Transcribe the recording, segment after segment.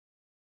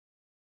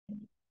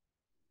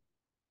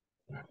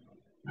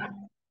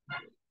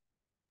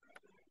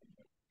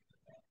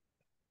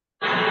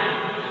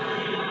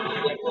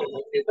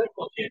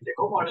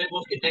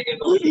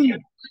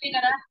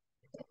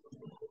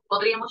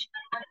Podríamos.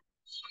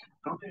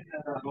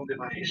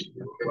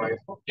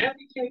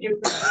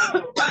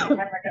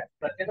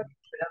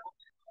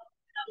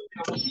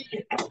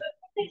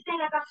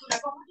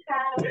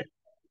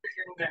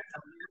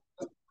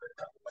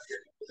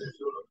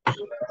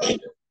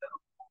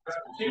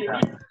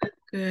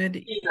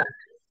 Good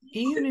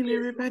evening,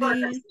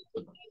 everybody.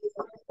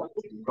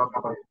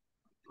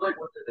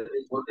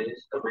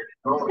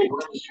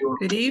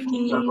 Good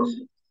evening.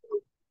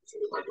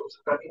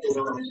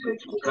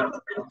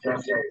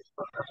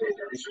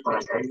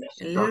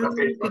 Hello,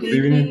 good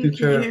evening. Can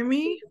you hear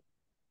me?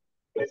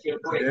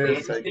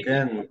 Yes, I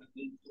can.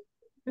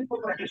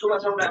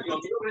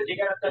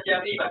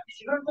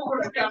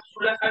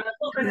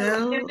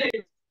 Hello.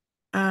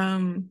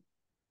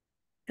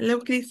 Hello,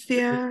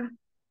 Cristia.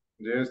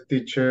 Yes,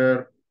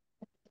 teacher.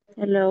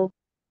 Hello.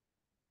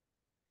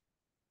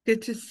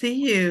 Good to see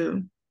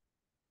you.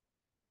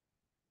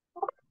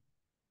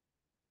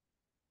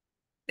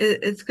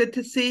 It's good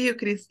to see you,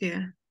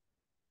 Cristia.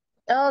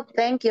 Oh,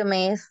 thank you,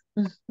 Miss.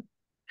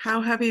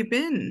 How have you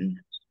been?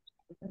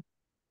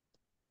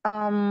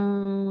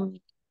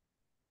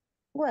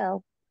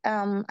 Well,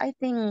 I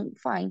think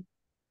fine.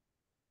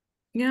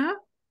 Yeah?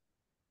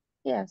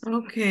 Yes.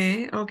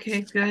 Okay,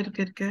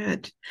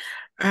 good.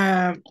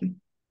 How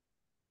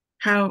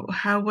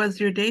was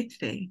your day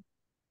today?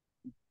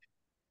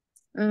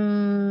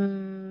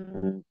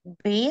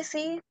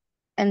 Busy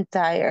and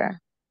tired.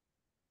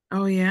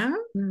 Oh, yeah?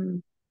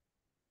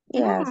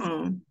 Yes.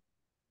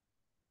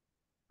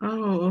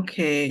 Oh,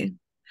 okay.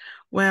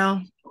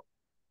 Well,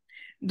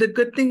 the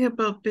good thing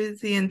about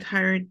busy and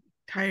tiring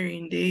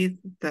days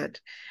is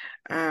that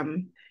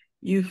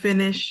you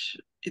finish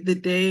the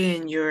day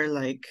and you're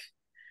like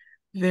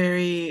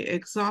very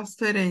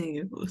exhausted and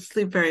you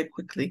sleep very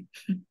quickly.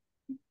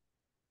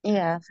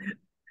 Yes.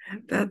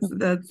 That's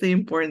the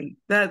important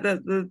that's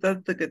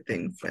the good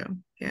thing. So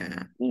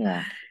yeah.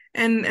 Yeah.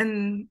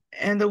 And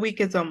the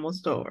week is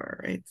almost over,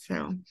 right?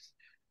 So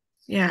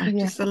yeah,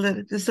 just a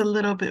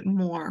little bit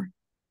more.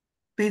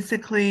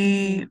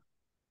 Basically,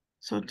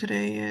 so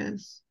today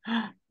is,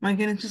 my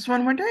goodness, just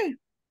one more day.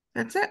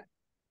 That's it.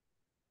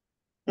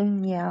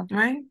 Yeah.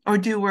 Right? Or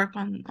do you work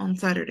on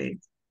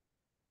Saturdays?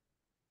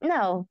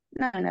 No.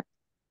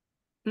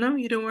 No,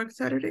 you don't work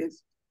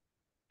Saturdays?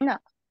 No.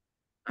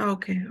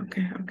 Okay,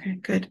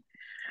 good.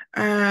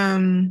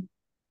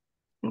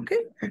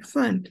 Okay,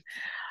 excellent.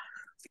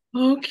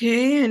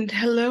 Okay, and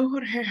hello,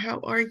 Jorge,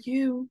 how are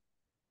you?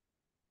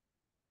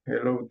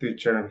 Hello,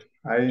 teacher.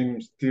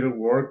 I'm still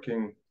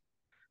working.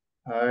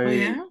 Oh,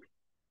 yeah?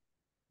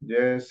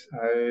 Yes,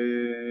 I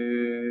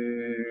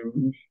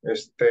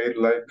stayed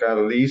like a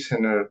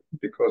listener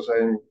because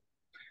I'm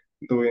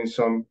doing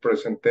some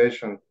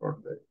presentation for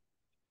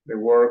the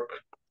work.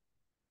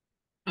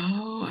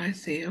 Oh, I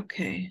see.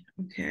 Okay,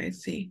 I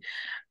see.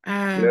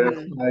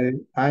 Yes,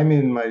 I'm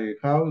in my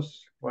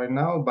house right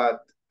now, but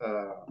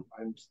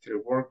I'm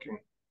still working.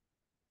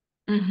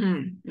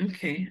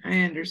 Okay,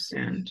 I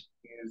understand.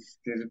 This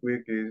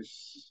week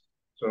is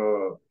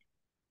so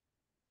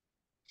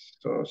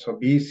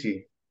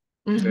busy.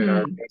 There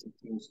are many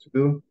things to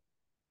do.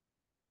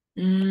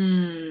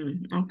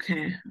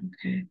 Okay,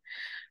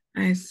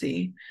 I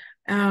see.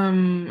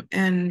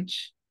 And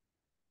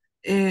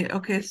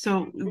okay,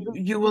 so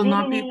you will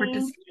not be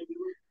participating.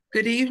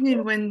 Good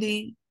evening,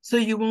 Wendy. So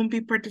you won't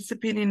be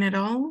participating at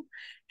all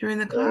during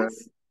the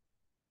class?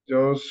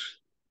 Just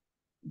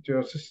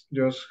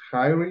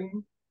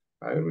hiring,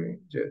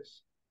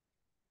 yes.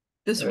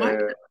 Just what?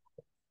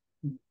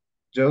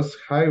 Just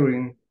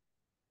hiring.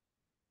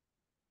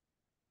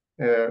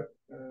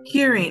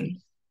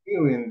 Hearing.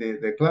 Hearing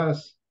the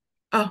class.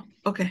 Oh,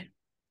 okay.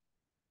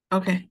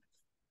 Okay.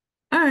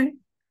 All right.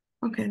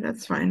 Okay,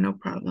 that's fine. No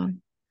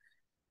problem.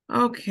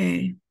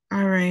 Okay.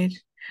 All right.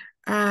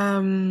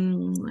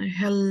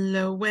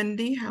 Hello,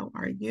 Wendy. How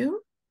are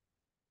you?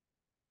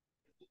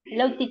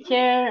 Hello, teacher.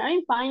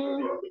 I'm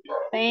fine.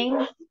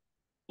 Thanks.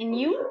 And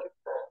you?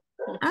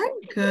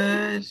 I'm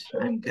good.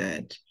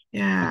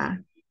 Yeah.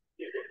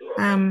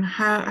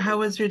 How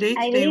was your day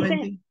today,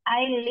 Wendy?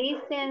 I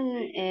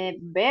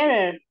listen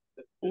better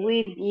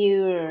with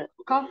your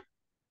cough.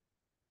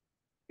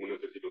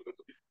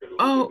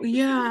 Oh,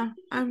 yeah.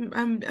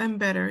 I'm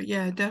better.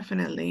 Yeah,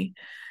 definitely.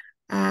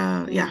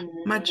 Yeah,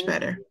 much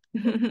better.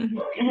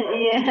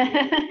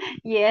 Yeah.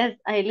 Yes,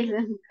 I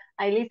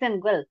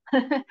listen well.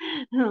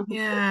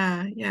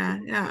 Yeah.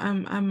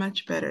 I'm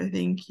much better.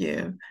 Thank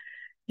you.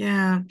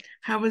 Yeah.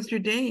 How was your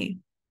day?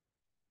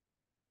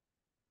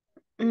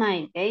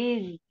 My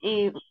day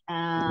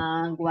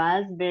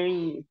was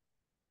very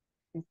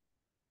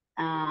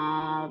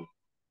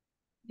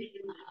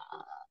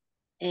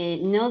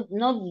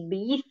not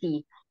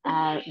busy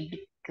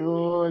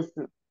because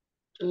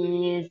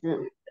is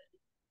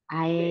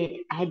I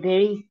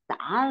very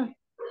sad.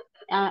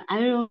 I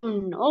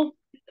don't know.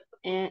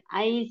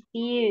 I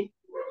see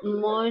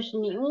much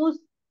news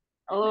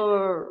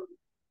or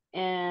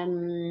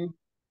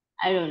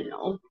I don't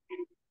know.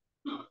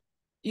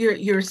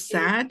 You're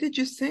sad, did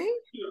you say?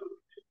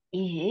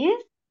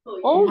 Yes,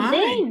 all Why?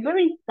 day,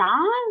 very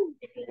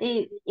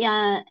sad.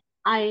 Yeah,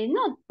 I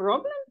not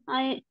problem.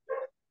 I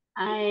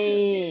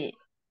I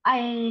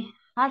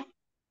have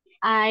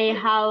I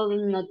have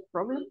not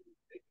problem.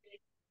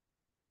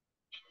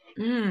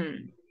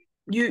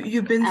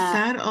 You've been Uh,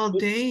 sad all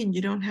day and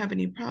you don't have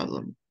any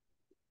problem.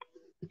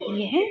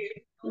 yes,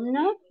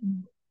 no,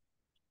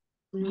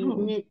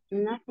 Oh.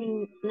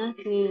 nothing,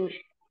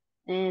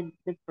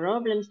 the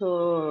problems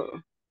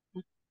or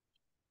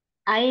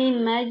I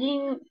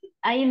imagine,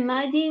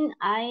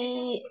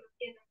 I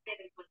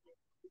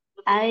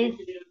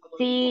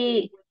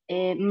see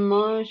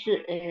much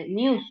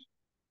news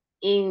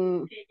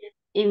in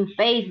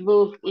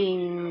Facebook,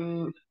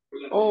 in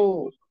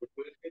all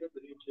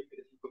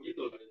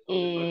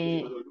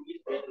uh,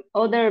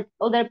 other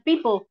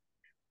people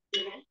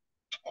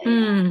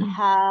Mm.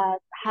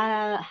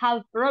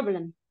 have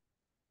problems.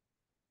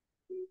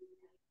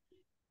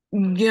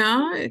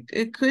 Yeah,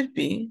 it could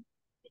be.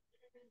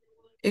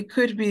 It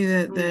could be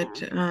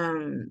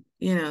that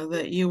you know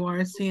that you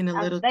are seeing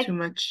a little too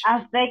much.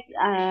 Affect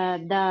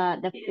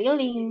the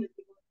feeling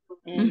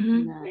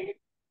and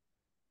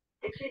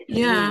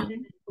Yeah,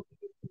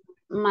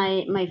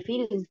 my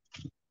feelings.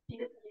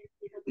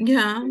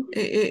 yeah.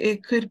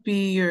 It could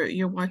be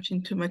you're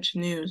watching too much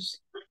news.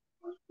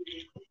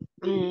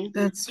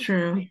 That's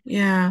true.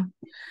 Yeah.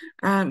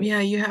 Yeah,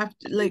 you have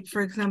to, like,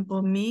 for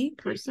example, me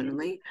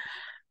personally,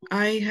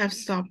 I have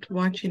stopped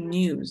watching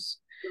news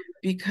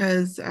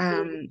because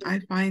I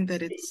find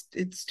that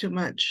it's too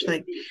much.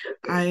 Like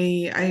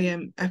I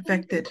am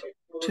affected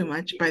too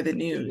much by the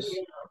news.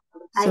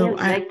 So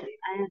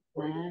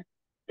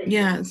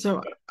yeah,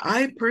 so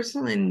I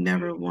personally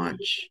never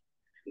watch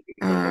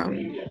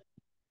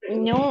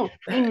No,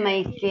 in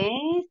my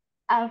case,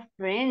 a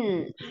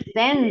friend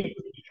sent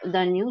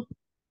the news.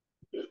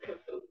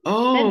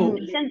 oh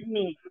Send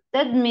me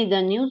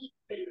the news.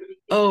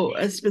 oh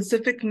a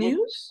specific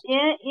news?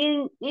 Yeah,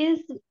 in is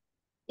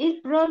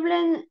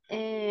problem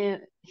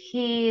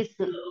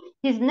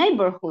his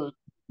neighborhood.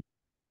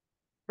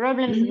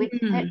 Problems with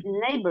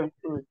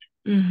neighborhood.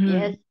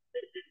 Yes.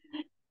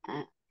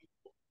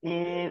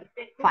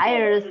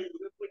 Fires,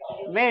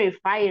 very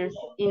fires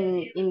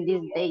in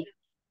this day.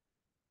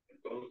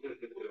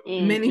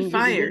 Many In this week.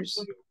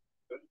 fires.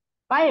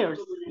 Fires,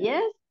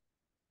 yes.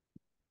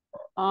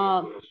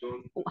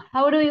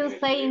 How do you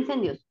say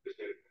incendios?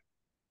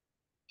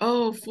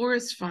 Oh,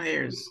 forest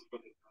fires.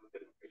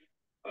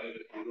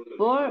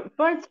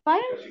 Forest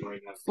fires?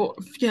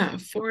 Yeah,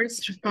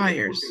 forest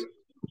fires.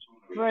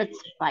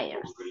 Forest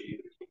fires.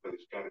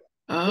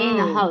 In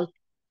a Oh, house.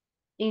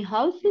 In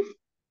houses?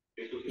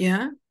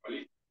 yeah.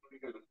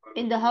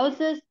 In the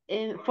houses,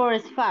 in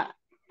forest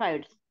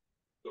fires.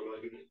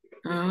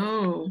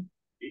 Oh,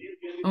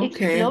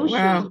 okay. Explosion.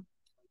 Wow.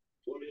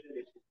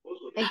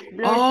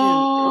 Explosion.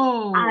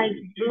 Oh,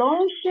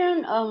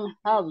 Explosion on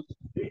house.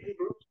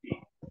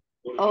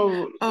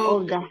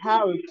 Of the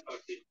house.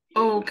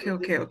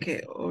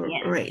 okay. All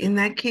Yes. right. In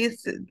that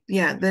case,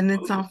 yeah, then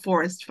it's not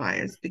forest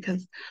fires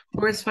because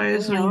forest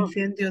fires son No,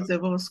 incendios de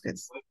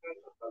bosques.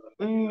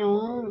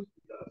 no,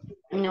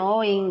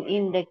 no.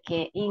 In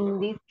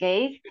this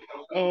case,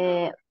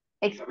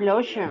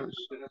 explosions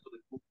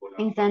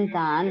in Santa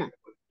Ana.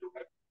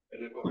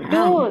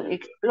 Wow. Two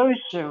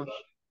explosions.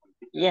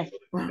 Yes.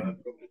 Wow.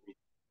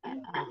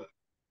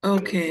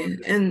 Okay.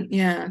 And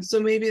yeah, so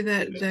maybe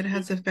that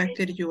has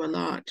affected you a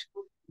lot.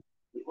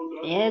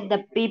 Yeah,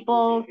 the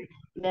people,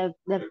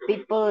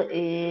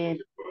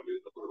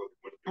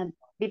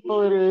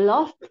 people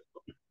lost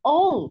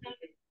all,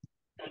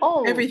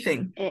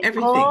 Everything.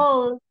 Everything.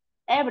 clothes,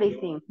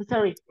 everything.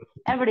 Sorry,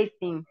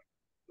 everything,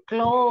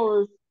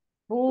 clothes,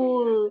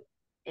 food,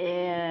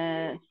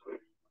 uh,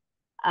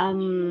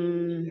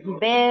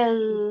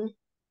 bell,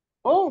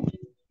 oh,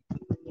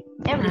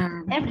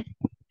 Wow.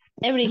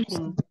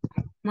 everything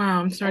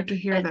Wow, I'm sorry to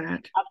hear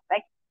that.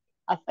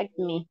 affect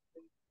me.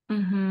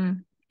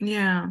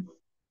 Yeah.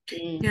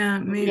 Yeah,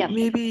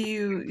 maybe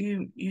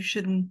you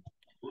shouldn't.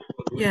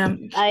 Yeah,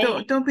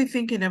 I don't be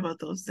thinking about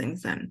those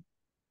things then.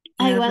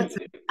 You I know, if want it's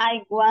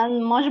I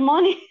want much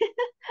money.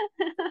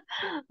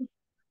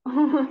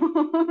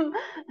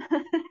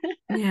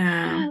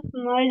 yeah,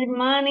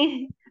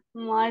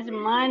 much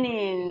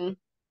money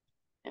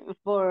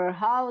for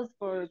house,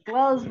 for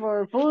clothes,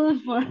 for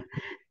food, for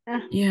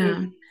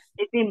yeah,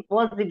 it's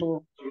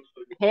impossible.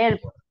 Help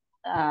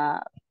uh,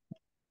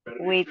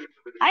 with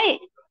I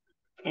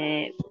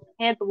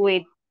help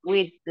with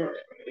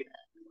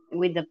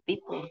the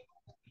people.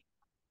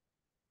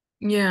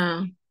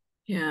 yeah,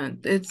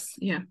 it's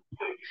yeah.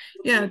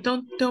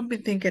 Don't be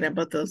thinking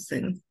about those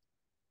things.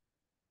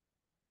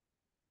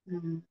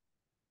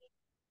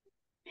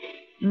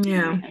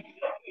 Yeah.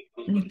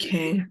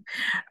 Okay.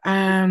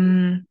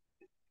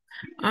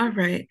 All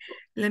right.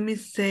 Let me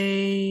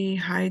say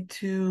hi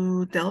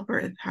to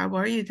Delbert. How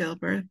are you,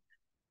 Delbert?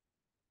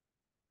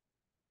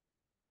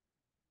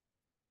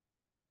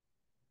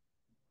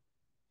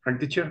 Hi,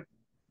 teacher.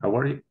 How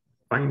are you?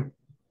 fine.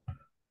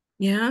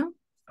 Yeah?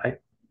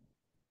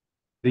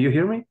 Do you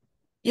hear me?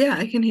 Yeah,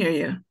 I can hear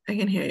you. I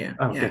can hear you.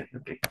 Okay,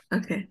 okay. Yeah.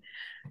 Okay.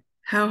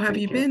 How have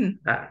you Thank you.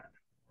 been?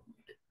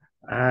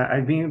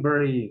 I've been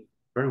very,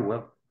 very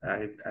well.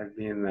 I've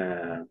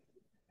been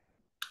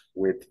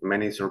with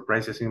many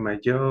surprises in my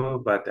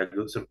job, but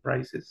good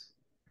surprises.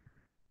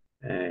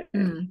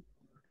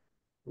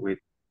 With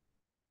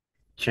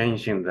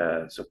changing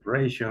the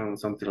separation,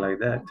 something like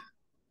that.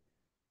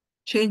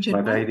 Changing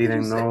But what I did you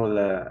didn't say?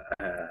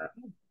 know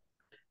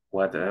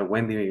what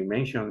Wendy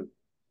mentioned.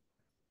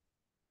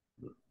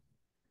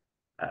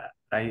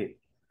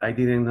 I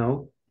didn't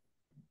know.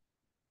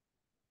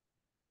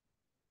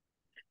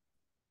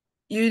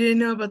 You didn't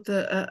know about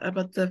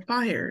the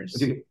fires.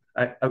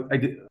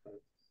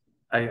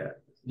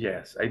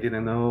 Yes, I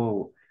didn't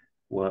know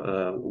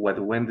what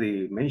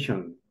Wendy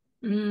mentioned.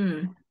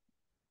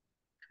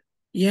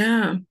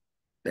 Yeah,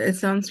 it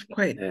sounds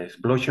quite.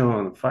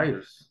 Explosion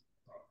fires.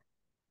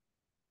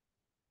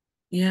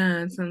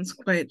 Yeah, it sounds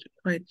quite.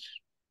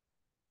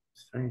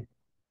 Strange.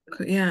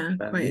 Yeah,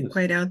 Bad news.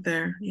 quite out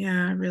there.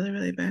 Yeah, really,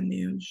 really bad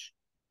news.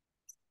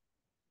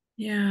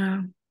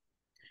 Yeah.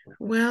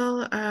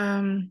 Well,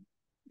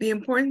 the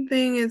important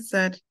thing is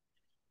that,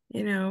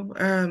 you know,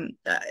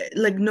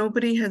 like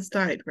nobody has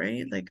died,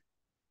 right? Like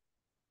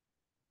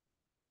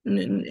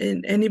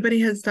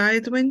anybody has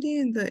died, Wendy,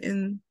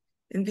 in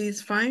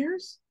these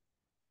fires?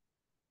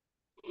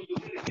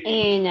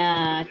 In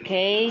a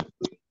case,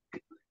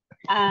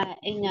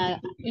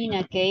 in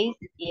a case,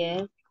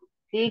 yes,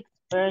 6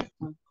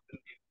 persons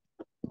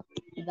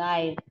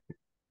died.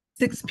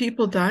 6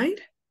 people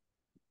died?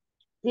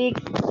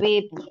 6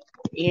 people,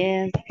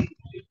 yes.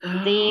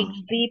 Oh,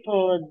 6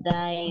 people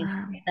died.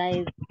 wow.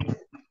 Died.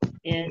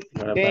 Yes,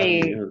 What about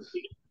very. news?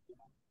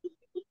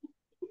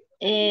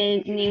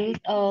 News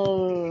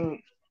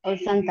of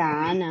Santa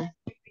Ana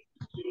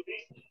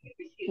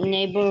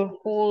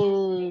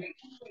neighborhood.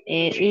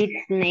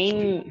 Its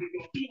name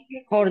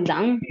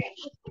Jordan.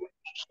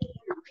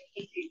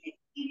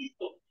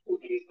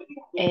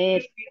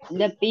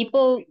 The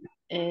people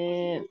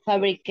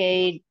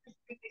fabricate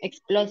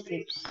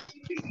explosives.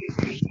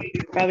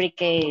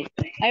 Fabricate.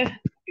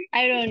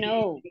 I don't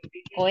know.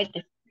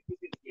 Cohetes.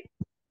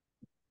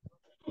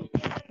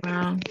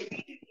 Wow.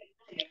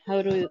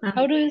 How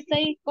do you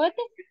say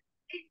cohetes?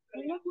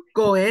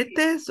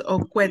 ¿Cohetes o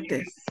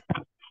cohetes?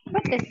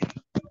 Cohetes.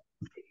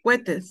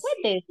 Cohetes.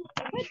 Cohetes.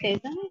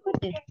 Cohetes.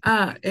 Cohetes.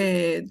 Ah,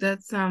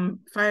 that's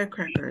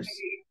firecrackers.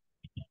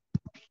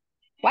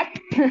 What?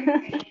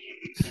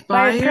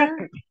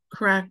 Firecrackers.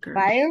 Firecrackers.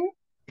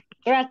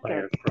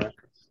 Firecrackers.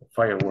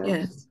 Fireworks.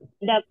 Yes.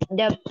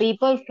 The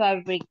people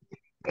fabric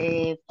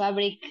the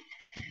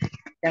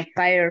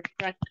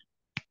firecracker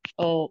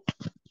o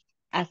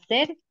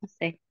hacer, no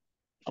sé,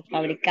 o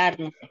fabricar,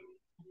 no sé.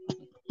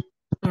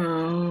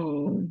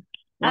 Oh,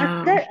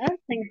 wow.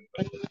 Hacen.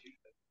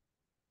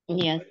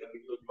 Yes.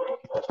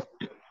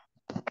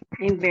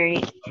 And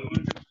very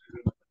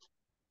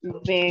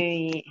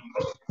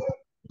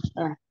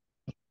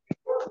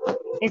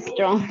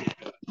strong.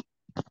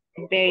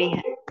 Very.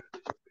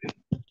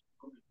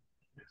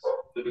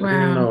 Didn't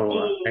Wow.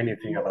 know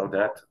anything about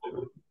that.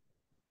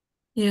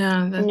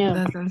 Yeah, No.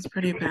 that sounds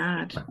pretty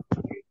bad.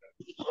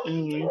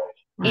 Mhm.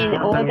 Wow.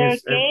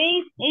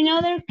 In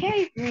other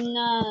case,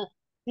 no,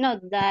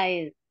 not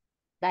died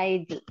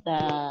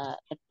the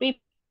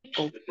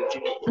people.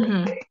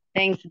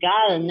 Thanks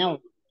God, no.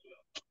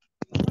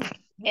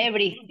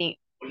 Everything,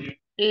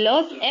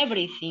 lost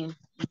everything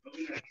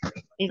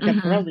is the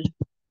problem.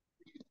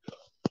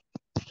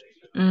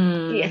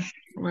 Yes.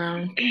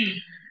 Wow.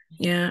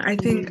 Yeah, I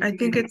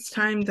think it's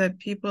time that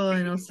people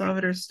in El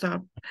Salvador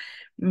stop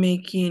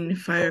making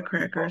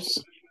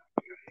firecrackers.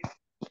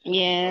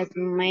 Yes,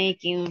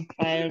 making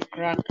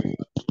firecrackers.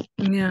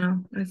 Yeah,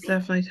 it's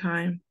definitely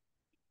time.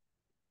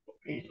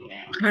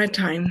 High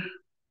time.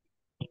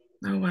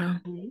 Oh wow,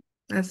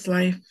 that's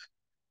life.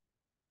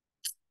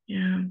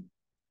 Yeah.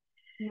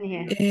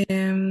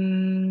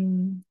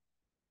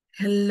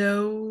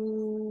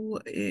 Hello.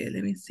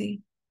 Let me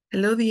see.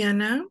 Hello,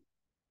 Diana.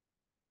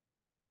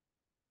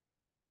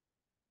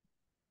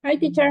 Hi,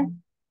 teacher.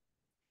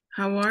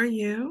 How are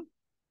you?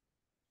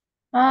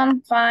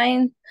 I'm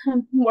fine.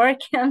 I'm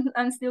working.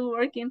 I'm still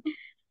working.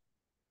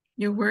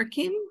 You're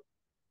working?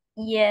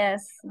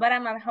 Yes, but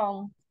I'm at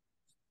home.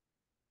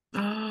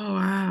 Oh,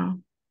 wow.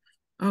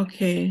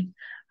 Okay.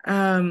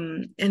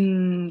 And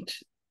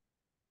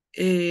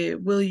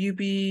will you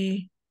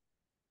be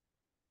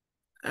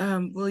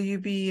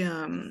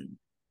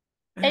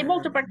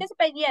able to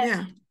participate? Yes.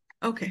 Yeah.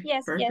 Okay.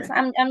 Yes, Perfect. yes.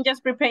 I'm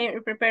just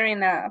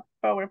preparing a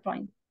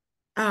PowerPoint.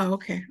 Oh,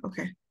 okay.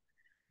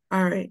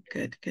 All right.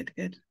 Good.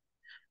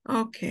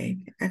 Okay,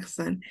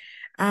 excellent.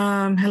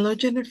 Hello,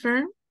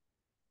 Jennifer.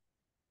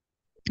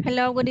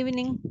 Hello, good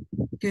evening.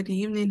 Good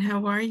evening.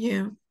 How are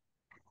you?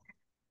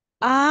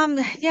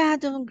 Yeah,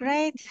 doing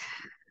great.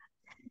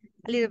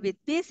 A little bit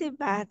busy,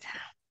 but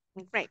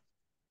great.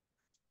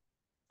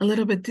 A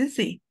little bit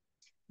dizzy.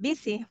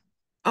 Busy.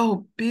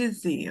 Oh,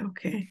 busy.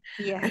 Okay.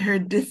 I Yes.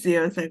 heard dizzy.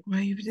 I was like, why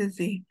are you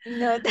dizzy?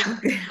 No,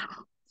 Okay.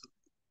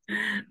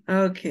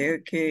 Okay,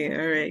 okay.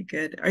 All right,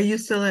 good. Are you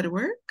still at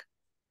work?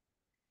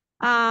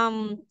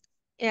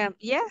 yeah,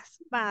 yes,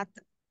 but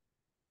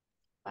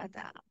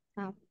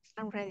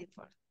I'm ready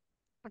for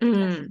the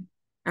class.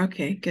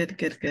 Okay, good,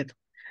 good, good.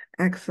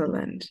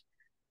 Excellent.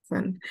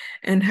 Fun.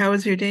 And how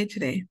was your day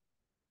today?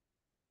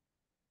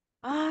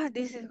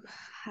 This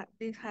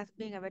has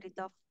been a very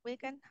tough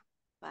weekend,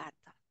 but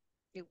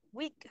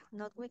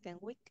not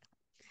week.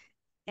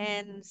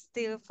 And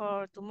still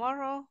for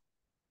tomorrow,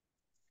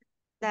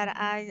 that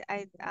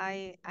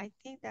I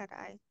think that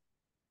I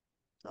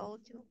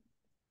told you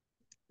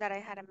that I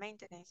had a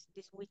maintenance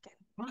this weekend,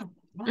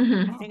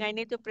 Mhm. and I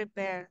need to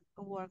prepare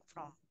work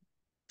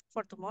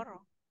for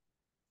tomorrow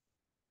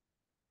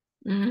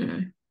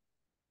Mm,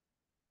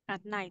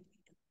 at night.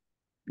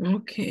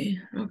 okay,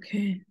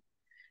 okay.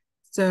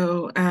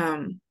 So,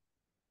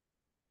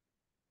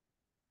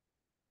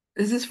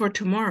 this is for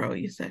tomorrow,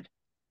 you said.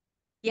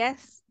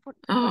 Yes, for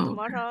Oh, okay.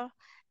 tomorrow,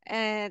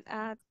 and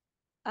at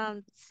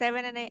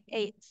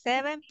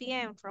 7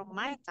 p.m. from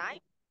my time,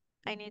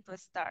 I need to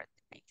start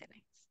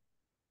maintenance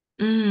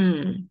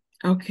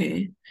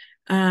Okay.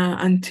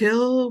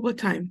 Until what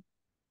time?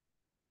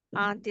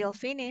 until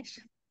finish.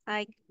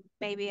 I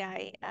maybe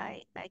I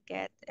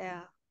get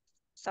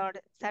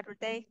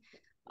Saturday,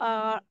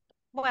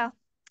 well,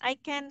 I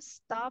can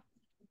stop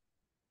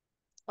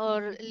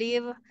or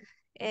leave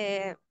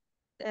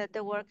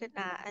the work in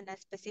a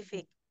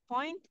specific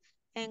point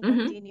and Mm-hmm.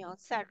 continue on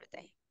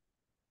Saturday.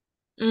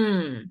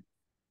 Mm,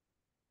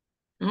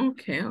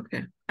 okay,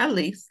 okay. At Yeah.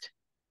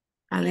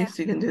 least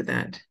you can do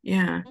that.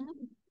 Yeah.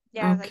 Mhm.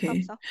 Yes, I hope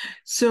Okay.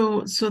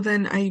 so. So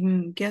then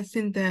I'm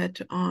guessing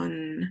that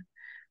um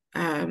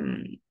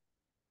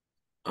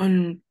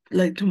on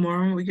like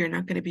tomorrow you're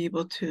not going to be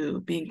able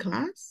to be in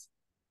class?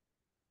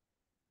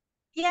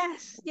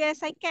 Yes,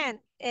 I can.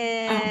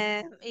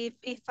 Oh.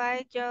 If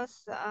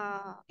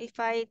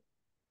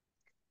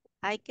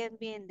I can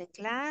be in the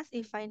class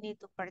if I need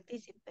to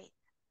participate,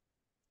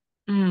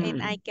 and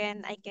Mm, I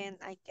can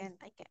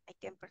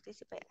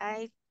participate.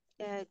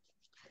 Uh,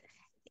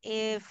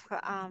 if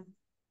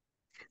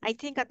I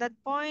think at that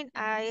point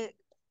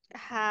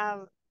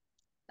have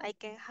I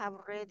can have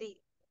ready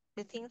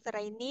the things that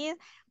I need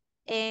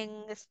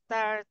and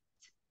start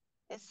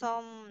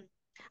some.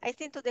 I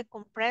think to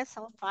decompress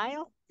some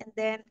file, and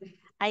then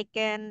I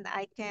can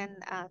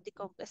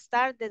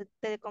start the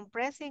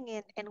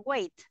decompressing and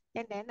wait,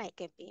 and then I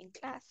can be in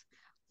class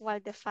while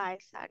the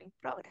files are in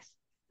progress.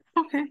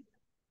 okay.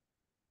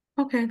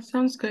 Okay,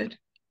 sounds good.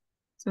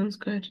 Sounds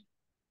good.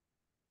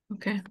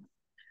 Okay.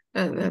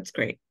 That's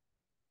great.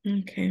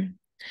 Okay.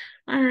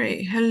 All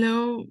right.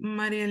 Hello,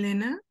 Maria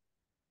Elena.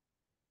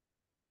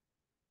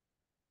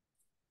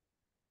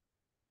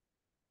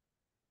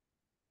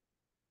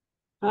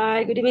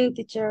 Hi, good evening,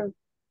 teacher.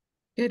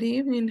 Good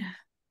evening.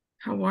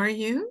 How are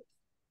you?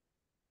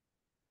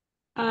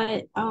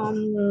 I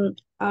am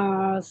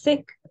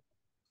sick,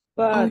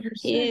 Oh, but you're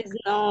sick.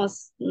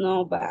 it's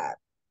no bad.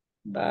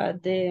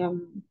 But the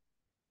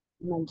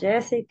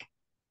analgesic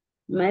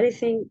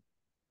medicine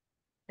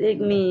take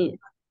me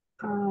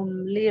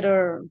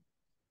little,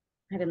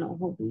 I don't know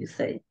how do you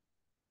say,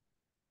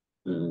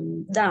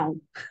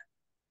 down.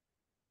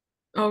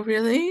 Oh,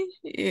 really?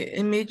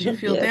 It made you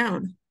feel Yes,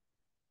 down.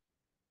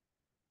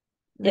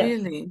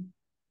 yes. Really?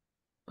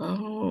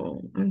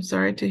 Oh, I'm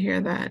sorry to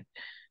hear that.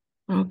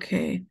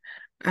 Okay.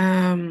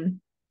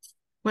 Um,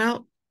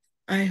 well,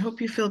 I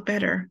hope you feel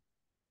better.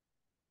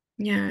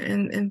 Yeah,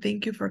 and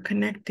thank you for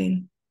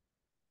connecting.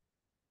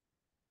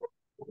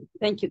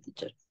 Thank you,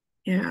 teacher.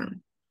 Yeah.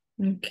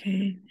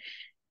 Okay.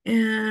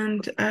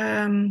 And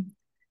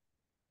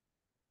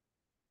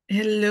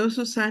hello,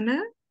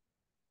 Susana.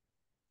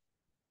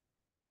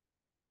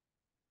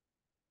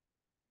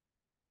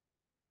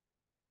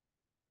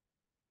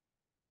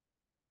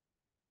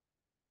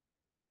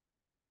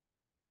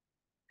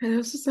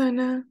 Hello,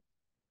 Susana.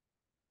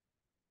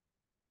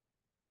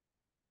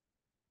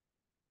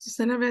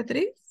 Susana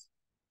Beatriz.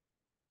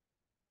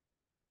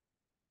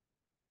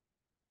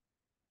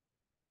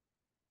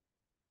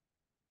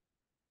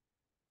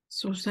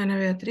 Susana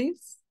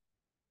Beatriz.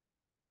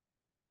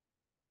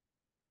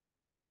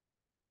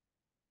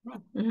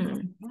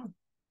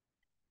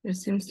 There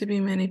seems to be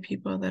many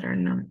people that are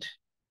not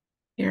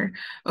here.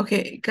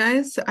 Okay,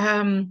 guys,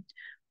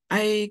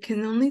 I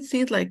can only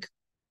see like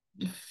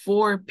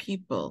 4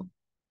 people.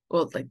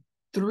 Well, like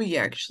 3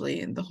 actually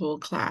in the whole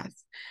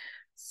class.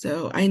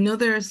 So I know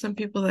there are some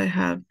people that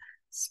have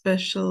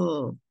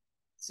special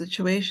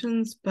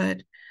situations,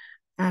 but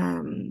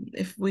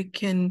if we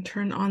can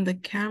turn on the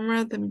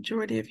camera, the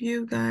majority of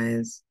you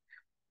guys,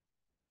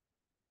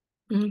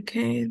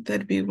 okay,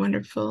 that'd be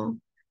wonderful.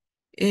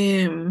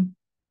 Um,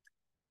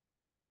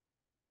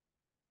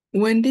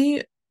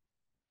 Wendy,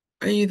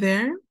 are you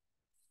there?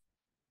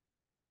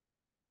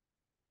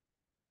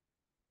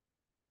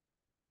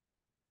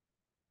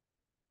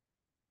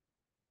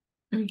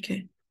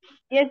 Okay.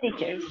 Yes,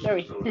 teacher.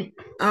 Sorry.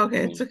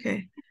 Okay, it's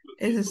okay.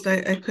 It's just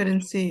I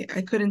couldn't see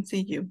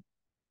you.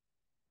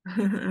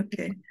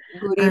 Okay.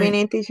 Good All right.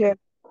 evening, teacher.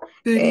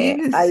 Good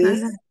evening,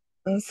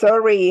 I'm Susana.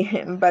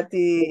 sorry, but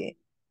I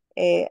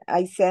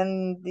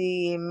send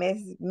the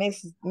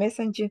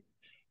messenger,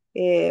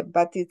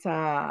 but it's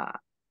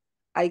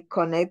I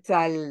connect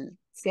al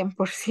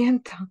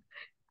 100%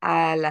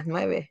 a las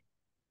 9.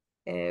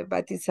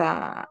 But it's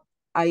I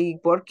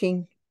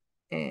working.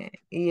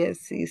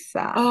 Yes,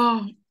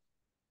 Oh,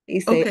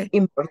 it's okay.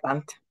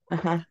 important.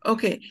 Uh-huh.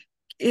 Okay.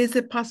 Is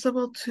it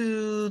possible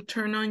to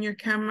turn on your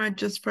camera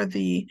just for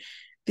the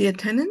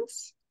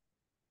attendance?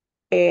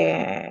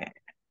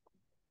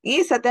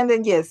 Is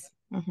attending, yes.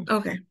 Mhm.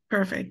 Okay,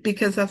 perfect.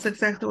 Because that's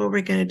exactly what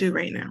we're going to do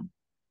right now.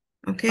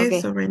 Okay, Okay.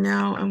 so right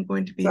now I'm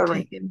going to be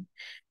Sorry. taking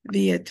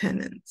the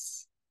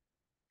attendance.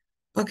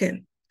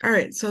 Okay, all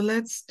right. So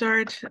let's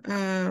start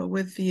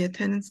with the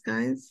attendance,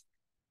 guys.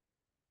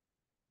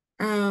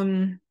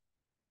 So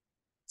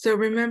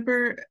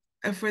remember,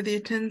 for the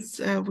attendance,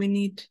 we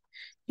need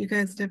you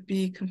guys to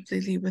be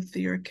completely with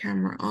your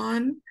camera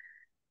on.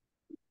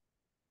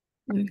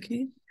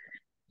 Okay.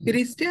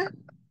 Christia?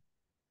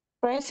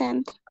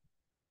 Present.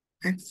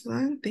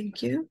 Excellent,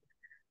 thank you.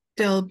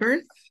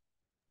 Delbert?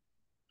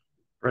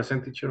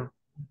 Present, teacher.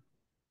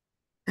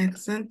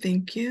 Excellent,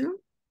 thank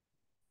you.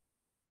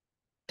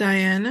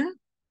 Diana?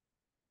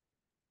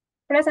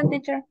 Present,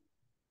 teacher.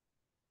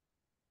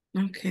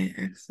 Okay,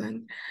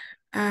 excellent.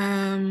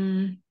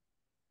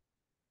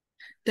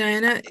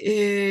 Diana,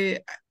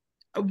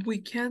 we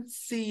can't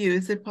see you.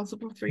 Is it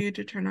possible for you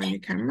to turn on your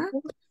camera?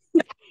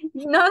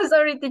 No,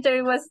 sorry, teacher.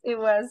 It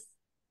was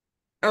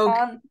Okay.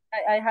 on.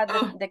 I had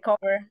the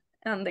cover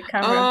on the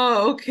camera.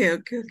 Oh, okay.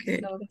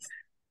 So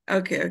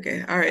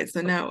Okay. All right.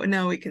 So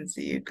now we can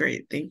see you.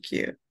 Great. Thank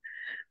you.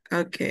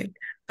 Okay.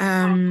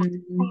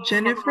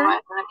 Jennifer?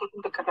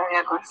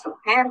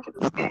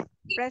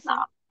 Present.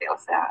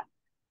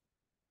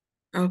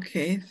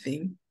 Okay,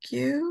 thank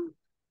you.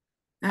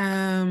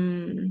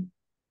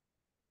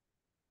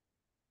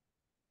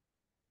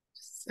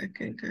 Just a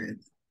second,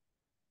 guys.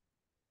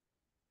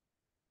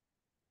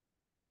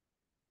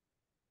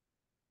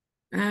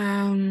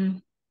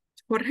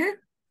 Jorge?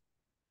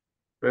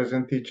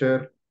 Present,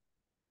 teacher.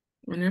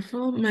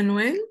 Wonderful.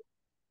 Manuel?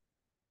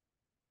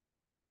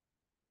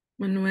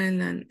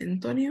 Manuel and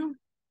Antonio?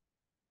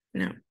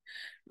 No.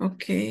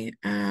 Okay.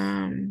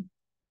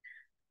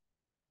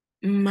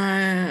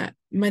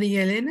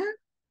 María Elena?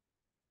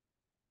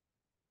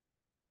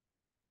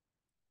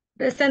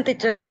 Present,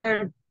 teacher.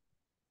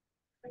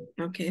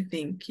 Okay,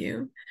 thank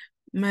you.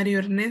 Mario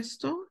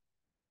Ernesto?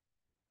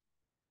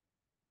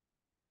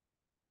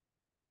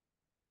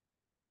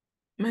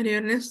 Mario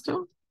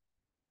Ernesto?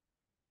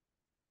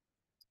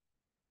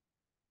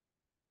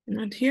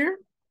 Not here?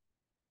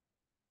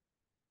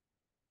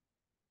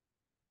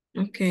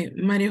 Okay,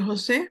 Mario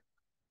José?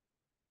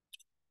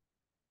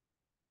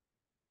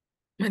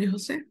 Mario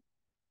José?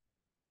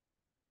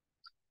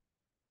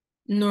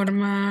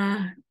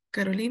 Norma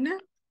Carolina?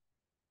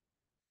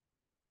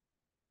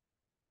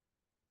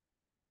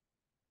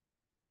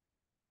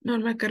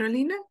 Norma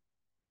Carolina?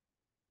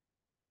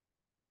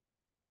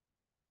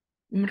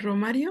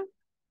 Romario?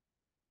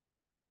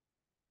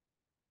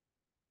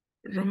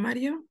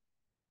 Romario?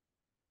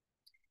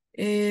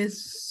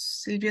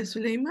 Silvia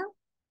Zuleima?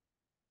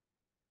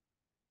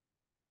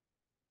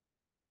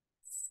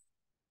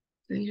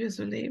 Silvia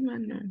Zuleima,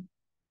 no.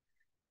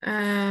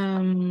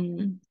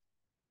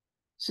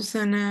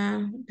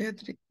 Susana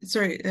Beatriz,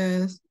 sorry,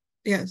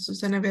 yeah,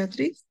 Susana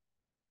Beatriz.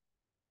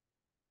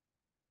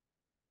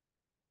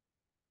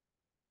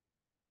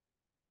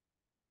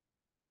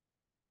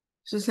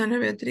 Susana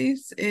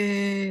Beatriz,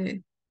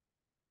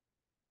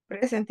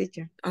 Present,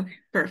 teacher. okay,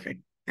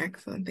 perfect.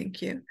 Excellent,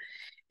 thank you.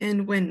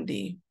 And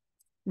Wendy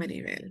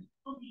Maribel.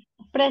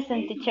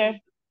 Present, teacher.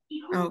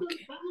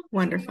 Okay,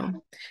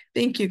 wonderful.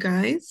 Thank you,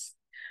 guys.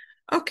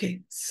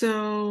 Okay,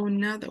 so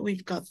now that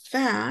we've got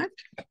that,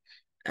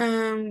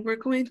 we're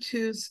going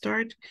to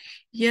start.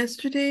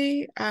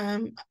 Yesterday,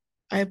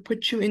 I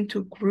put you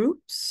into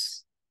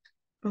groups,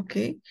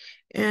 okay?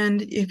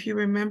 And if you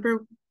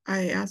remember,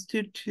 I asked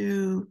you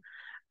to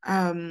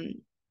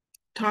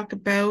talk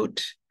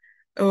about,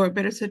 or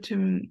better said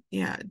to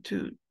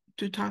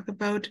talk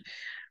about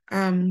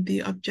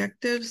the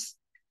objectives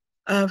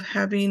of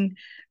having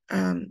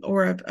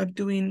or of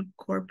doing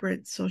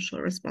corporate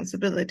social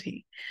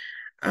responsibility.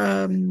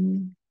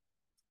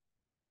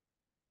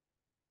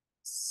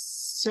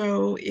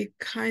 So it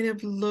kind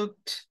of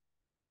looked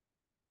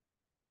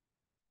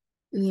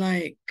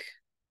like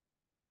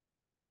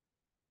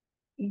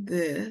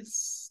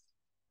this.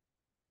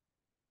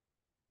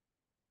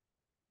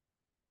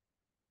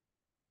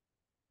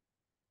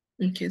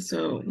 Okay,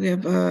 so we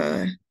have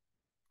a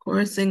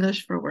course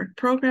English for Work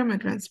program,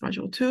 Advanced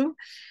Module 2.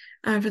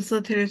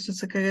 Facilitator is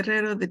Jessica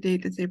Guerrero. The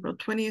date is April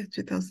 20th,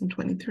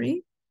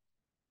 2023.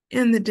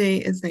 And the day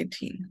is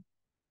 19.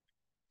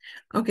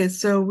 Okay,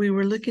 so we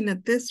were looking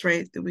at this,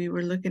 right? We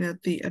were looking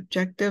at the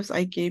objectives.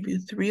 I gave you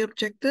 3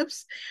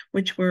 objectives,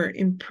 which were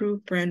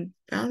improve brand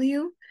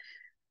value,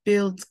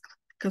 build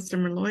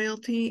customer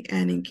loyalty,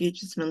 and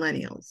engages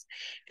millennials.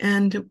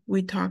 And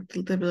we talked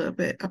a little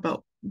bit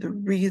about the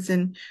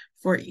reason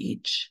for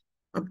each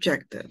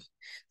objective.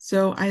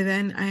 So I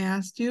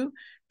asked you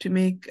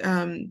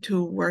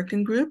to work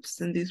in groups,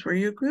 and these were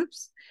your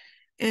groups,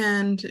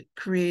 and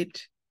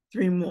create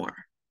 3 more.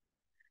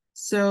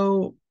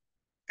 So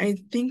I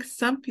think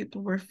some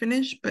people were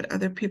finished, but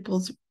other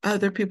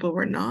people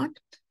were not.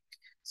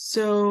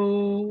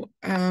 So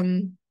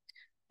I'm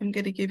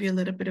going to give you a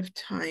little bit of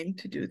time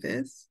to do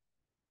this.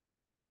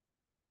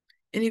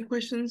 Any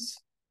questions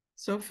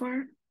so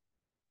far?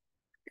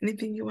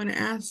 Anything you want to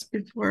ask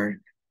before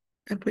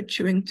I put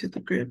you into the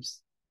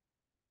groups?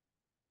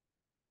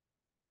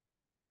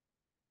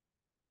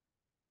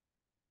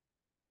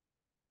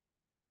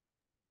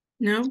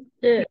 No?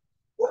 Yeah,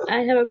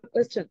 I have a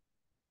question.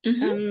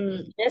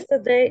 Mm-hmm.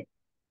 Yesterday,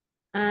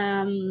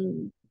 I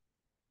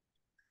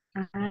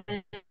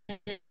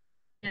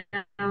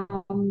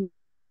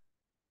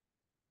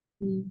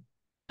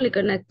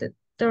connected,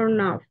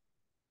 turn off,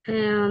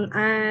 and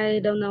I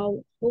don't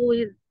know who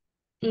is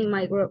in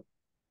my group.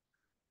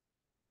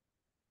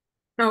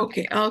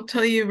 Okay, I'll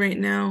tell you right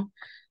now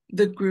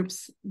the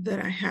groups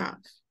that I have.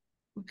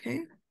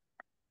 Okay.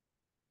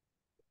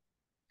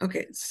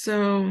 Okay,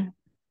 so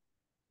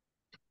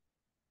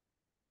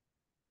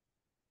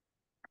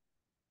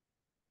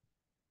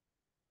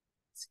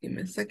just give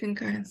me a second,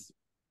 guys.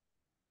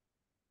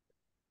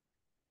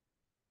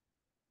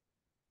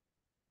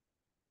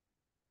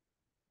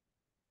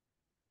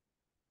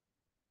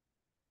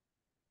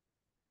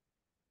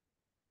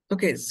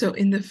 Okay, so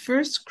in the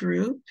first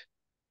group,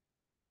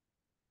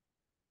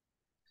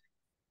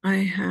 I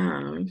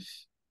have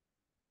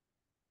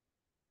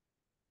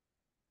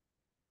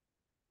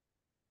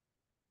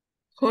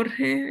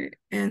Jorge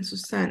and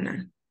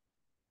Susana.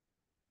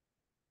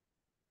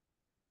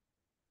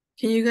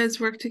 Can you guys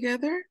work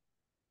together?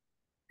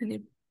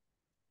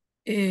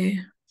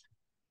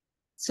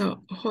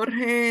 So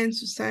Jorge and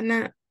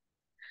Susana,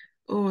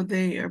 oh,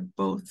 they are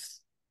both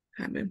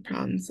having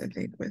problems, I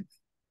think, with,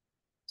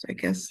 so I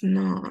guess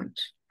not.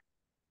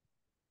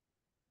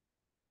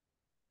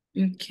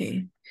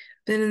 Okay,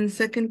 then in the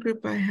second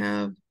group, I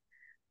have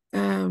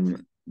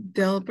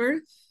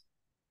Delbert,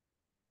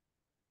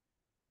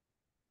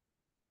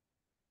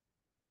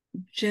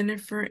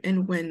 Jennifer,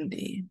 and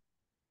Wendy.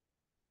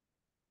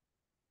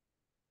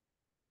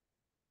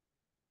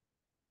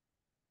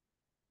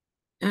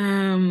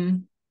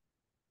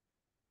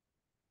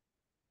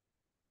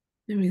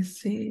 Let me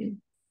see.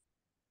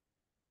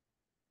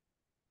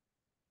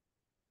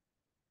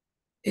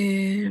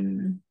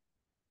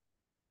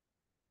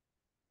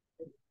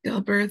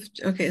 Delbert,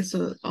 okay,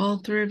 so all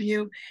 3 of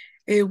you.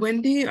 Hey,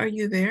 Wendy, are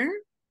you there?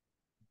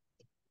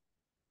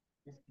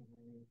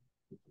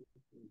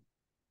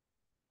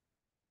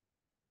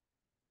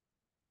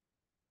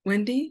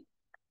 Wendy?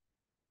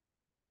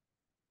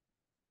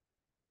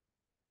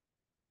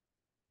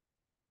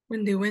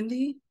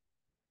 Wendy?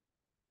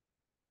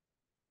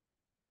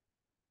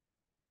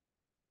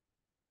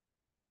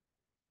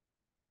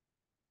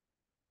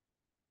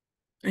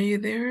 Are you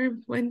there,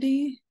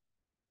 Wendy?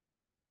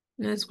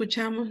 No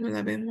escuchamos, no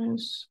la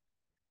vemos.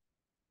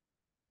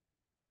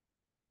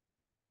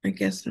 I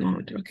guess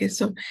not. Okay,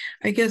 so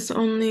I guess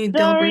only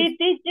Delbert. Sorry,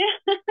 teacher.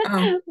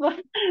 Oh.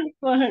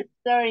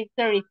 Sorry.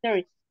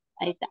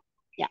 Ahí está.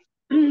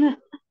 Yeah.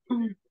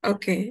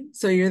 Okay,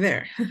 so you're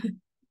there.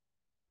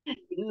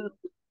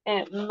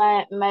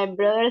 My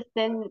brother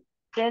sent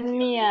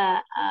me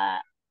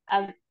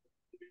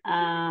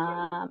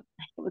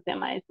 ¿cómo se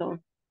llama eso?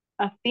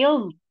 A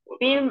film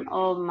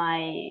of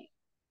my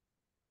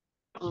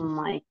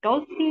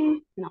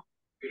cousin. No.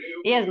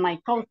 Yes, my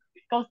cousin.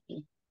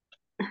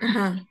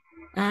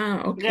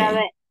 Okay.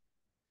 Grave,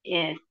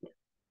 yes.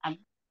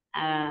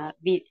 How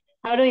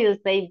do you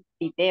say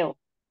video?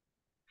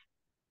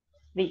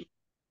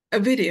 A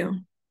video.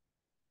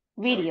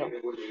 Video.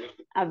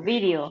 A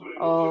video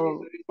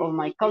of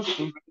my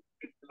cousin.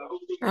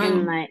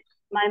 And my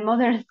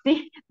mother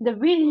see the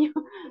video.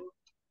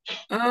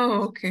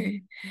 Oh,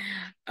 okay.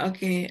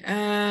 Okay.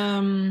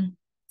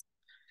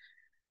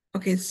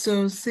 Okay,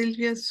 so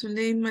Sylvia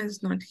Suleima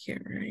is not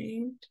here,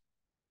 right?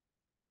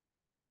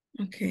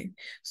 Okay.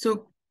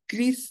 So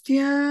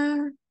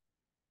Christian,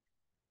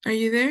 are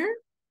you there?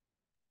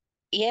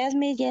 Yes,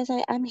 Miss, yes,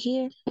 I'm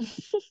here.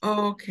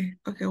 Oh, okay.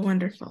 Okay,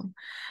 wonderful.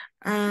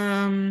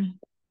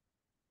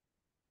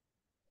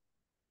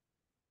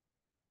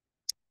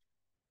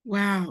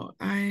 Wow,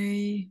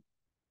 I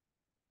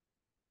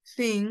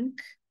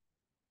think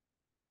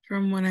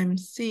from what I'm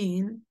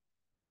seeing,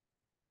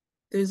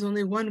 there's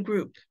only one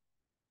group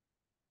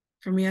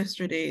from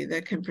yesterday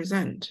that can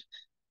present,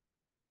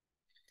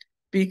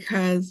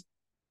 because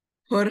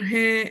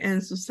Jorge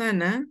and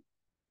Susana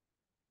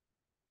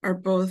are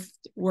both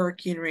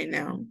working right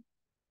now.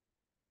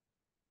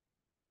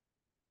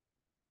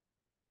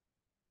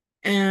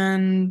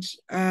 And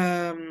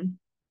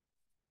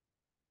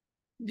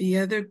the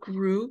other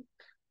group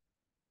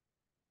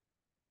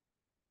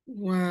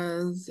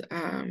was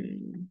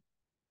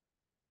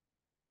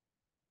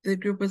The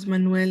group was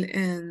Manuel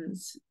and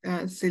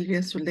Silvia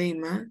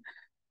Suleima,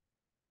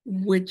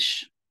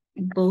 which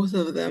both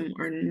of them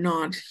are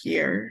not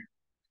here,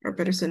 or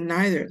better said,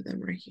 neither of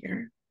them are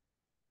here.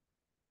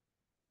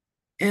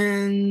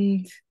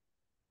 And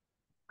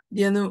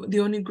the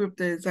only group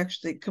that is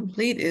actually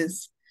complete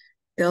is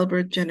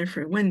Delbert,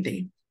 Jennifer,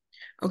 Wendy.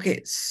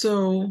 Okay,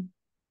 so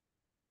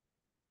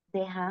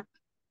They have.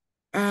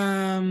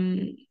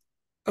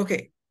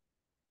 Okay.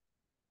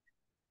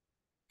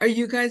 Are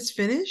you guys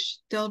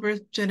finished,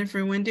 Delbert,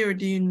 Jennifer, Wendy, or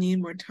do you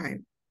need more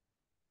time?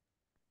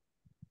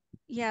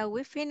 Yeah,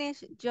 we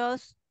finished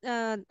just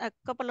a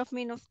couple of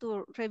minutes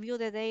to review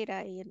the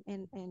data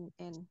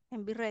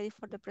and be ready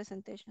for the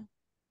presentation.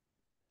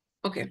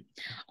 Okay.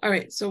 All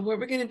right. So what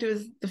we're going to do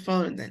is the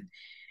following then.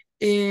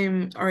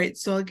 All right.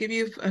 So I'll give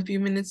you a few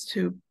minutes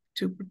to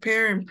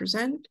prepare and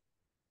present.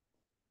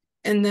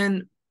 And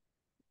then,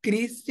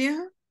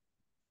 Cristia,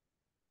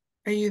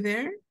 are you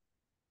there?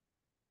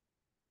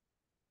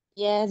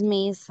 Yes,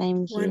 Miss,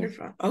 I'm here.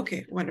 Wonderful.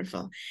 Okay,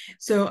 wonderful.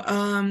 So,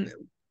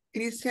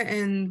 Cristia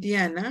and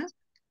Diana,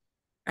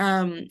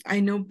 I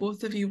know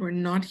both of you were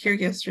not here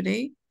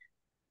yesterday,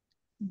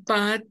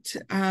 but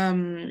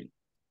I'm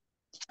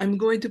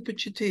going to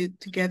put you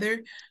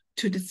together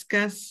to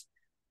discuss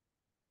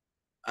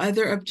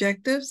other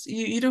objectives.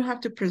 You don't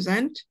have to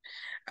present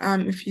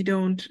if you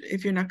don't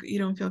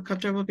feel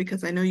comfortable,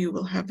 because I know you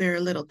will have very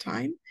little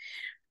time,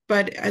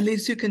 but at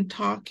least you can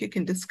talk, you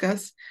can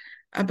discuss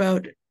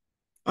about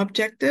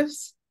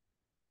objectives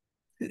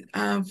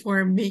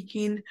for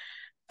making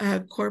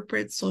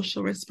corporate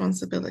social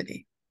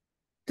responsibility.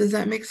 Does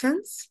that make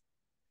sense?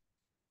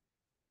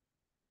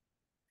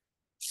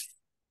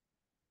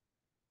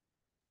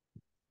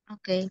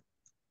 Okay.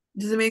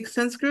 Does it make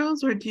sense,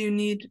 girls, or do you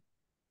need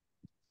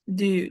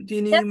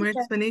Yes, more teacher.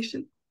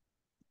 explanation?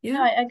 Yeah.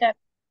 No, I got it.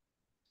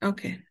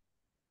 Okay.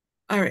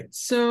 All right.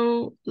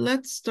 So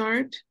let's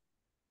start.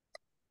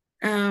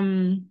 How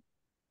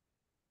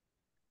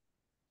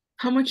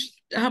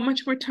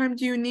much more time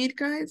do you need,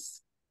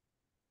 guys?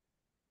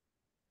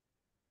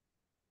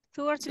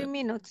 2 or 3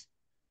 minutes.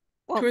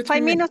 Well, 2 or 3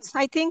 5 minutes,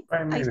 I think.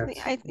 5 minutes.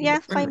 Yeah,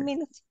 All 5 right.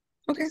 minutes.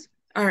 Okay.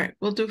 All right.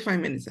 We'll do 5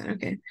 minutes then.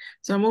 Okay.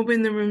 So I'm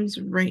opening the rooms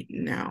right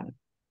now.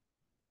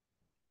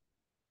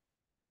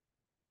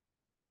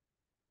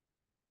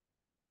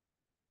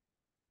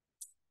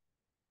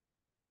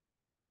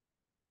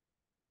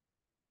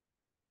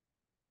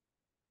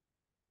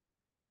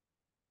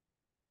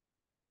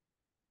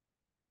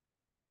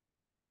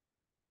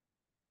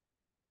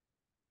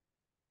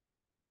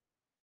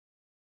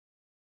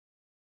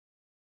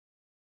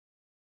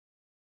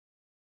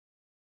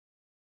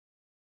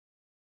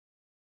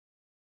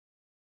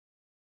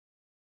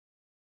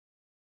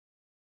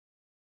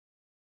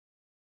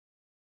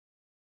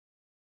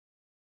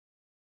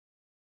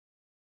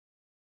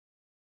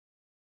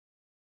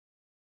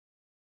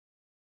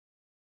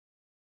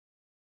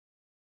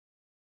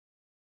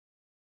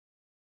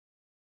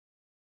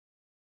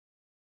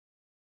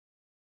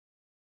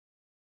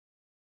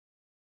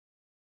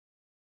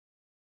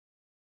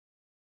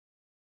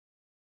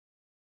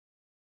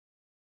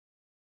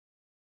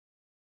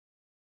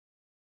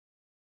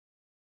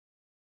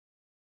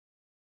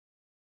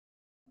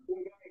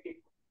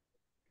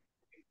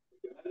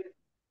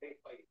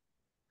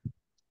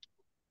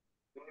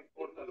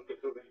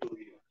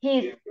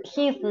 His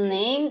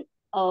name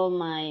of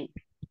my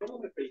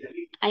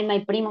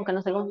primo que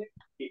no sé cómo.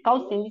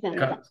 Cousin, dicen,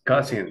 ¿verdad?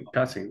 Cousin.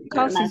 Cousin.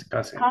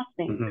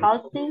 Mhm.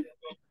 Cousin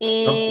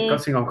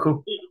Cousin of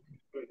who?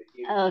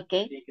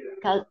 okay.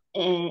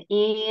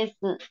 Is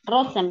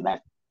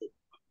Rosenberg.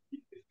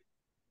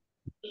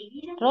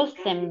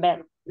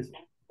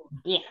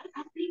 Yeah.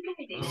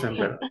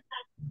 Rosenberg.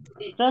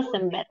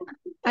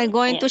 I'm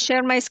going to Yes.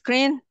 share my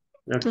screen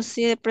Okay. to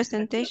see the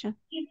presentation.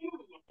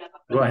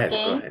 Go ahead.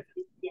 Okay. Go ahead.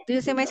 Do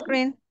you see my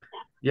screen?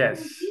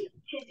 Yes.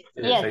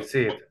 Yes. I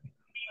see it.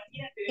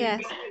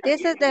 Yes.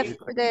 This is these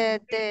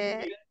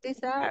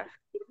are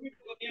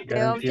the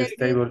Guarantee objectives.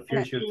 stable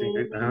future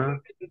thinking.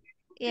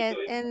 Yes,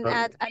 and Oh.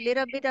 add a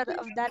little bit of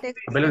that A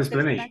better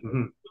explanation.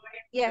 Mhm.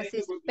 Yes,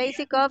 its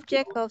basic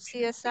object of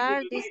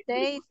CSR these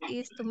days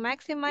is to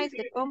maximize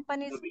the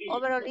company's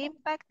overall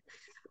impact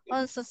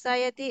on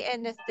society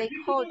and the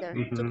stakeholder,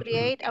 to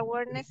create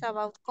awareness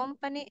about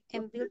company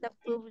and build a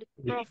public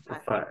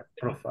profile.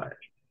 Profile.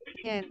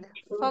 And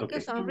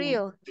focus on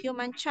real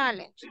human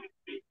challenge.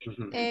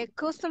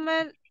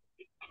 Customers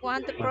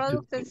want the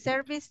product and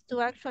service to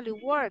actually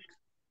work,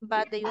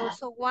 but they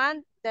also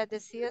want that the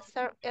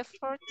CSR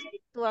efforts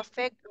to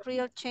affect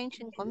real change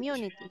in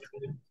communities.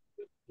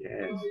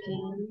 Yes.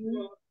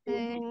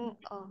 And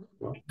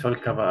Well,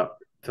 talk about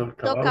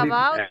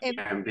it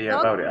and be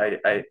talk, about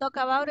it. talk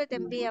about it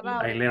and be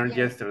about I it. learned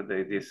Yes.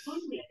 yesterday this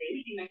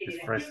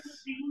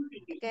phrases.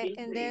 Okay,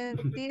 and then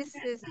this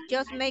is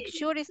just make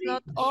sure it's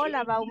not all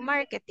about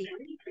marketing.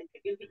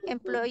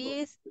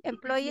 Employees and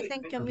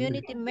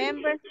community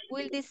members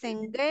will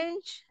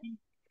disengage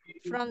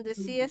from the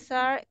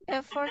CSR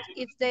efforts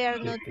if they are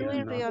not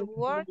doing real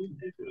work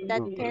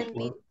that can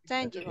be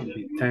tangible.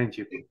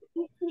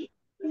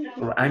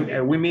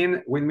 We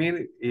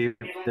mean if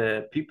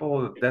the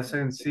people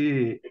doesn't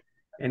see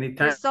any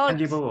Results.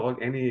 tangible or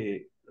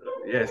any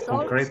Results.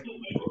 concrete,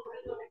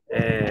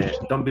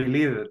 don't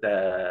believe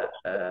the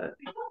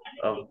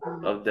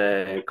of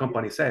the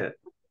company said.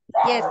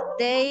 Yes,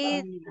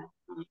 they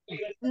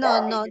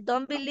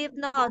don't believe.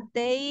 No,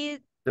 they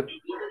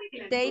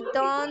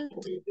don't.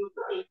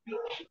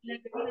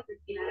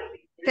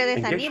 Se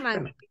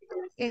desaniman.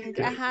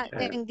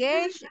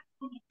 Engage,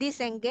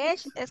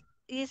 disengage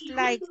is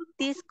like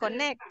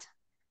disconnect.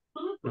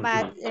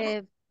 But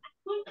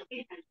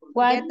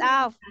What? get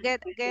out,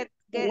 get.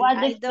 What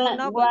I don't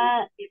know.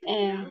 But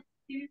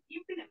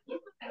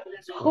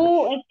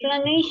who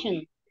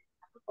explanation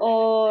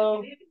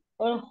or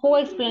who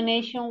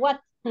explanation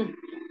what?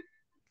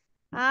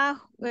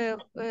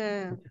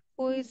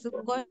 Who is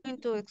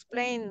going to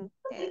explain?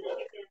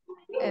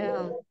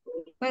 Well,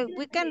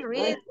 we can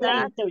read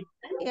that.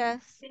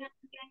 Yes,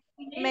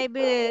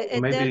 maybe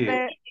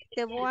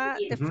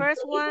the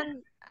first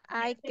one.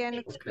 I can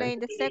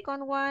explain the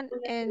second one,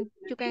 and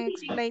you can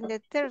explain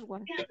the third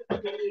one.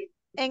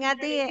 And at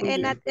the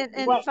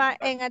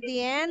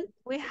end,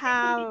 we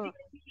have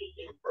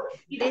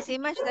this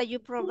image that you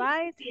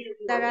provide.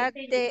 That are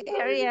the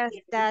areas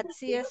that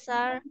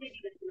CSR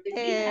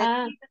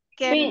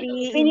can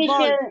be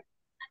involved.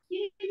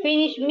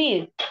 Finish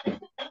meal.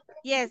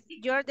 Yes,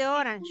 you're the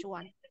orange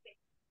one.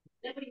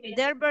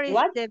 Delbert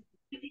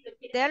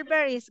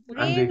is green.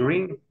 I'm the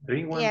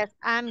green one. Yes,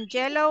 I'm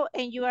yellow,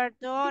 and you are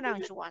the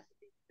orange one.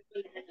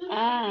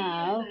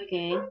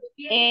 Okay.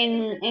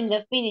 And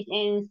the finish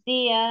and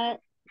see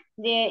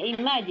the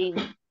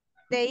imagine.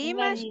 The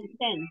image.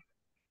 Then.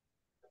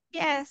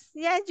 Yes,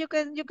 you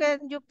can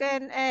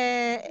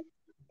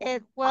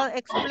well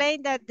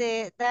explain that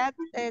the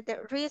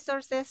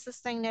resources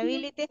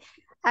sustainability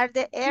are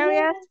the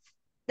areas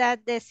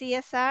that the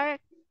CSR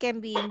can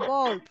be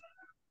involved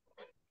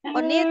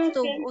or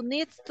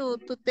needs to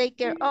take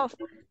care of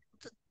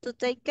to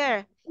take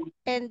care.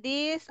 And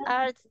these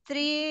are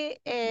three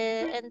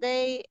and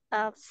they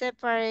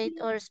separate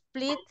or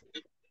split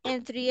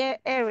in three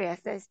areas.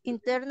 There's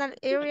internal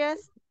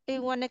areas.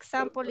 In one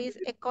example is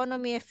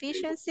economy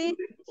efficiency.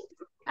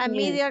 A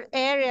medial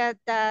area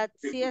that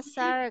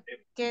CSR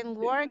can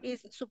work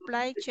is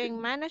supply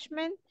chain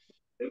management,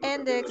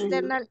 and the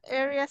external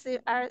areas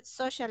are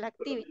social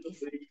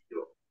activities.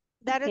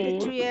 That are the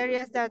three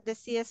areas that the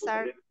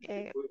CSR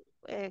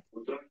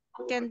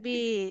can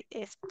be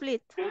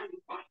split.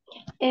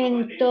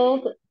 And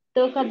talk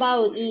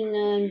about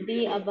in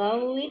be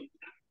about it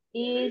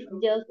is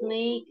just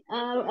make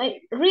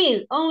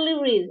read, only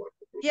read.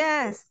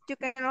 Yes, you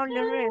can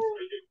only read.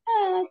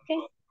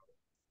 Okay.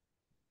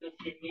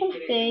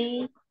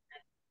 Okay.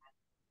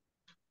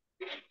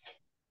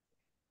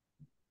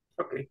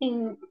 Okay.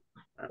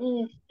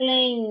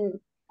 Explain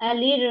a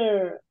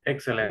little.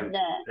 Excellent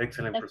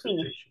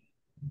presentation.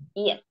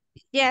 Yeah.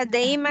 Yeah,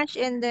 the image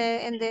in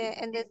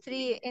the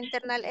three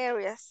internal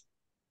areas.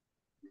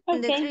 Okay.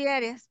 In the three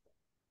areas.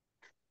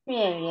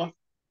 Yeah.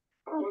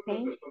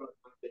 Okay.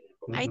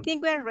 I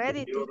think we're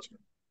ready, teacher.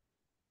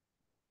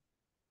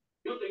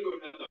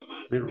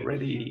 We're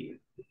ready.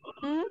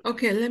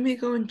 Okay, let me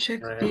go and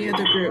check the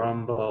other group.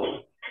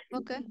 Rumble.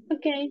 Okay.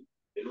 Okay.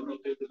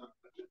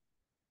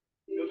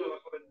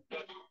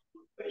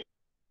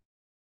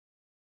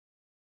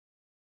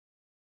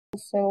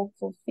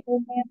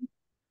 Self-fulfillment,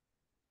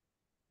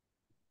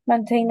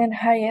 maintaining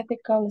high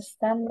ethical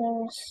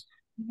standards,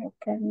 your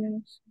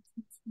premiums,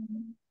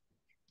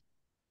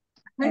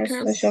 Hi,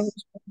 social girls.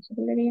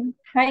 responsibility.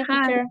 Hi,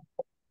 teacher.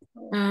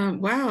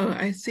 Wow,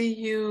 I see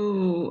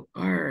you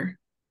are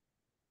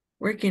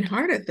working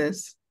hard at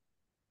this.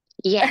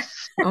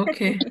 Yes.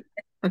 Okay.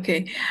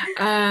 Okay.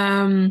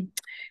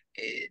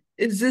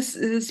 Is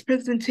this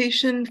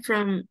presentation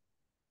from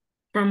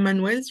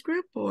Manuel's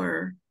group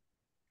or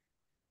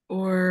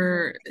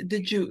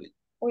did you?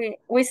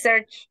 We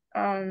search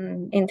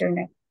on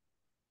internet.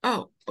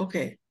 Oh,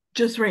 okay.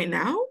 Just right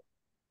now?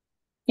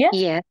 Yeah.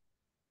 Yes.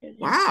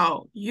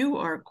 Wow, you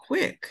are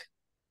quick.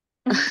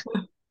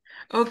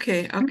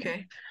 Okay.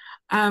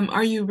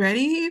 Are you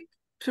ready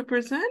to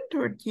present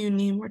or do you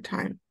need more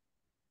time?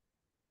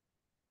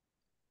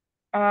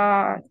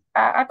 A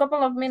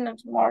couple of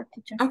minutes more,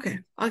 teacher. Okay,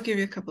 I'll give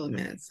you a couple of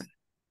minutes.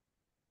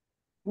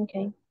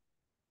 Okay.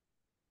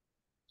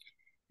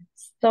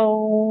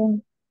 So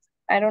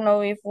I don't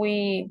know if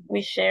we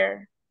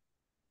share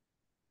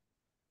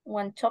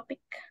one topic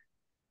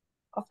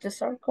of the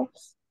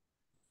circles.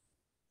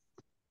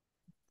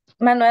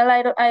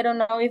 Manuel, I don't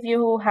know if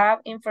you have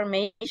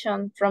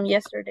information from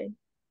yesterday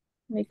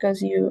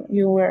because you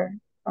were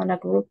on a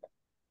group.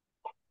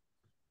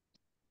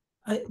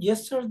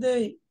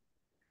 Yesterday,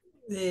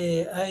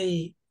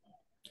 I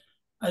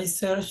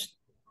searched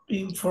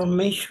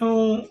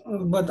information,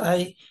 but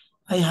I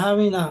have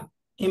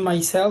in my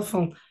cell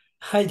phone.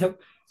 I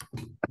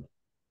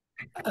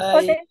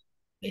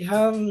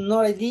have no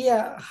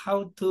idea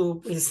how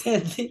to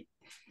present it.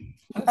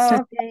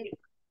 Okay.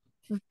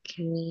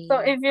 Okay. So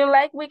if you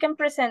like, we can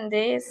present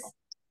this.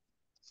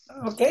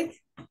 Okay.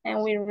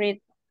 And we read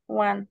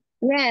one?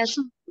 Yes.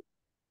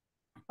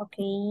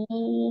 Okay.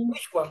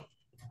 Which one?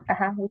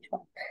 Which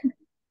one?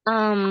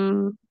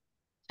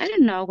 I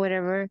don't know,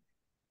 whatever.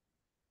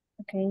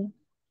 Okay.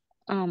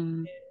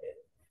 Um,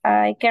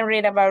 I can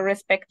read about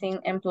respecting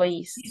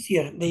employees.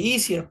 The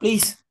easier,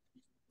 please.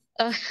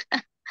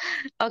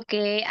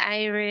 okay,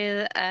 I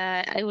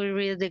will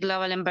read the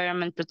global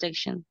environment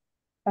protection.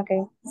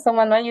 Okay. So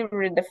Manuel, you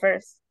read the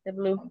first, the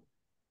blue.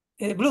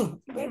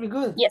 Blue, very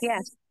good.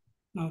 Yes.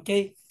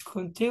 Okay,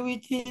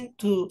 contributing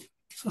to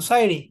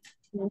society.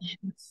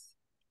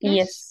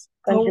 Yes.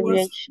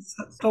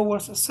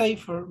 Towards a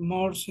safer,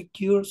 more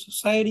secure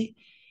society,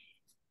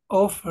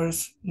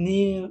 offers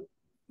new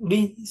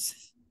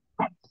business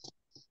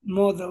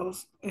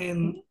models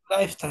and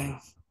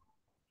lifestyles.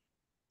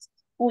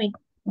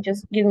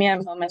 Just give me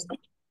a moment.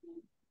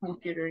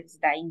 Computer is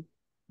dying.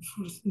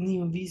 For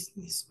new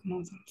business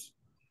models.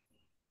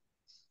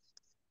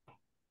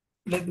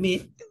 Let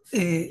me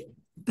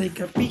take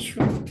a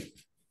picture.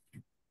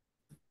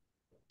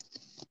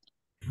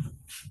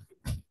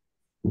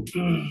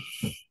 Okay.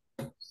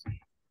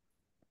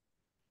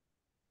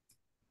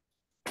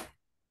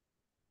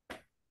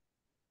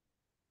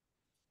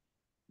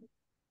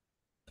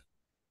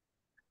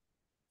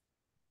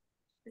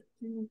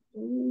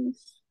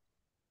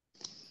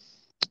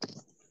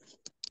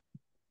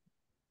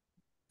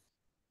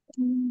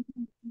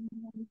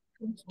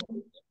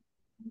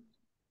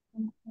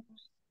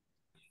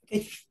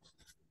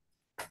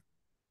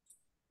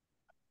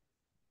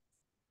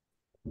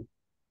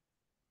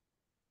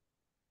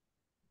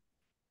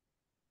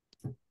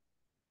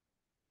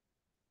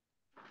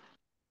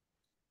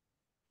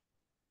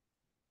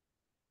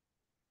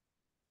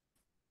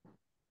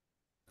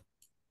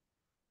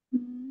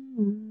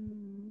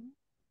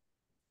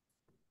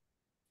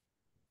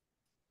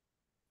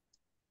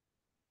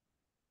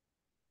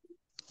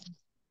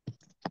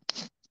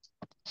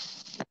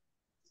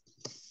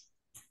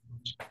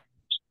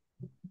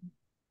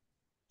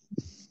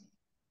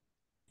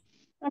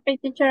 Okay,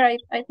 teacher, I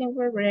think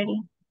we're ready.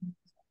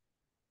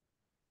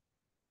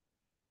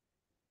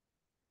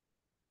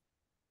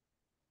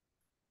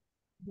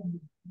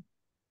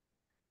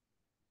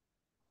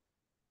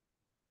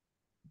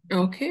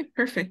 Okay,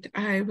 perfect.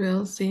 I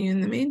will see you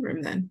in the main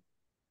room then.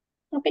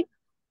 Okay.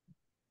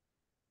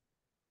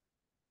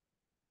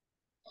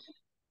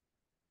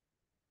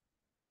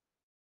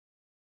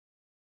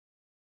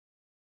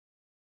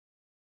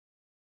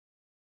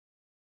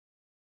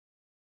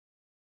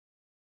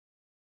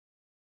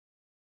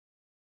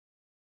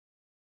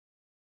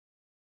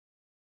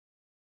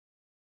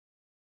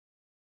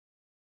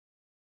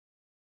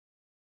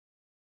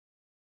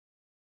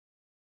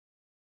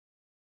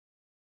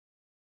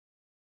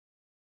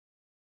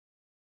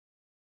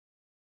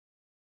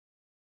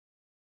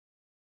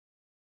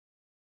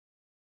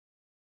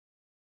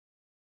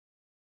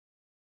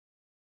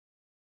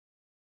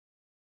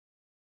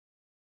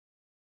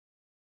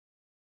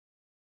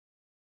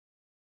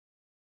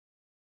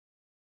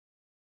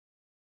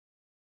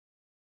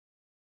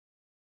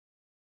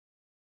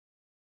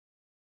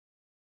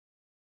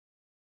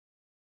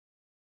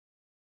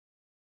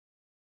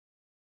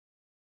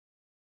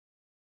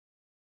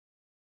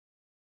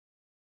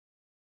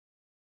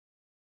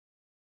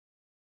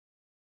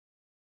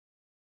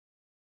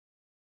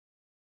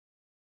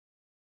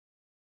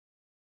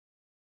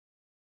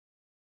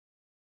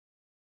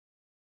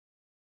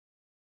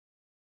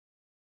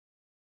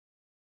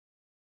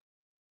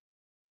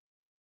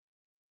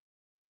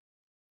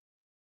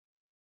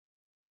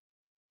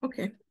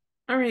 Okay.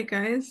 All right,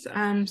 guys.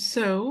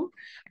 So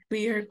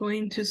we are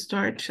going to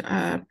start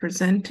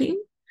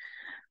presenting.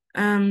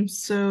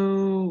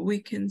 So we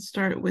can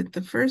start with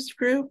the first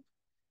group,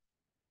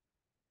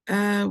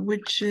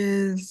 which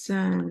is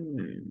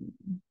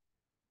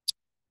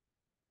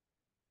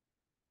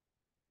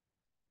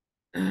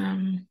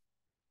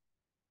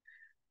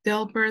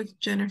Delbert,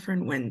 Jennifer,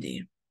 and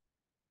Wendy.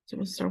 So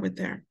we'll start with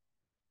there.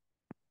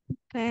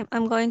 Okay,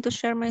 I'm going to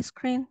share my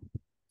screen.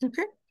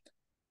 Okay.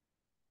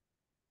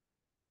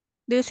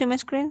 Do you see my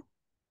screen?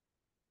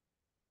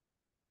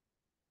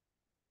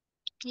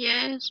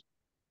 Yes.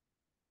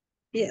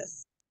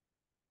 Yes.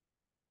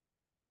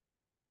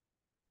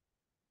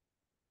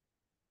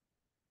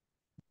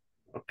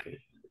 Okay,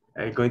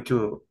 I'm going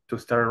to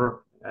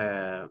start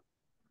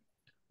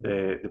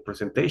the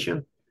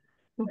presentation.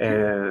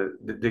 Okay.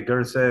 The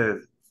girl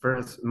said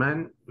first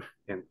man,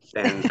 and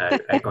then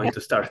I'm going to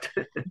start.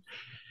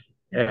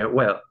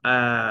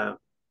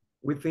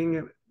 We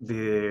think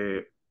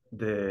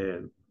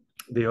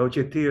the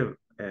objective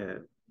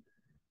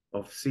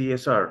of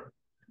CSR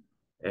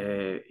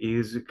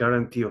is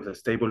guarantee of a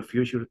stable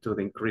future to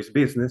the increased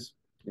business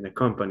in a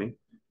company.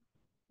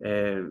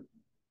 The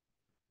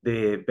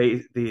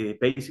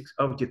basic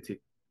objective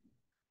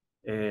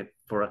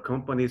for a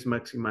company is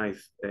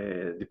maximize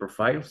the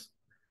profiles,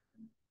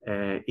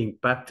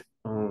 impact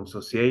on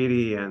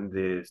society and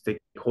the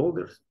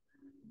stakeholders.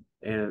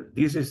 And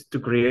this is to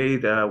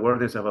create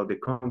awareness about the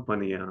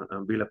company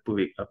and build a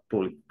public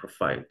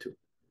profile too.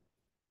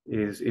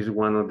 Is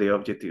one of the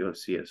objectives of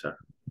CSR.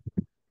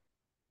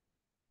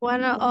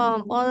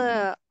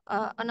 Another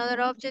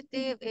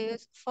objective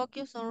is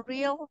focus on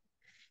real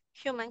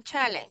human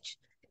challenge.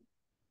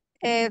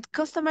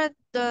 Customer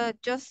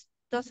just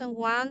doesn't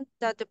want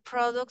that the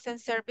products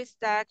and services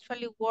that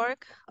actually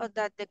work or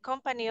that the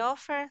company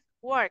offer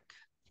work.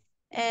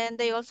 And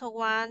they also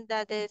want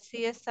that the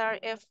CSR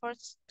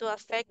efforts to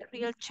affect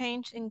real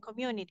change in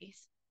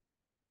communities.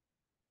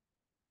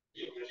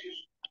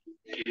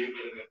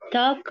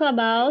 Talk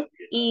about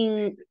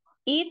in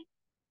it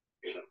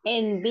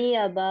and be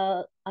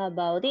about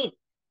it.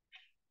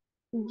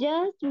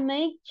 Just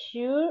make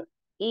sure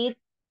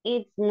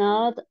it's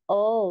not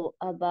all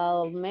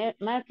about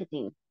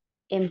marketing.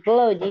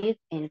 Employees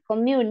and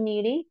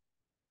community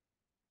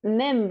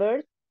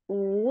members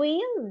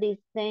will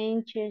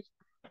distinguish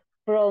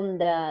from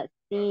the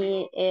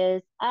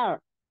CSR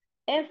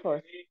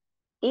efforts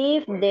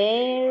if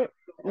they're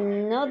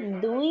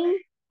not doing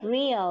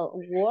real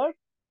work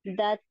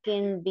that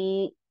can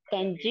be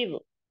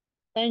tangible.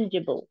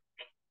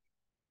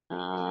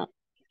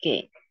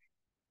 Okay.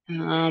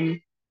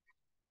 In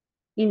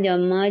the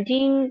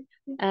margin,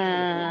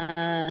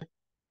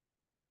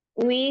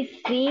 we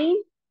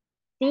see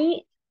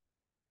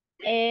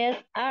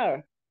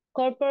CSR,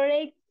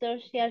 corporate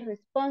social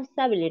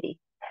responsibility.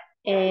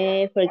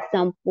 For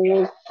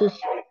example,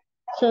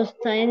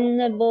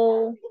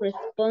 sustainable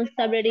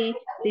responsibility,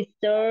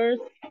 resource,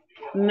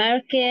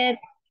 market,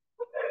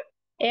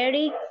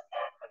 ethics,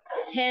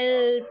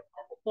 health,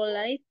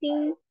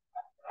 policing,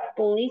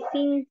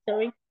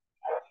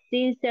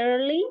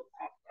 sincerely,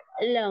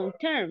 long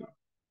term.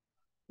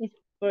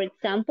 For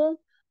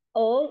example,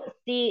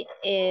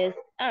 OCSR.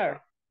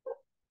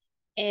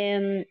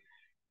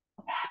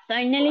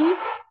 Finally,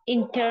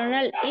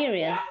 internal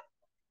areas,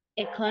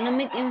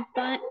 economic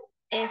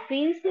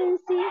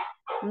efficiency,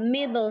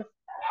 middle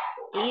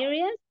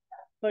areas,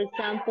 for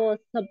example,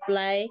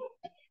 supply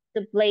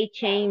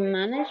chain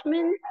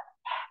management,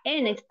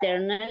 and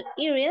external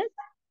areas,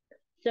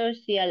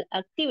 social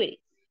activities.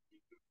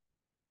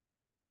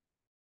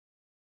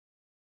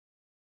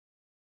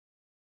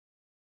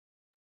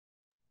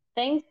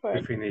 Thanks for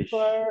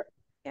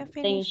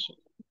attention.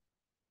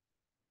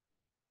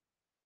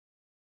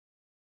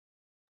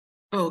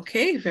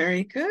 Okay,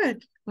 very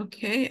good.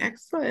 Okay,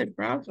 excellent.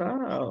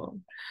 Bravo.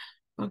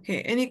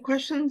 Okay, any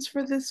questions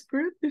for this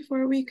group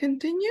before we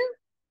continue?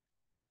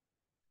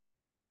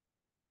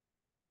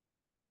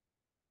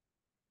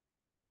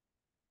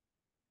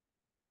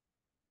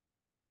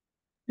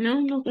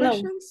 No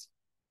questions?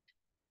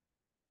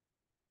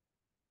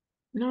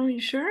 No, you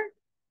sure?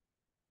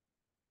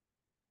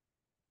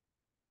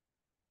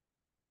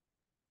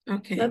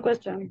 Okay. No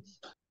questions.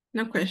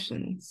 No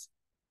questions.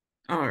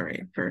 All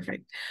right,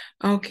 perfect.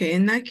 Okay,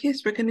 in that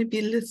case, we're going to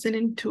be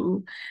listening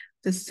to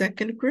the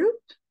second group,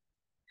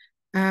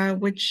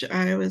 which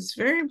I was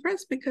very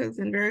impressed because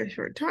in a very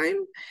short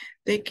time,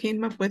 they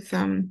came up with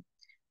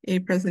a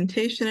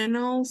presentation and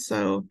all,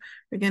 so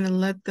we're going to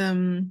let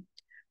them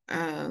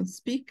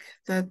speak.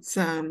 That's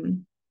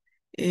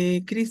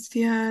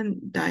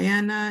Christian,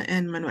 Diana,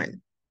 and Manuel.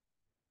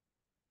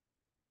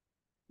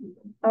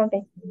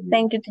 Okay,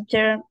 thank you,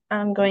 teacher.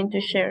 I'm going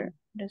to share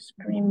the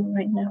screen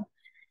right now.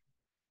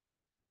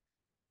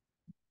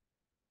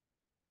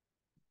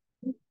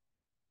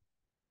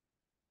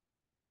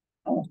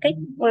 Okay,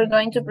 we're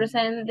going to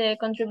present the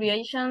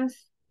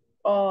contributions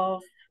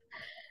of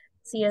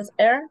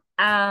CSR.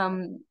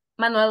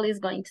 Manuel is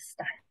going to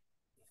start.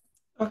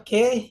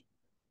 Okay,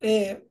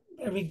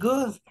 very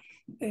good.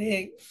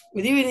 Good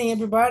evening,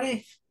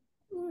 everybody.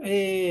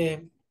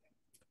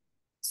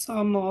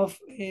 Some of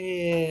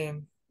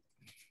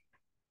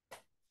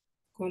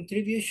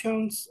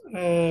contributions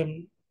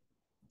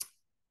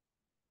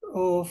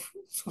of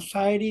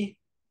society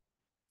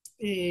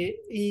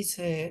is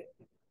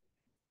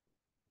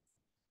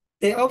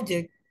the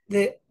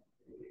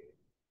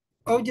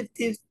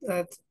objectives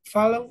that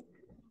follow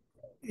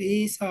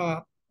is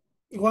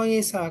one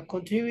is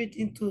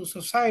contributing to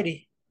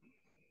society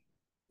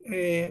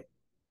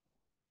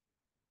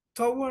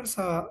towards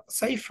a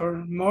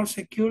safer, more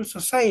secure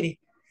society.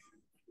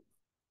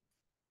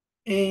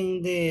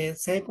 And the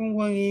second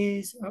one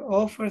is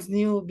offers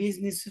new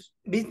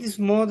business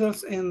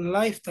models and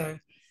lifestyle.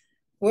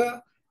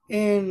 Well,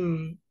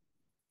 in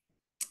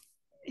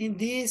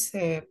these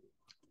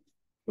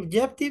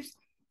objectives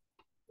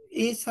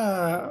is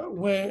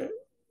when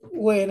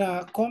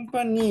a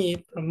company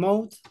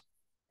promotes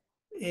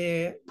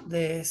the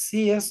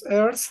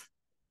CSRs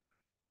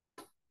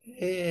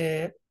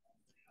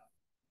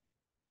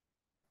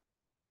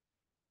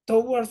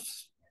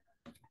towards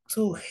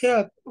to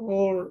help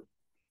or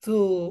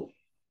to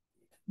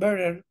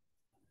better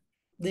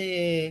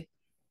the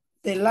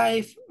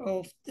life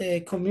of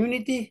the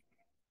community,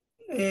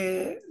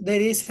 there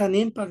is an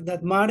impact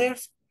that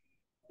matters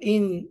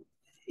in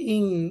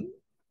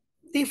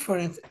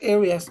different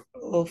areas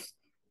of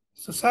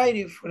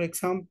society. For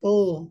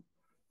example,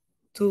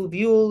 to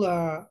build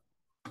a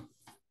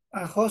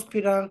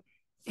hospital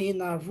in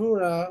a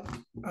rural,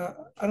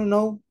 I don't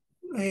know,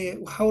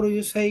 how do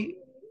you say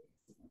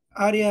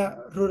area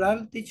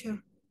rural, teacher?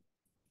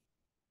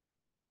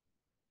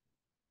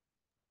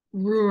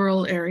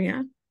 Rural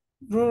area.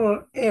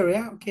 Rural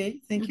area,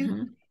 okay, thank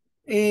you.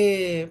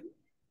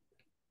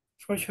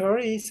 For sure,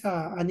 it's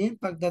an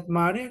impact that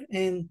matter,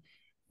 and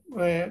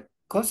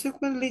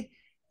consequently,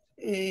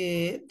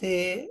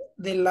 the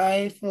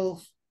life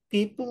of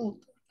people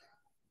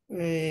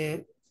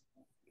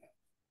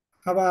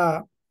have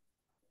a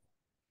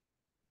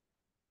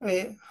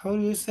how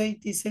do you say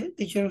this,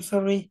 teacher?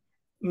 Sorry,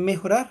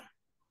 mejorar.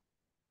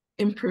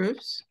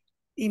 Improves.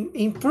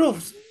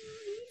 Improves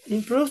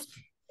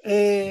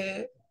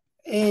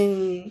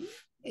in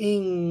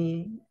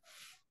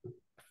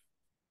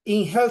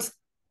health,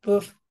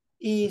 but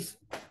is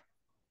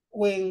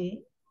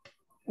when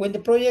the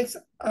projects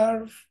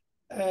are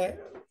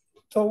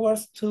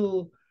towards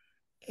to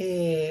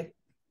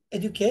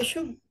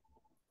education,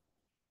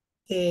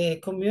 the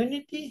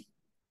community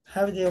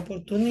have the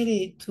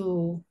opportunity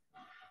to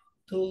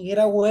get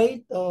a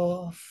weight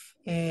of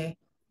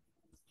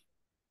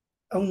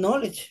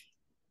knowledge,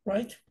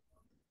 right?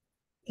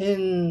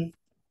 And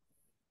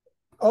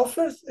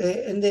offers,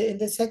 and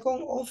the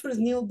second offers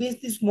new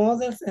business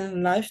models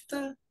and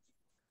lifestyle.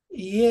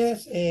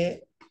 Yes,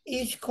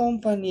 each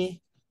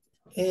company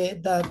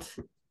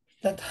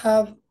that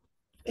have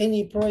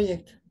any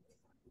project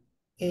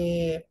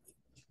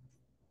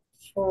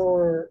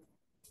for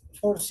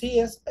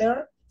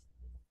CSR,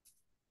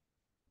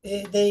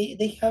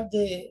 they have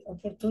the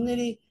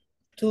opportunity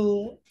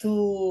to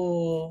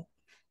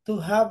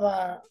have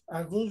a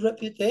good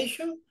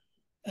reputation,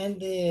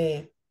 and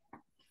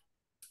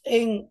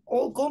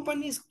all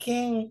companies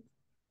can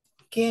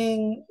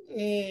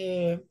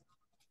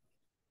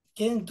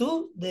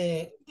do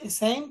the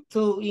same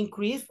to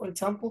increase, for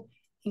example,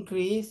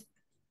 increase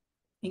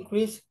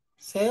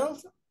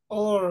sales,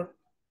 or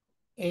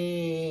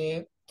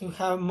to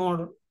have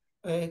more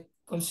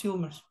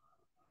consumers.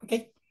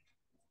 Okay,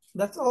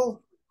 that's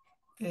all.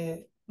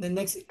 The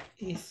next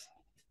is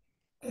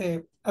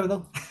I don't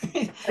know.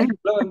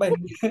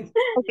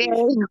 Okay.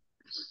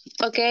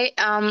 Okay.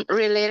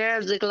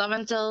 Related to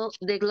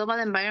the global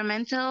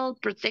environmental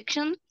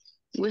protection,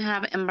 we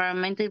have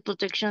environmental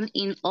protection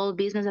in all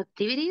business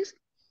activities,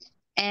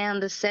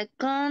 and the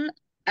second,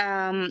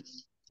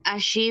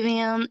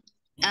 achieving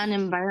an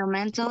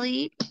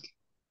environmentally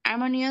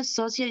harmonious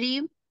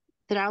society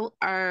through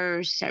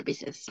our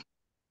services.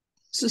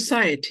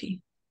 Society.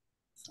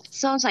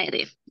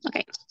 Society.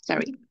 Okay,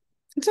 sorry.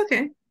 It's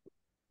okay.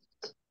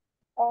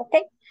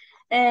 Okay.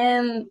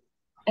 And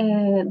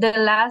the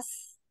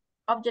last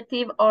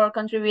objective or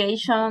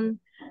contribution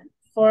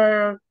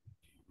for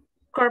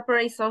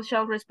corporate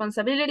social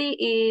responsibility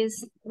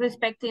is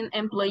respecting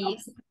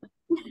employees.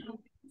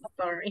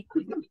 Sorry.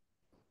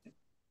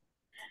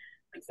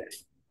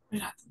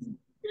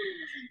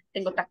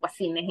 Tengo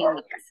tacuacines en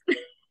mi casa.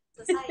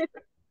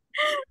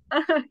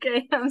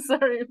 Okay, I'm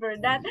sorry for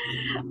that.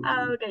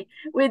 Okay,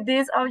 with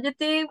this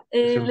objective,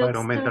 it's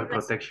environmental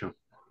protection.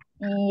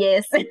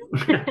 Yes, I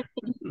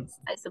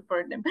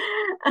support them.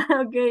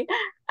 Okay,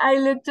 I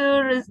look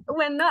to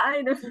well, no,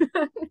 I don't.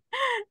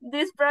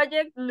 This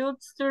project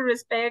looks to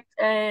respect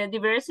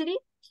diversity,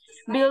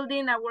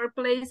 building a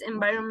workplace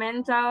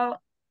environment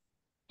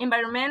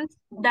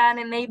that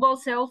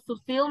enables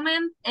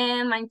self-fulfillment,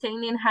 and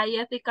maintaining high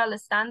ethical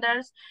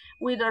standards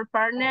with our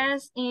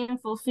partners in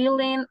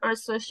fulfilling our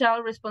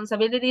social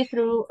responsibility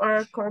through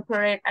our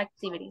corporate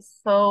activities.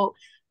 So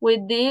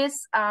with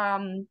this,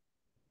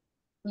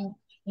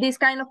 these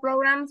kind of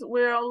programs,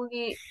 we're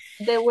only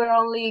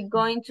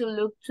going to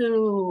look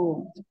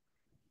to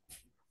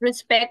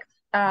respect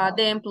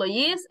the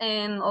employees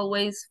and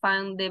always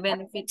find the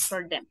benefits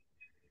for them.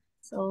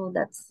 So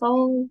that's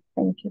all.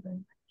 Thank you very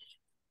much.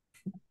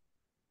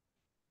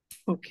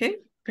 Okay,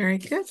 very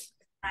good.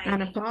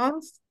 Round of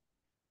applause.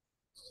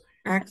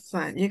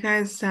 Excellent. You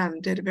guys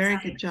did a very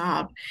good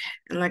job.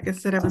 And like I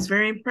said, I was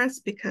very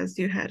impressed because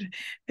you had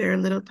very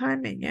little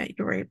time and yet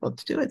you were able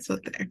to do it. So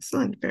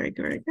excellent. Very,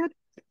 very good.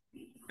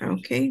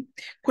 Okay.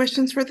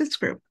 Questions for this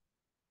group?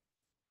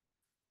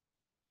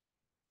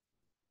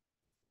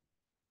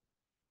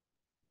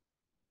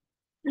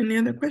 Any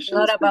other questions?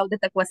 Not about the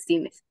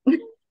tacuacines.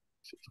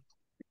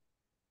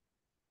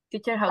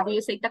 Teacher, how do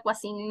you say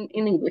tacuacine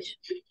in English?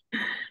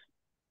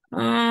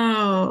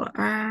 Oh,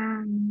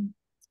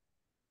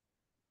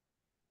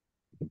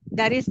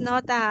 that is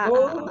not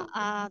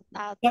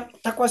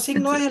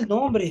tacuacín no es el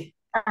nombre.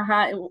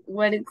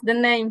 What is the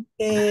name?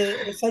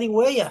 Es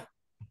zarigüeya.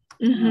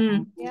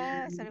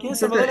 Yeah, aquí en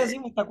Salvador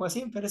decimos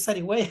tacuacín, pero es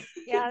zarigüeya.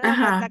 Yeah, no,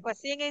 but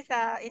tacuacín is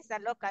a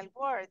local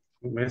word.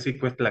 En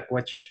México es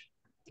tlacuache.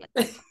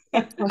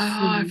 Oh,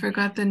 I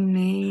forgot the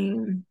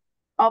name.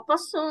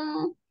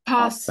 Opossum.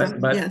 Possum,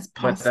 yes,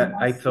 possum.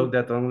 But I thought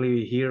that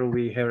only here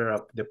we heard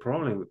of the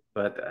problem,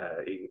 but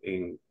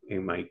in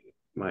my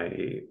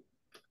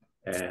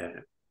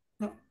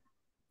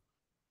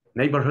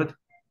neighborhood,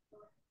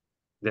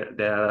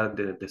 they are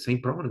the same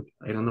problem.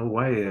 I don't know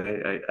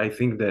why. I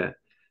think the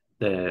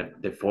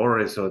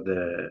forest or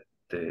the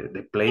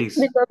place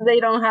because they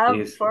don't have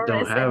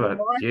forest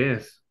anymore.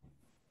 Yes,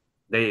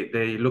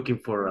 they looking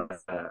for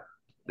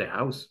the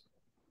house.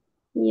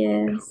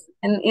 Yes,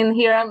 and in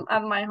here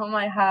at my home,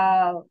 I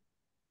have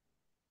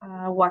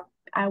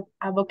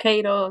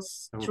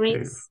avocados Okay.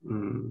 trees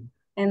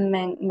and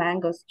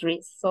mango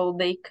trees, so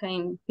they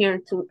came here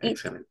to eat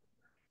Excellent.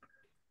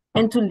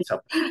 and to live.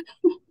 So,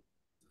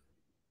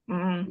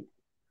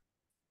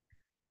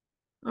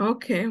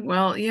 Okay,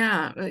 well,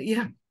 yeah,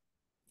 yeah.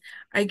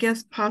 I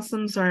guess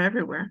possums are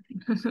everywhere.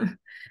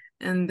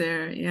 And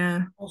they're,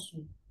 yeah.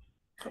 Possum.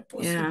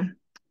 Yeah,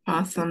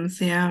 possums,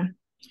 yeah.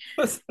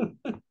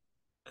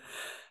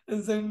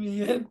 En San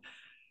Miguel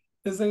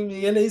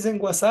le dicen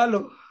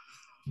guasalo.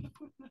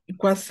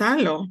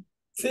 Guasalo.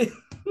 Sí.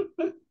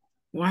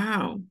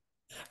 Wow.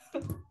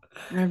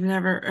 I've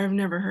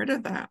never heard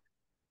of that.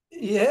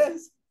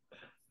 Yes.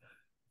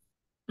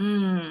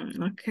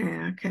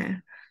 Okay.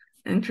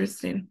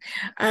 Interesting.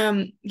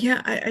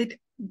 Yeah,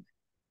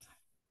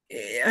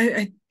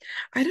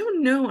 I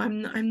don't know.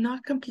 I'm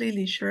not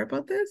completely sure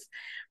about this,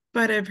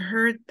 but I've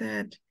heard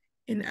that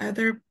in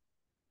other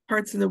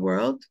parts of the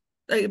world,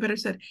 like better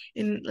said,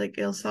 in like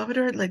El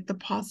Salvador, like the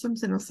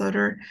possums in El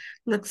Salvador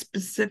look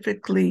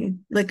specifically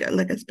like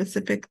a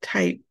specific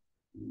type.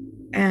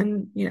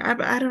 And you know,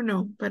 I don't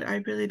know, but I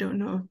really don't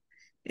know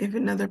if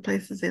in other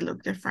places they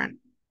look different.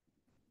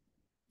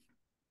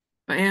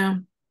 But yeah.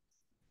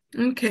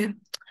 Okay.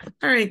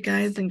 All right,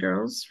 guys and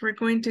girls, we're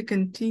going to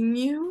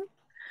continue.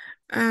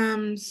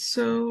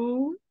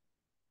 So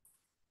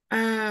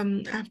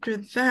after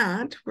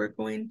that, we're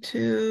going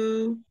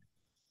to,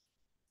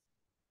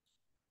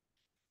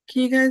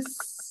 can you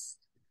guys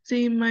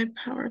see my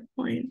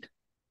PowerPoint?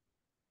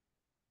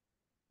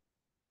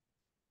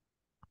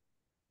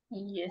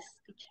 Yes,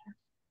 teacher.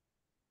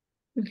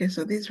 Okay,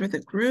 so these were the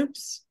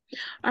groups.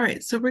 All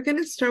right, so we're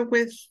gonna start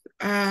with,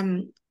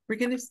 we're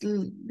gonna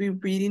be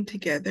reading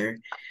together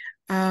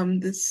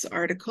this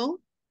article.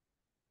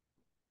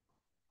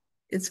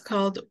 It's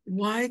called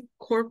Why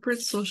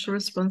Corporate Social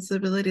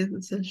Responsibility is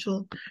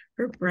Essential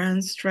for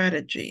Brand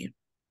Strategy.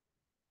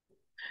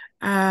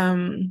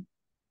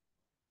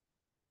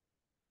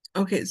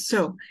 Okay,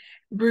 so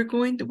what we're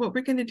going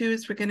to do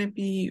is we're going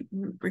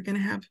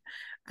to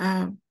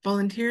have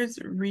volunteers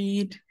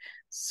read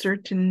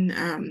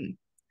certain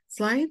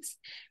slides,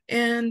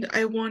 and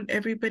I want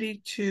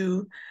everybody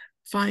to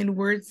find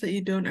words that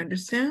you don't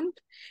understand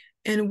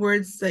and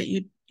words that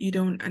you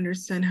don't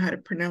understand how to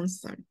pronounce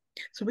them,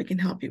 so we can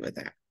help you with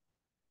that.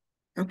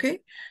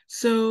 Okay,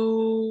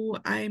 so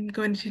I'm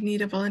going to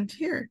need a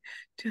volunteer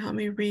to help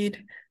me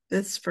read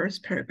this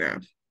first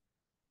paragraph.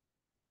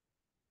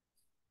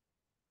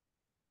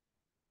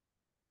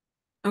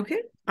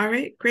 Okay, all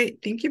right, great.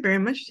 Thank you very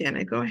much,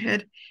 Diana. Go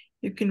ahead.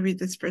 You can read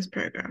this first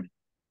paragraph.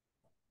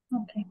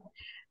 Okay.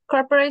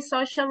 Corporate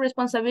social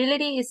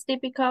responsibility is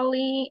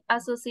typically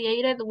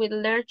associated with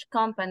large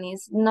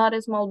companies, not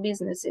small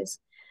businesses.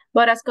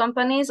 But as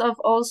companies of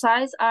all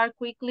sizes are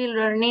quickly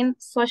learning,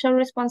 social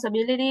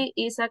responsibility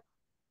is a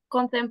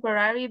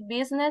contemporary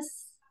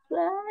business.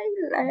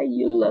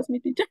 You lost me,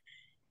 teacher.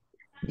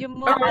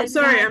 Oh, I'm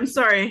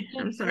sorry.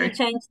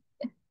 Change.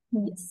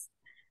 Yes.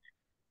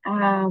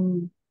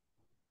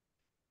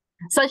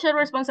 Social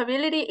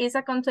responsibility is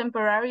a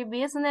contemporary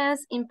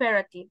business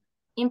imperative.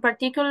 In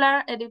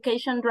particular,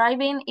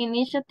 education-driving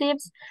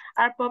initiatives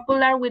are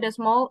popular with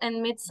small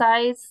and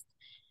mid-sized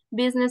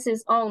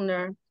businesses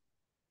owners.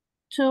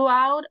 2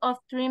 out of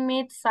 3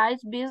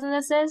 mid-sized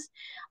businesses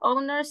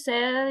owners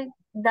say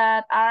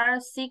that are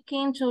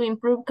seeking to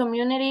improve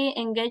community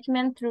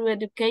engagement through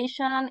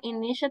education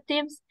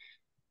initiatives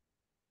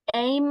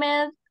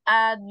aimed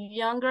at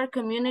younger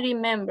community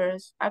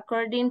members,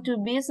 according to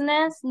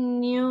Business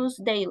News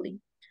Daily.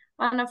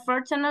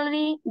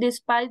 Unfortunately,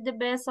 despite the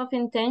best of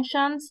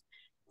intentions,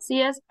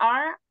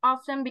 CSR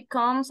often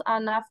becomes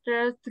an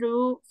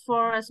afterthought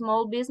for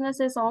small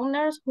businesses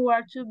owners who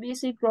are too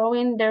busy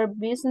growing their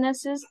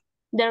business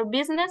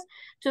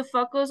to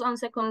focus on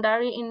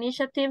secondary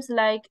initiatives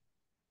like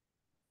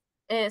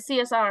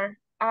CSR.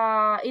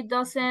 It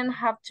doesn't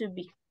have to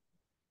be.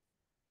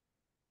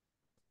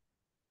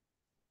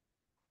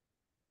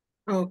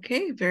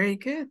 Okay, very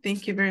good.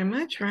 Thank you very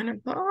much. Round of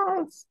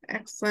applause.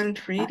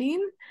 Excellent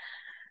reading.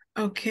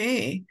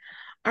 Okay.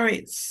 All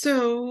right.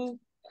 So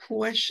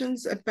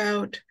questions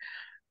about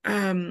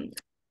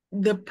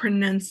the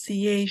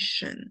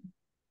pronunciation.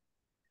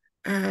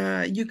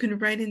 You can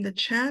write in the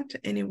chat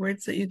any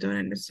words that you don't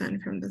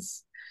understand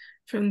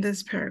from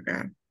this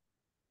paragraph.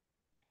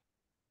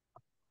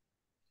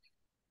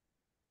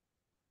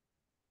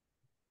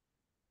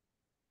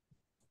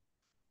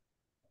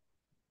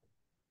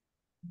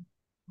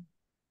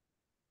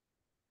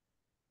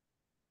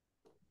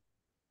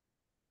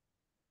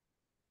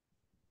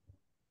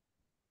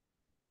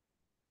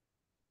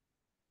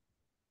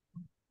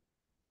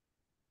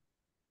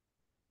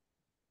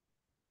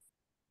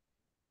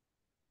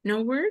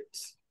 No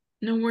words?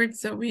 No words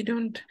that we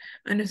don't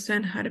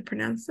understand how to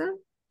pronounce them?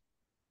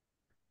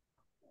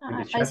 in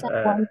the I chat,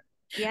 sent one.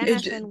 Diana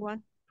sent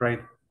one. Right.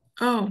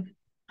 Oh,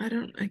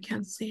 I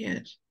can't see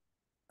it.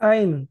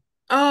 Ein.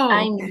 Oh,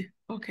 Ein.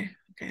 okay,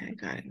 I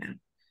got it now.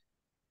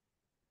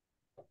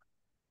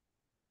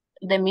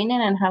 the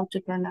meaning and how to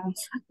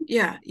pronounce.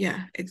 Yeah,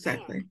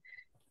 exactly.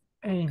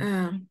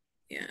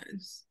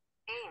 Yes.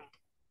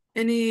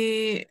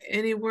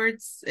 Any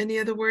words, any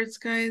other words,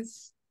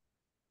 guys?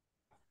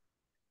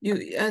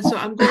 So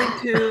I'm going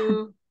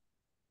to,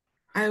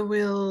 I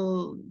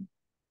will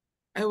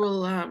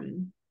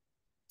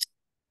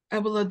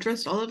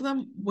address all of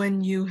them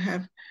when you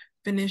have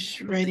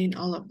finished writing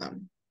all of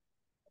them.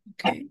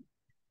 Okay.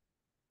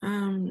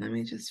 Let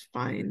me just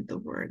find the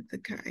word.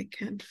 I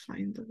can't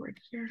find the word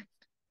here.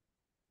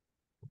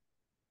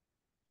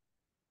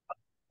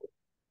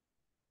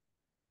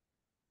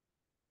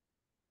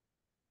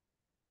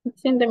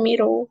 It's in the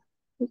middle.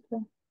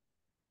 Okay.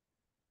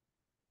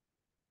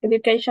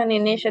 Education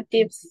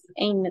initiatives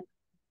aimed.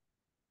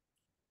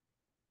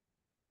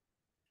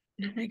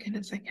 Oh my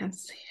goodness, I can't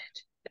see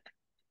it.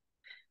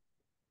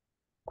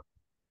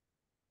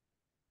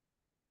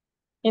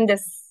 In the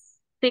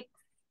 6th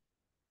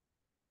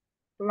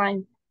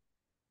line.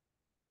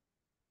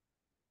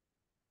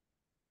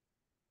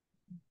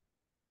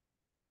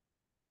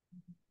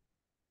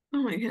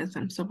 Oh my goodness,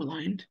 I'm so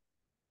blind.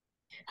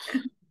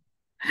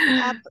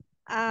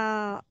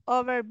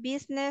 Over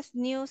business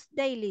news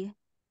daily.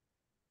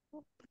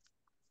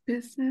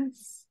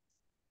 Business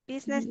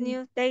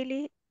news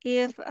daily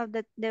if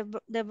the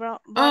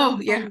oh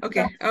yeah,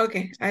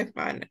 okay, I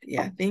found it.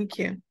 Yeah, thank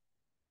you.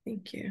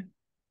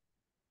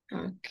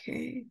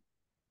 Okay,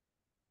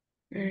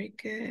 very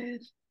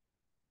good.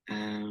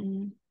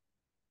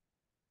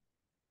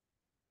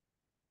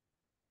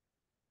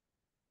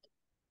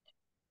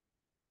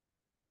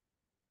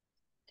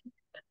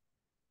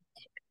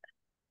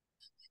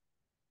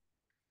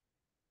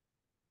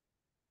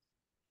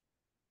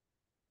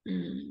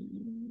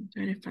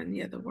 Trying to find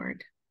the other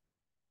word.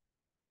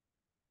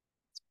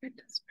 Spread.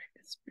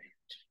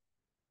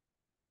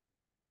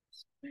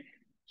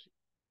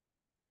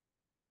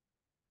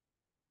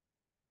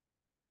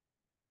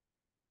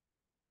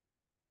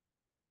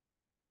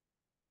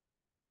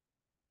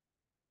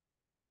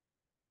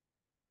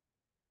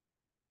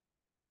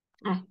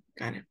 Oh,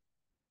 got it.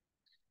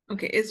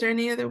 Okay, is there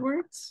any other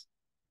words?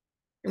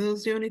 Are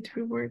those the only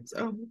 3 words?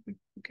 Oh,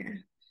 okay.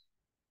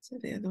 So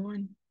the other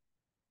one.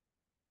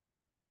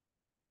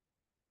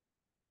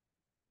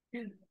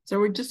 Yeah. So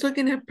we're just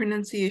looking at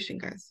pronunciation,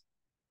 guys.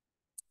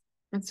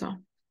 That's all.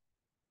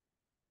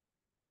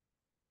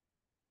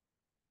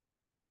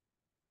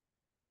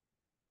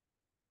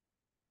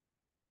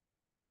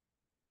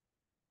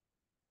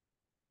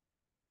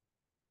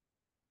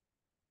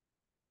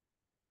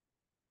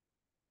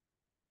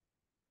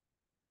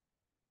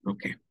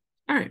 Okay.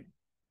 All right.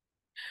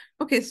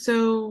 Okay,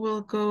 so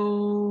we'll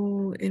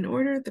go in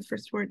order. The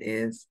first word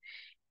is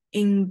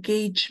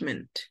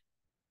engagement.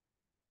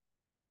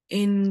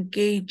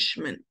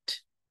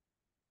 Engagement.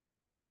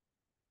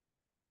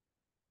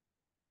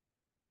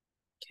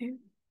 Okay.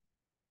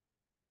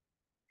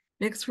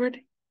 Next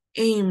word,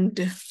 aimed.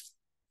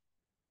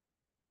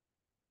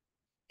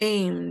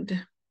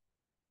 Aimed.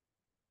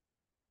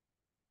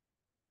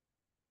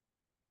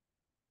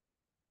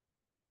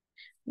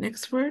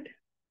 Next word,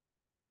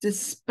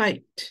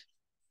 despite.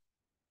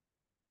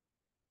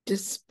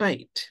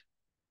 Despite.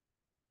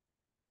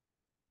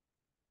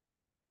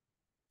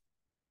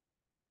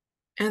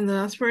 And the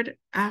last word,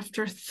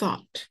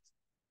 afterthought.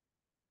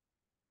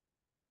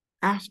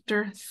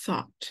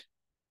 Afterthought.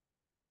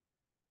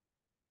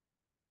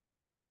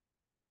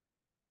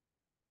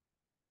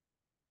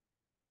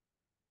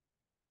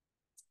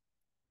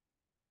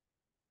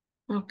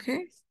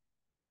 Okay.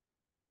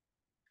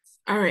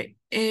 All right.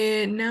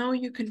 And now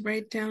you can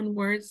write down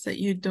words that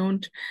you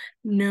don't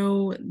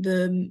know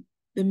the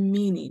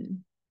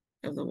meaning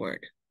of the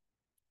word.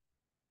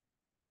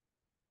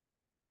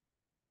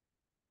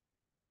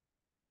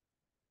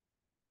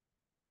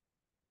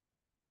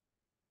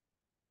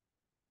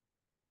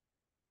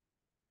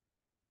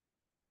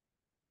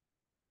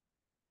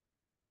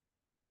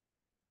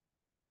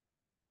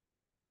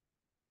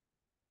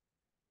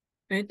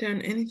 Write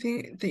down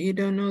anything that you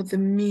don't know the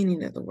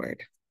meaning of the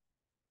word.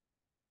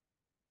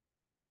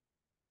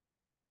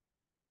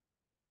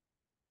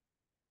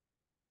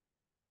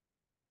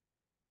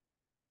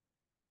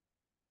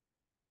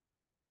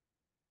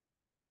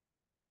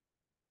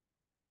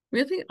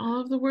 Really?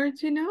 All of the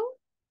words you know?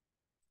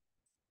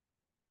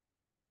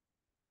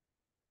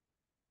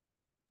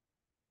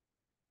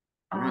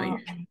 Wow,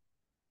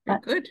 you're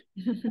good.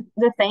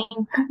 The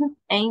same.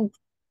 Aimed.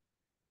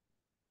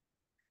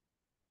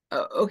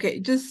 Okay,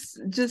 just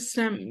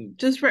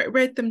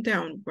write them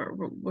down.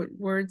 What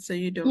words that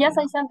you don't Yes,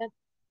 know. I sent it.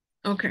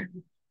 Okay.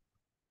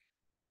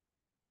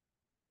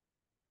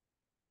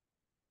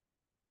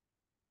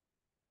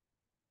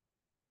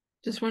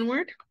 Just one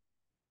word?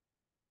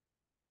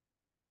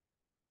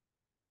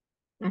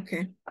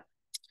 Okay.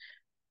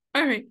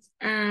 All right.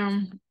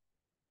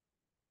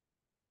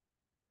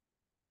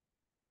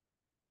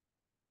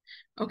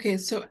 Okay,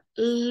 so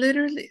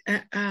literally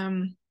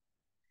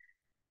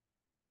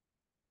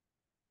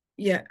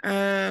yeah,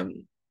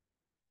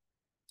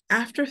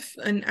 after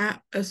an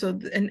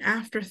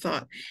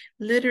afterthought,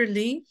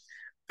 literally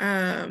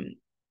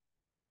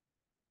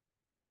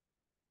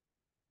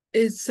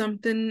is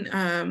something,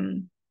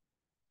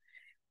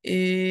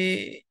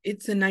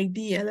 it's an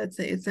idea, let's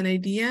say it's an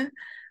idea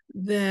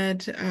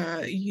that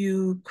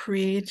you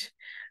create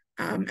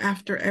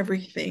after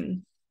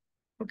everything.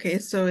 Okay,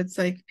 so it's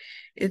like,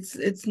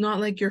 it's not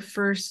like your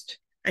first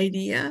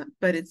idea,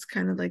 but it's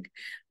kind of like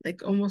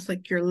almost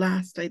like your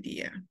last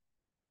idea.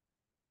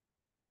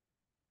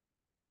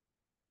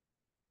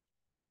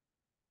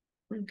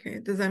 Okay,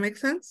 does that make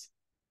sense?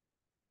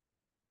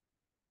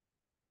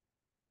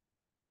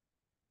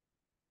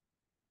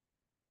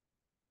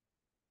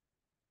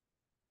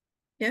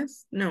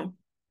 Yes? No?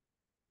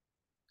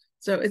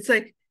 So it's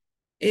like,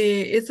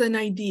 it's an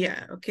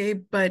idea, okay?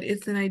 But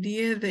it's an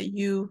idea that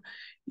you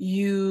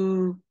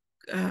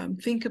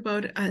think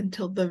about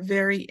until the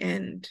very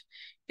end.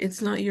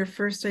 It's not your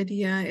first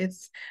idea.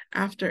 It's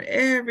after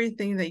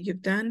everything that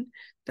you've done.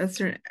 That's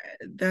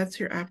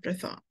your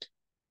afterthought.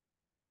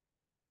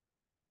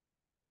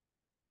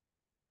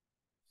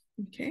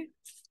 Okay.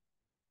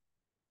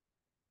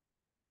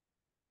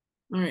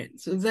 All right.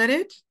 So is that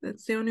it?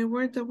 That's the only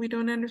word that we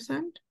don't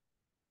understand?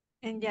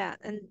 And yeah,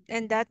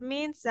 and that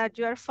means that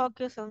you are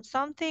focused on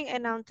something,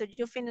 and until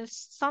you finish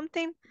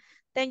something,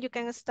 then you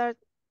can start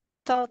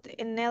thought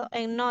in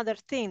another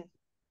thing,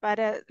 but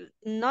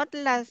not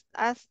last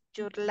as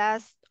your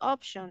last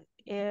option,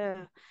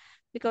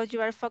 because you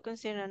are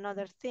focusing on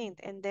another thing,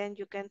 and then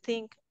you can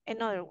think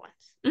another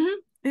ones.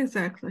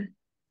 Exactly.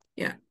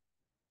 Yeah.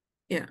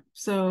 Yeah.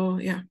 So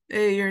yeah,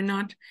 you're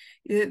not,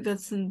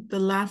 that's the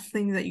last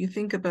thing that you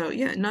think about.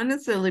 Yeah, not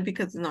necessarily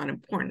because it's not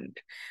important,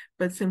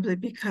 but simply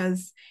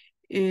because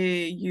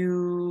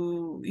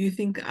you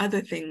think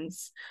other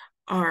things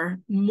are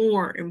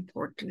more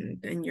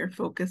important and you're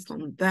focused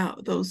on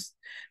those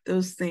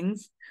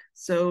things.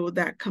 So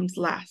that comes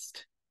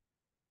last.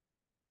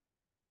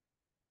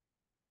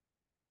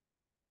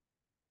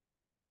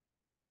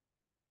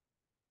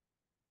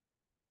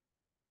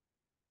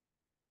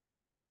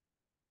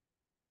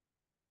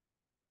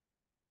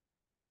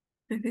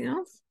 Anything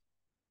else?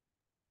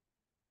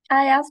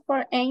 I asked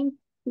for aim.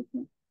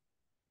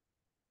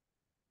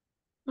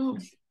 Oh,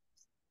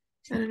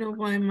 I don't know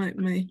why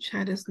my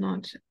chat is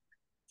not.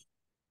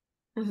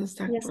 No se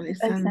está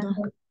actualizando.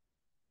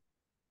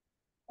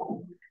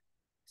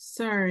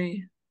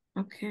 Sorry.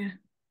 Okay.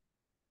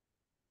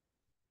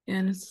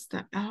 Ya no se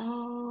está.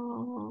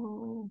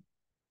 Oh.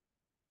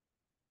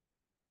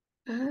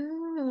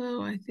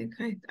 Oh, I think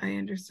I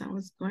understand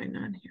what's going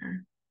on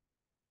here.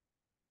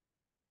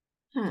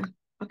 Huh.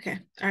 Okay.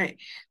 All right.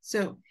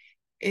 So,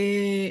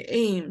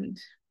 aimed.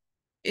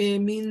 It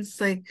means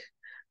like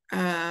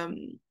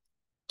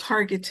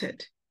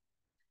targeted.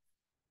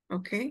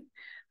 Okay.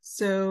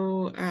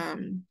 So,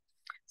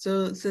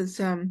 so it says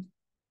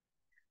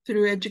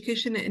through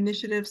education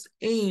initiatives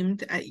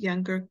aimed at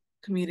younger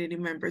community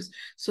members.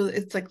 So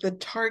it's like the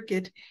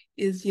target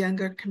is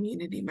younger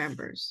community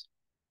members.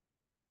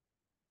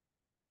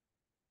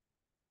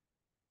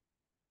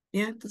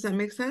 Yeah, does that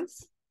make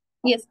sense?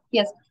 Yes,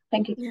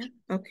 thank you. Yeah,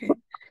 okay,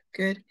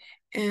 good.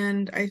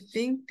 And I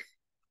think,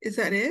 is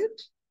that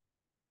it?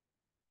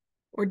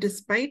 Or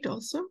despite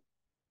also?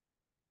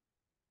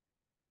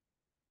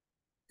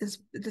 Is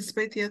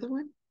despite the other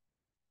one?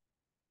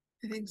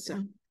 I think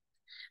so.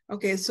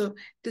 Okay, so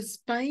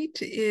despite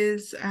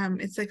is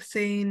it's like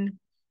saying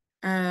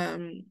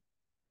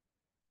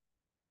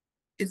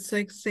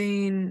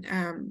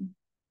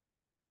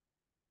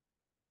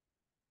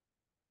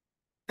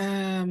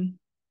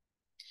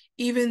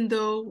even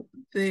though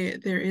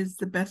there is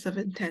the best of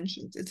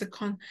intentions, it's a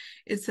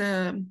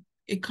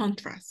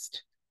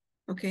contrast.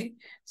 Okay,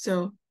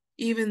 so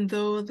even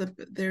though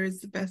there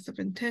is the best of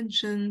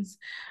intentions,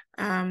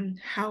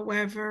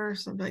 however,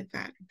 something like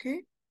that.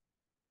 Okay.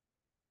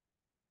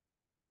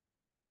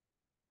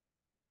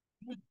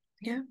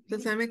 Yeah,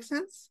 does that make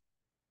sense?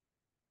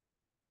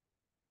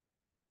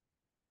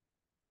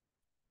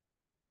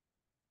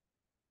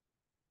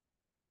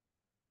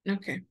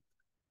 Okay.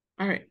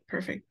 All right,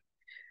 perfect.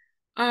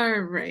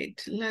 All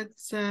right,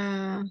 let's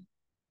clear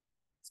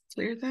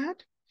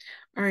that.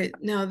 All right,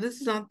 now this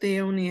is not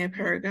the only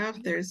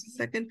paragraph. There's a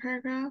second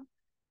paragraph.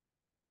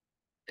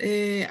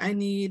 I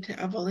need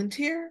a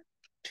volunteer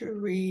to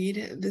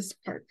read this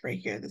part right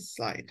here, this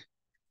slide.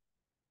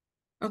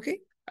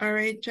 Okay, all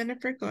right,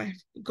 Jennifer,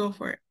 go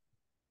for it.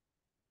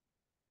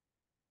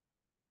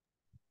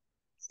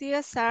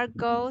 CSR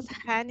goes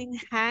hand in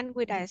hand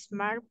with a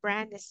smart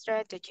brand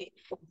strategy.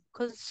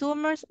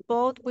 Consumers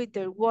vote with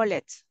their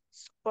wallets,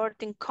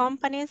 supporting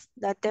companies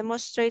that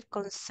demonstrate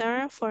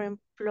concern for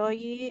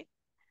employee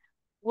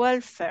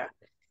welfare,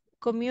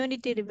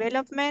 community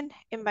development,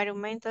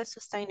 environmental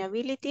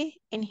sustainability,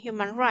 and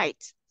human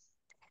rights.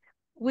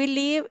 We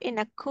live in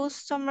a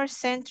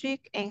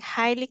customer-centric and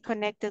highly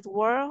connected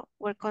world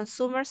where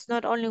consumers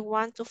not only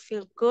want to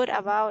feel good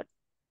about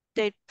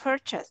their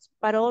purchase,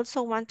 but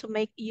also want to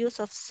make use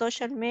of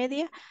social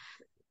media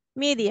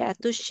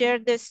to share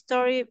the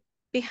story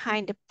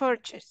behind the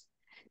purchase.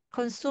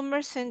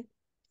 Consumer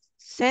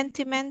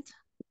sentiment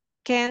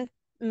can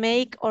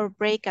make or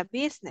break a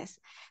business.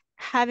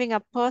 having a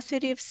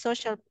positive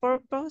social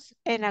purpose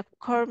and a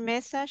core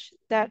message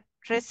that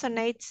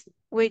resonates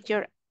with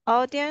your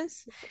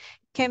audience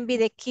can be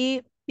the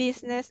key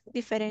business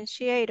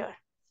differentiator,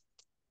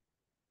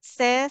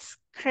 says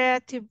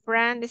creative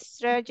brand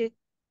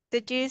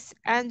strategist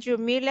Andrew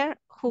Miller,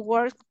 who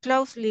works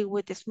closely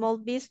with the small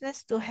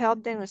business to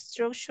help them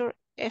structure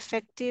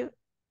effective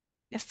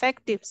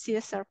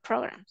CSR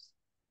programs.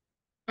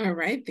 All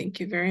right,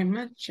 thank you very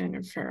much,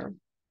 Jennifer.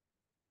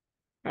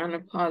 Round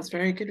of applause,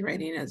 very good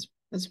writing as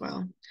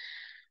well.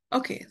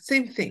 Okay,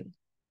 same thing.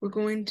 We're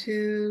going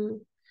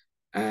to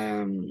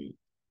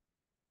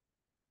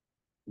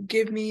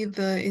give me in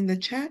the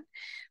chat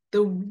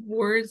the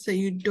words that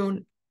you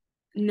don't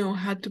know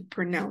how to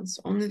pronounce,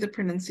 only the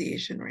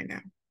pronunciation right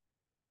now.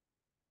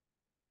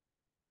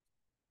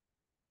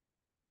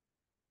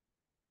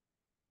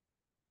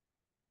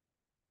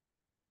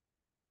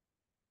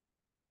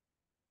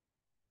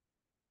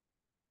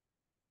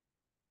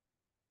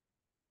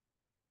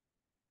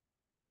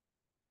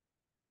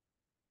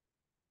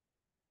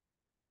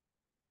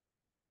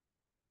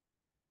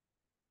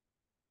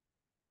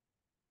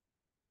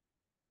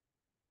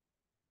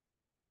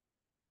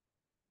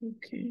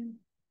 Okay.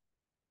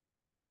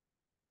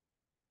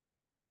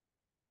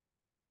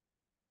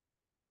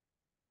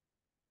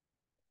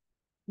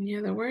 Any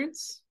other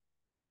words?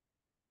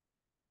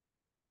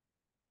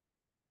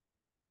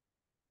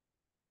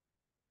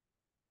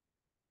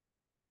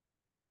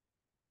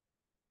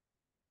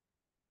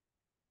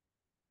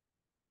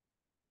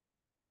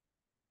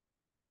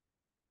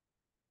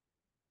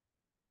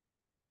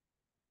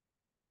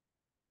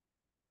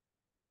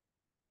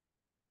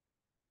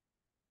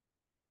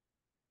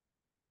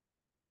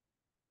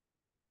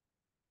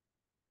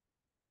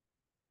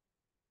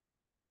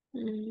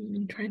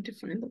 I'm trying to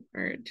find the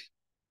word.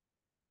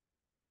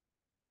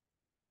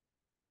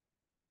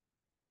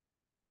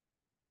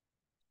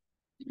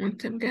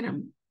 Once again,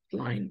 I'm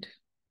blind.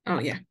 Oh,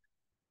 yeah.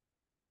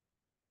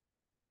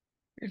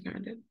 I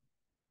found it.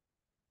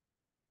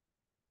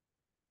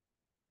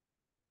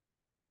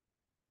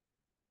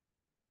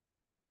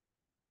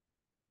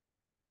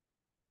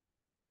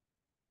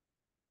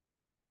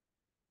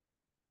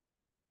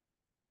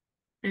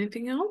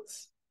 Anything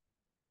else?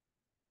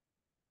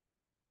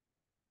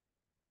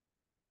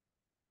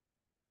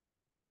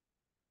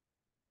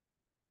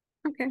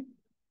 Okay.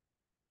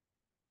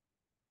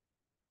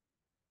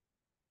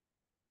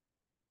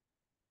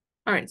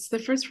 All right, so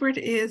the first word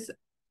is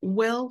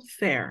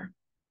welfare.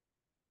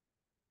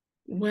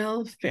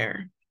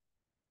 Welfare.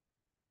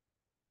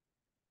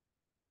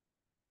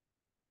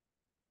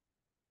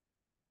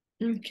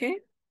 Okay.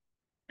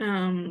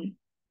 The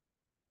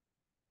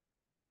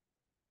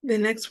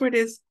next word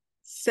is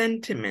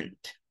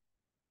sentiment.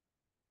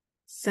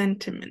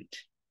 Sentiment.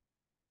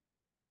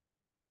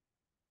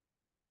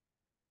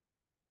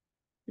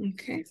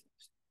 Okay.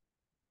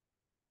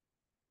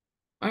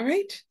 All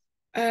right.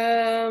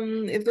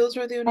 If those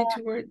were the only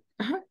two words.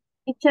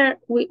 Teacher,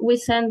 we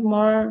send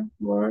more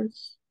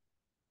words.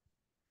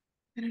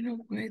 I don't know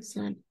why it's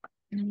not.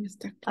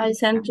 I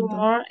sent two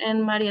more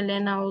and María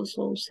Elena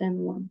also sent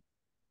one.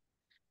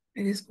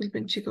 Ay,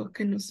 disculpen chicos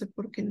que no sé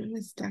por qué no me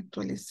está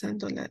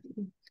actualizando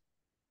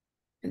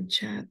el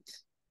chat.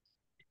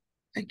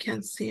 I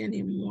can't see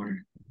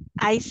anymore.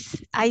 I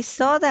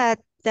saw that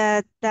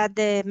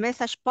the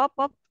message pop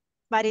up,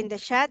 but in the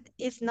chat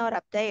it's not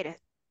updated.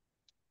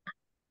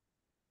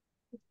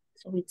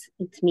 So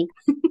it's me.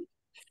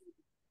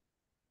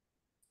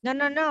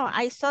 No.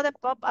 I saw the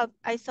pop up.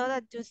 I saw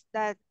that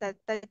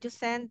you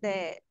sent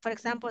the, for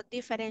example,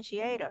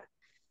 differentiator,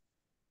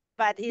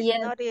 but it's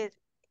not it.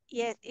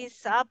 Yes,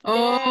 it's up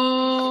there.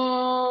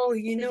 Oh,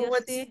 you Did know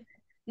what's see?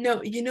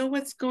 no, you know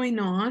what's going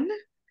on?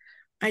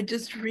 I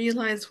just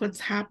realized what's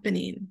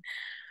happening.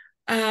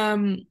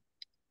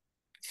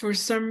 For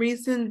some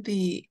reason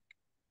the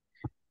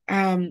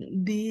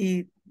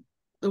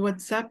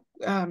WhatsApp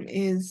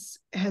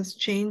has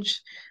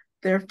changed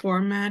their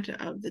format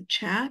of the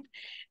chat,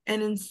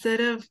 and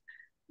instead of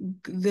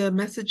the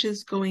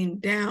messages going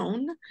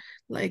down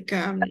like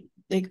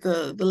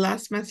the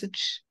last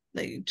message,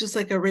 like just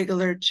like a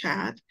regular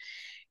chat,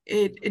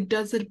 it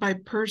does it by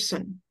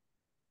person.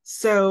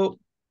 So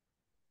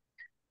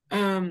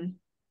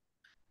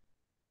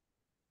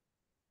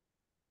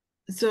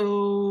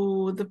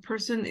so the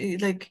person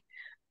like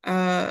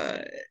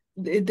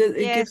it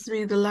gives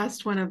me the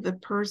last one of the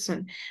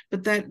person,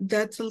 but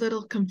that's a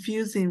little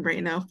confusing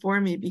right now for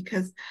me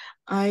because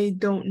I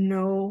don't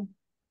know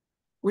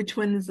which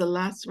one is the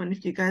last one.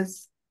 If you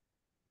guys,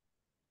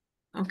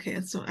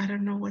 okay, so I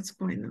don't know what's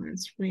going on.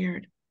 It's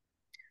weird.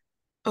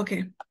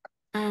 Okay.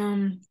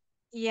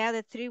 Yeah,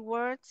 the three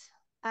words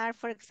are,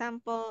 for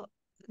example,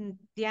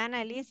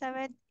 Diana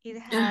Elizabeth. It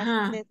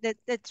has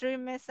the three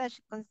message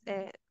in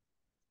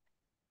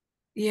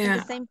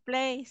the same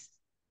place.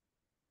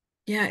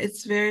 Yeah,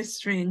 it's very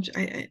strange.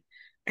 I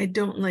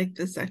don't like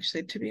this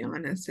actually, to be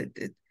honest.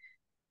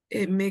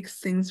 It makes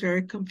things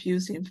very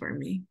confusing for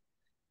me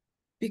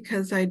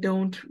because I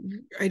don't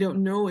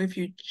know if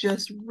you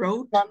just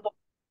wrote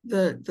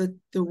the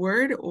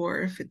word,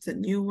 or if it's a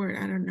new word,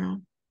 I don't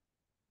know.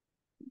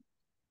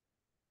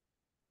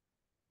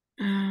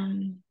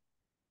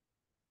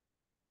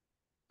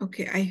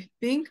 Okay, I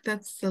think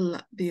that's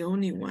the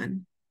only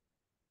one.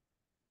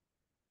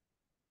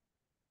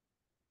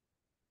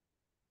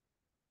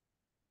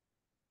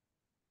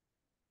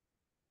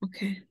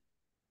 Okay.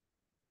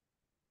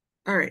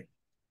 All right.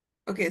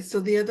 Okay, so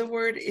the other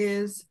word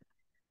is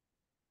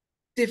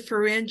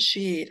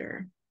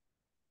differentiator.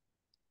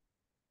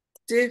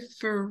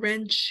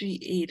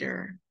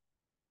 Differentiator.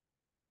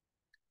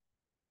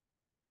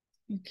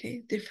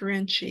 Okay,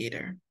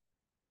 differentiator.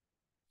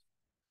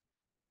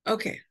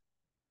 Okay.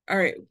 All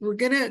right, we're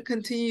gonna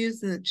continue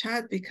using the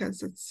chat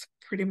because it's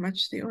pretty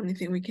much the only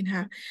thing we can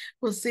have.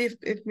 We'll see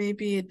if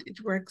maybe it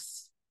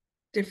works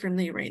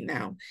differently right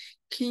now.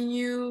 Can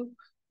you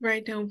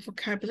write down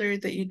vocabulary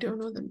that you don't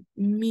know the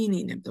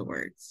meaning of the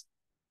words?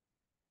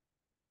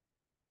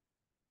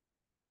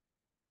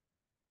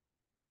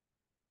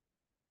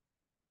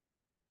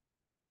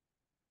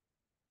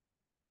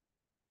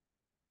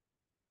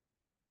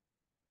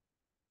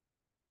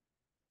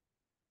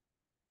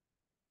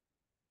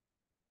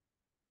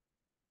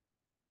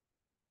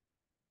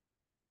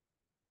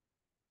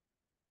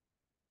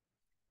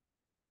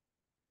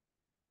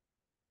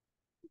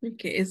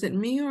 Okay, is it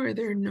me or are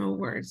there no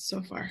words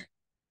so far?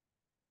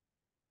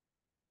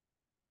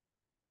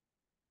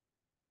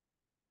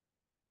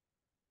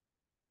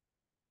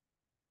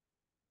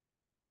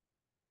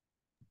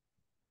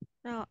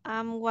 No,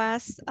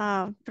 was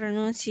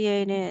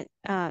pronunciated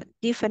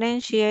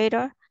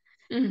differentiator.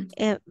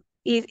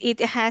 It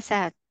has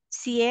a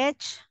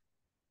CH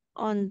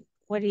on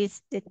what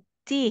is the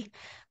T.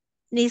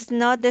 It's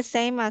not the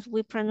same as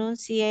we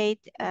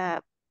pronunciate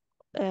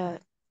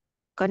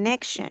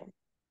connection.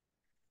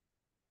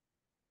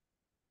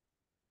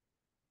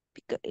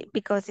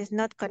 Because it's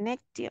not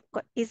connecting.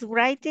 It's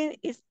writing,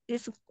 it's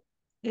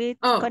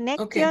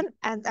connection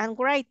and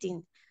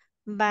writing,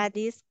 but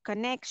it's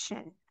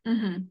connection.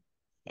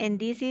 And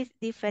this is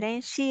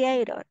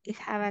differentiator. It's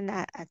having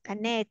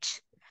an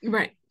edge.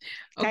 Right.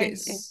 Okay.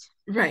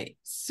 Right.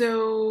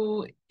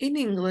 So in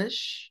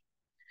English,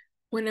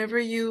 whenever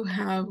you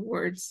have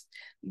words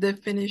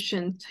that finish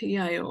in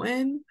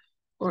TION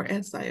or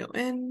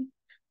SION,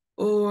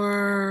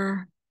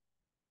 or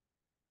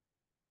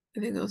I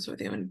think those are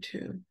the only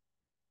two.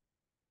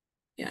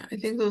 Yeah, I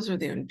think those are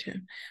the only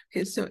two.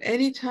 Okay, so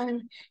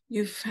anytime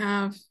you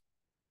have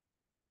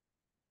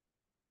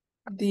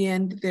the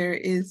end there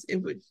is, it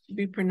would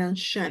be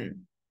pronounced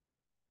shun.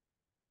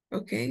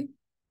 Okay.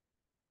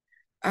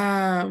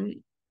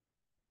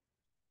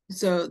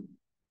 So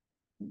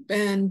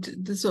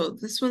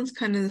this one's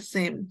kind of the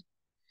same.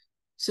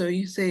 So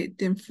you say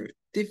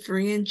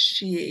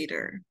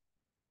differentiator.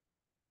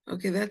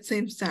 Okay, that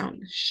same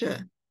sound, sh.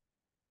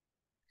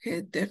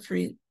 Okay,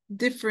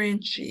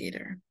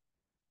 differentiator.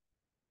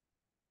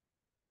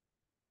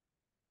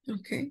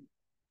 Okay.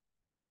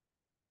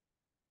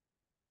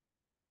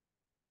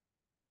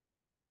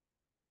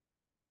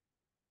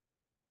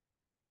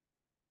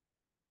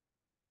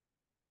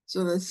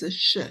 So this is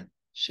sh.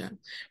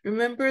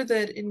 Remember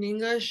that in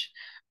English,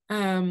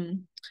 the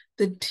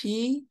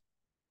T,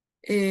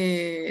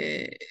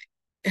 it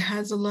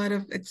has a lot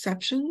of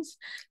exceptions.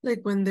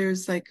 Like when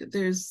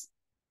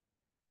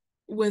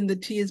when the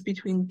T is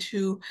between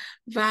two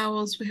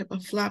vowels, we have a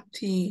flap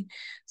T.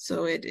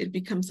 So it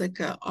becomes like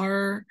a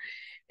R.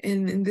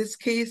 And in this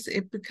case,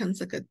 it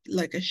becomes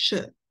like a sh,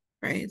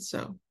 right?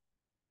 So,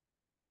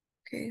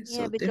 okay.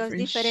 Yeah, so because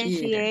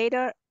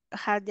differentiator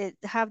have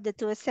the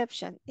two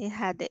exceptions. It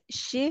had the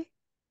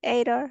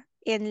she-ator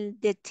and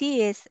the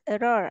T is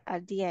error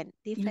at the end.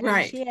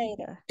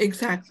 Differentiator. Right.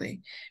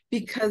 Exactly.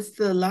 Because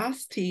the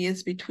last T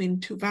is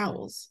between two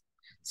vowels.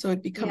 So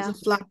it becomes a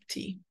flap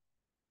T.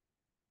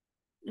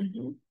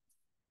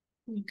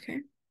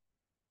 Okay.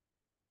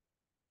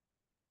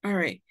 All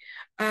right.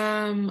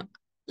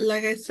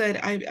 Like I said,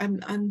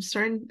 I'm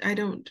starting,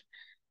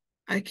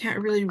 I can't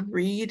really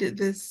read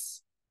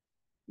this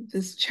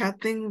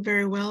chat thing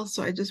very well,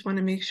 so I just want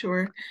to make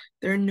sure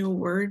there are no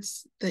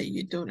words that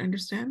you don't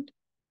understand.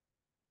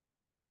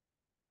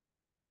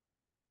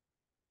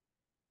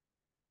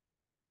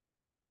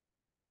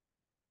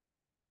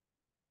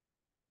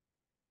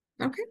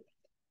 Okay.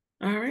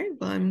 All right.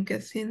 Well, I'm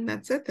guessing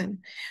that's it then.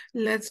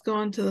 Let's go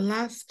on to the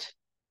last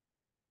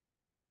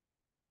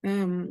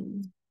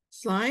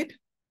slide.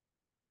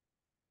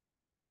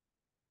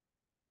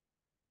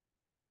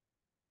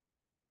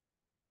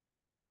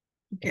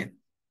 Okay.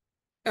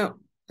 Oh,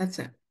 that's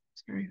it.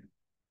 Sorry.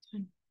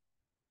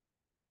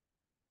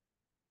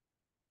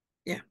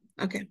 Yeah.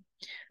 Okay.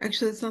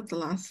 Actually, it's not the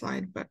last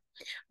slide, but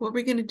what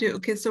we're going to do,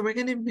 okay, so we're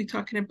going to be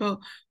talking about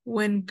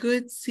when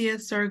good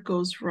CSR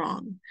goes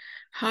wrong,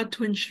 how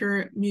to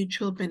ensure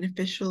mutual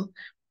beneficial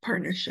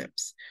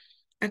partnerships.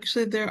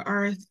 Actually, there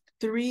are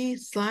 3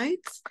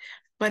 slides,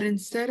 but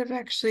instead of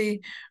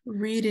actually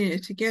reading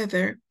it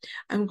together,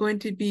 I'm going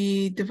to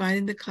be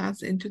dividing the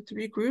class into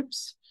 3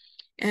 groups,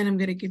 and I'm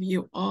going to give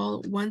you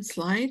all 1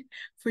 slide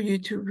for you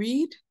to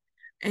read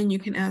and you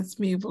can ask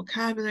me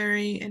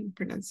vocabulary and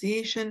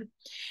pronunciation,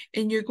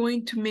 and you're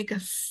going to make a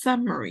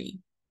summary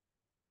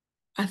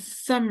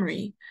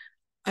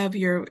of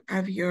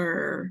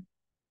your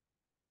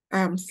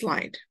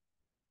slide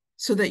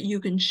so that you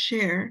can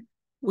share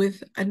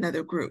with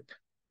another group.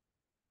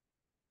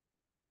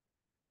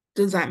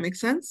 Does that make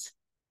sense?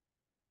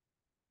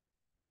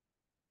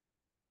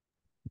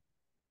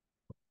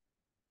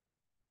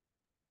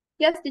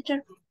 Yes,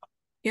 teacher.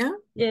 Yeah?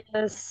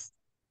 Yes.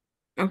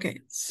 Okay,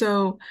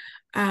 so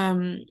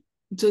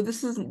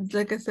this is,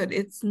 like I said,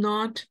 it's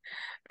not,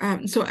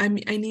 so I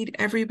need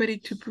everybody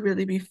to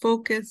really be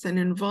focused and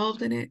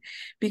involved in it,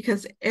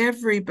 because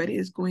everybody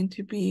is going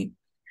to be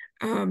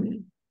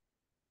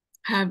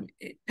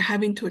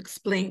having to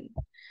explain.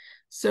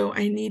 So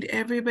I need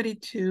everybody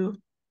to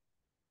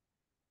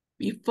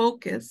be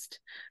focused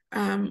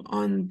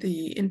on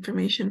the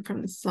information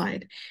from the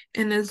slide.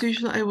 And as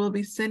usual, I will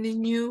be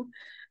sending you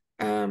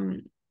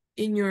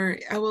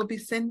I will be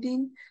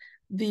sending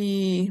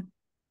the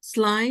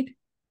slide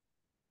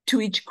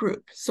to each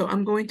group. So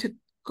I'm going to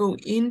go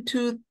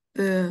into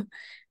the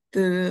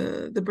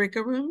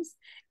breakout rooms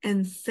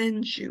and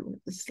send you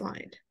the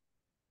slide.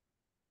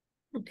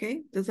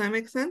 Okay, does that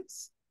make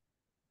sense?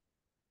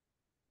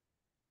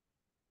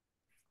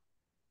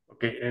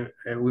 Okay,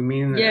 we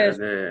mean Yes.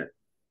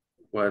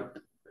 what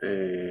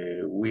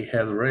we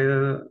had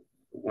read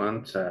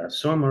once a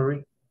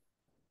summary.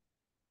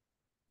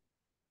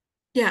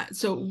 Yeah,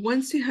 so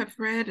once you have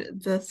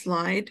read the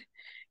slide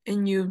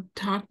and you've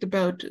talked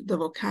about the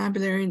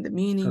vocabulary and the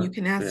meaning, you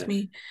can ask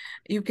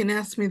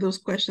me those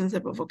questions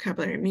about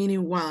vocabulary and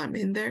meaning while I'm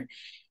in there.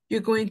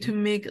 You're going to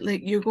make,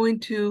 you're going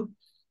to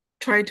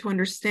try to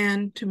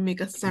understand, to make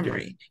a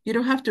summary. You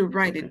don't have to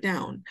write it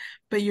down,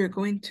 but you're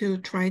going to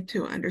try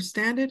to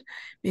understand it,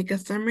 make a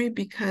summary,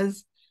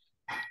 because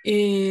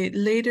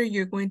later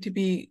you're going to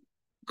be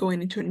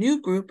going into a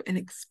new group and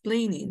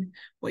explaining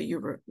what you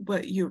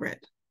read.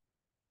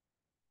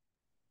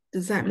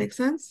 Does that make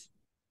sense?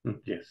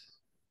 Yes.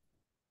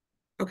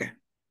 Okay,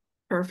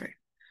 perfect.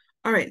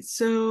 All right,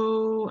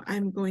 so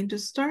I'm going to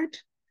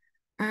start.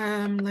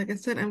 Like I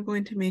said, I'm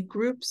going to make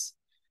groups.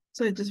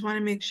 So I just want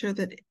to make sure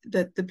that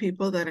the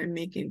people that I'm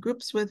making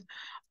groups with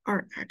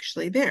are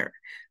actually there.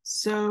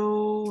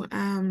 So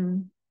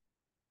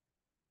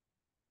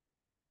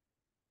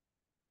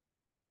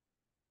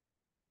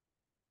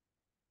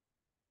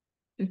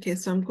okay,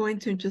 so I'm going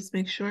to just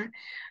make sure.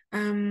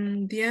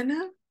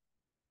 Diana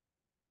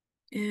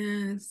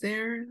is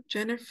there.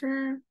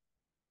 Jennifer.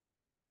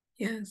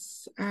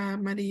 Yes.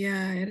 Maria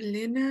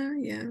Erlina.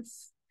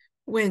 Yes.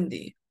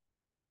 Wendy.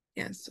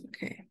 Yes.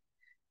 Okay.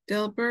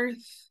 Delbert.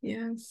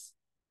 Yes.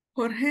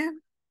 Jorge.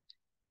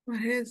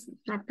 Jorge is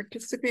not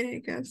participating, I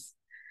guess.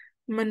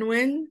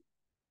 Manuel.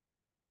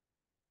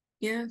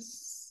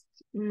 Yes.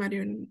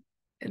 Mario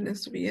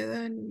Ernesto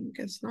Villeda.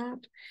 Guess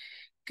not.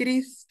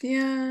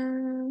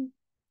 Cristian.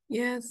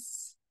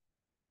 Yes.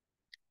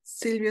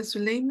 Silvia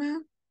Zuleima.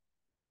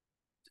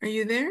 Are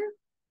you there?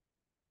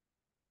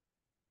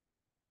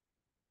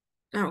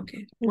 Oh,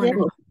 okay,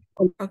 wonderful.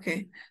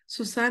 Okay,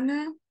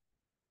 Susana.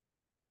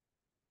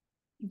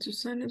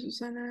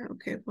 Susana.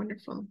 Okay,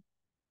 wonderful.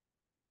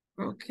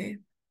 Okay.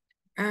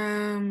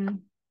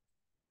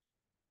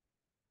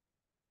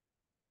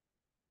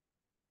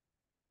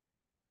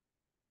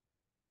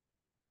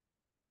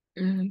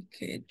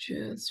 Okay,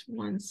 just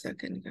 1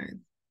 second, guys.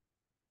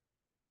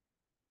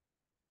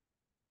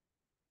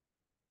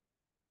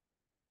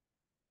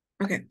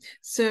 Okay,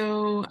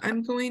 so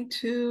I'm going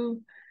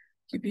to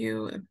give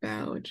you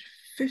about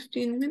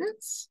 15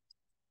 minutes.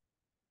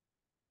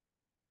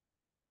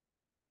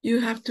 You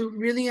have to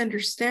really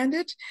understand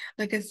it.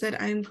 Like I said,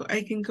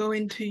 I can go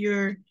into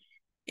your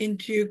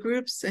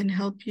groups and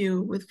help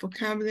you with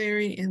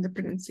vocabulary and the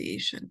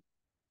pronunciation.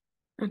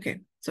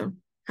 Okay, so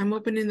I'm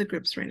opening the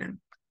groups right now.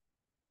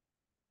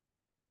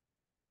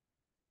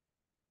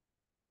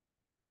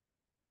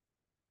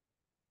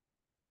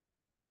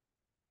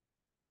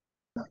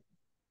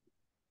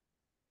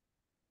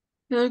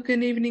 Hello,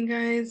 good evening,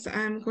 guys.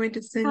 I'm going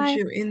to send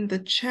you in the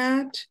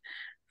chat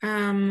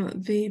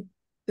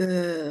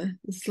the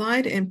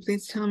slide, and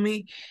please tell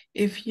me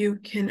if you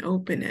can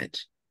open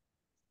it.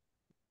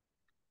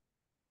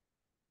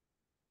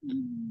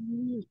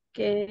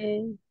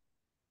 Okay.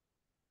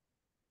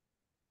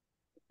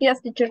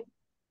 Yes, teacher.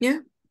 Yeah?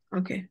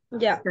 Okay.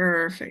 Yeah.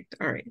 Perfect.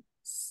 All right.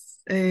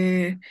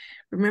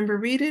 Remember,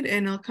 read it,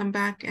 and I'll come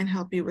back and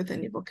help you with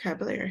any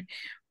vocabulary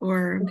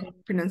or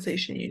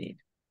pronunciation you need.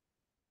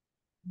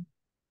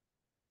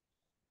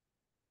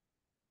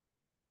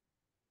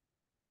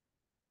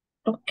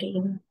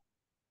 Okay.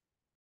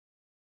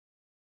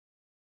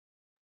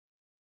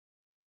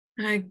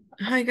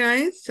 Hi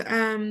guys.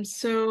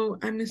 So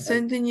I'm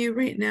sending you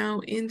right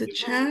now in the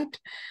chat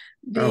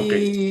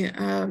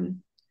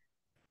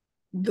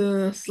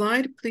the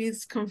slide.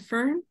 Please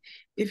confirm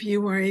if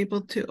you are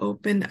able to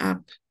open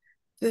up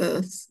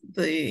the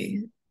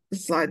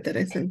slide that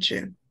I sent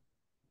you.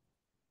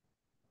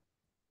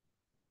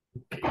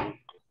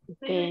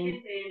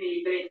 Okay.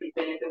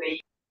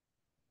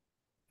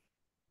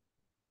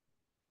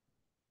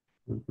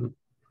 Mhm.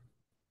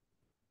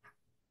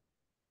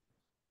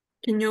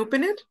 Can you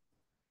open it?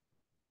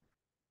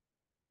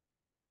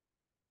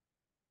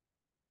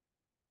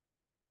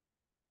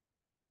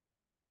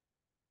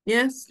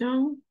 Yes,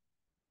 no?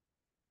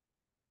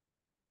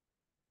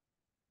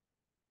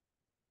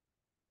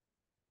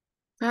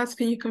 Class,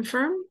 can you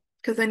confirm?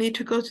 Because I need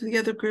to go to the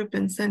other group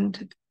and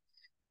send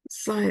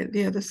slide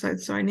the other side.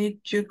 So I need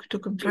you to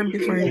confirm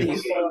before I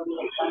leave.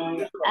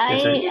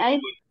 Yes,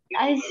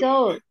 I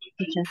saw,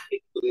 teacher.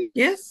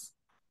 Yes?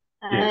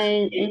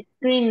 I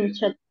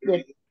screenshot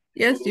this.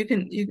 Yes,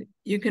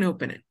 you can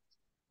open it.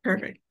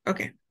 Perfect.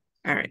 Okay.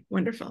 All right.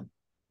 Wonderful.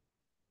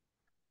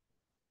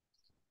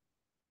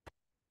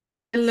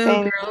 Hello,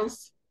 Send,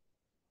 girls.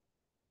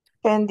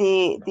 send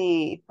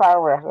the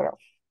paragraph,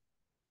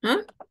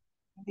 Huh?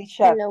 the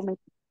chat. Hello, my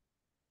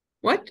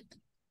What?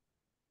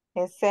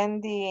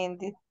 Send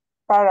the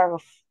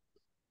paragraph.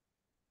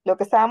 Lo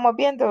que estábamos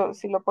viendo,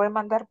 si lo puede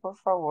mandar, por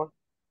favor.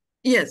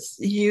 Yes,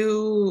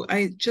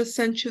 I just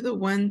sent you the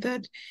one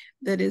that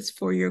is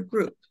for your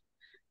group.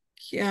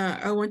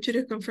 Yeah, I want you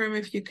to confirm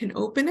if you can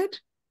open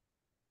it.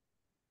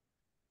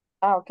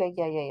 Ah, okay,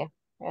 ya. Ya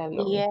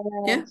lo vi.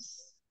 Yeah?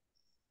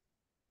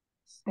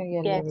 Sí,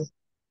 ya lo vi. Yes.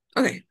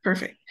 Okay,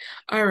 perfect.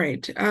 All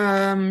right.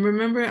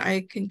 Remember,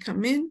 I can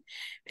come in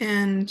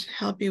and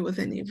help you with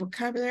any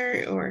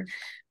vocabulary or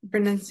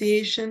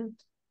pronunciation,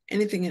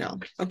 anything at all.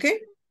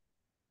 Okay?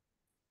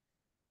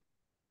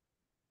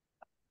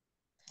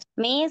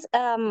 Miss,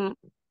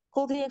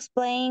 could you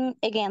explain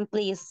again,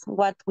 please,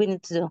 what we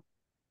need to do?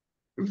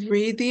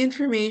 Read the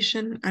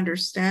information,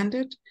 understand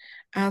it,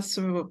 ask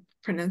for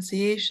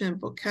pronunciation,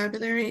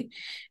 vocabulary,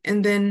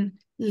 and then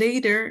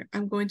later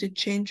I'm going to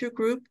change your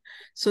group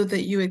so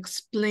that you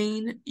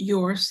explain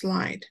your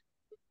slide.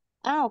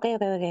 Ah, okay.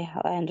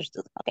 I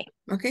understood. Okay.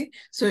 Okay,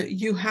 so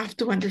you have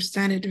to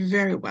understand it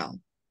very well.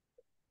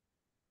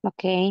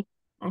 Okay.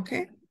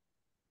 Okay.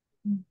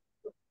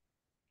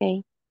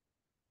 Okay.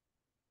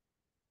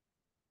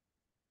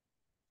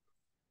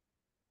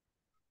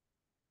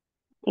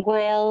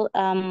 Well,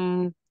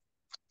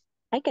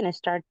 I can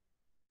start.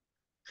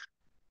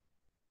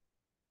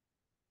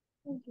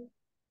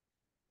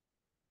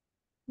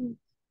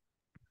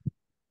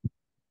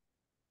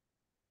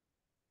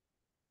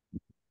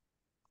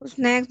 Who's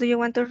next? Do you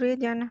want to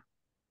read, Jana?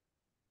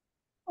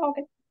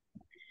 Okay.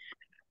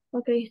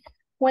 Okay.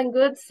 When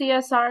good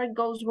CSR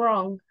goes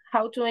wrong,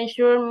 how to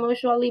ensure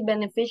mutually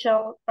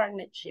beneficial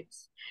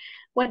partnerships.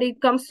 When it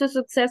comes to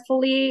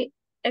successfully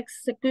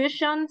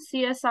execution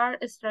CSR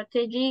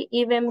strategy,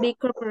 even big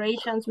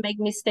corporations make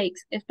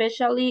mistakes,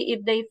 especially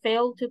if they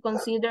fail to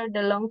consider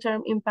the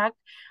long-term impact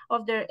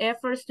of their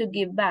efforts to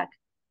give back.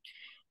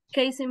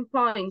 Case in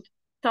point,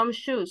 Tom's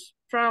shoes.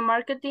 From a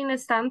marketing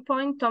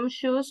standpoint, Tom's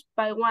shoes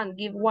buy one,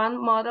 give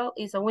one model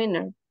is a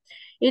winner.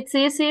 It's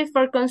easy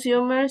for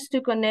consumers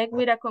to connect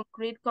with a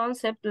concrete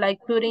concept like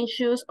putting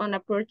shoes on a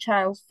poor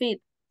child's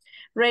feet,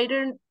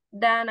 rather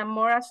than a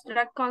more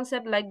abstract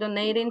concept like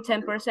donating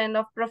 10%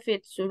 of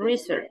profits to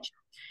research.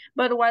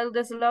 But while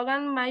the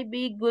slogan might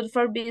be good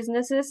for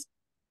businesses,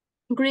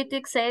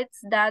 critics say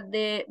that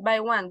the buy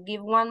one,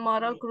 give one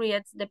model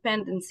creates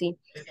dependency,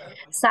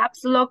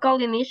 saps local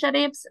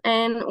initiatives,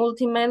 and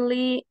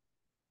ultimately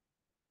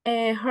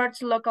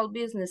hurts local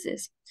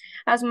businesses.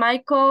 As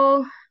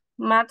Michael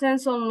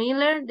Mattenson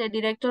Miller, the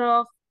director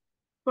of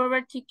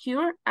Poverty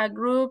Cure, a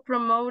group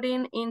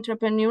promoting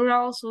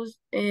entrepreneurial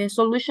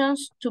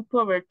solutions to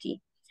poverty,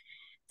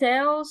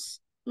 tells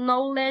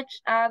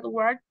knowledge at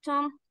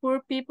Wharton,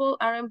 poor people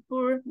aren't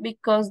poor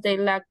because they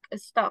lack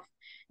stuff.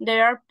 They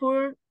are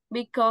poor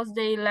because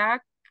they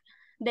lack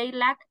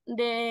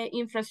the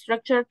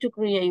infrastructure to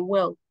create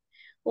wealth.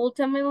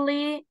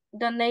 Ultimately,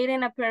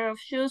 donating a pair of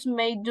shoes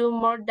may do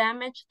more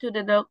damage to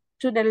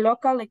the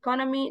local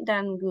economy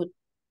than good.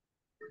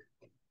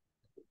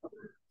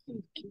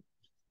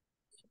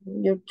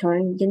 Your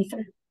turn,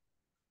 Jennifer.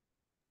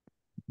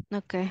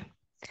 Okay.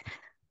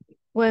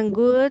 When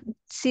good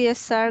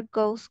CSR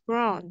goes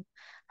wrong,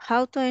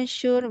 how to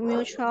ensure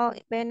mutual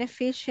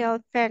beneficial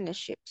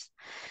partnerships.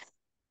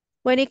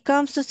 When it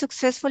comes to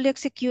successfully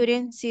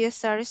executing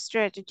CSR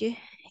strategy,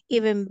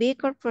 even big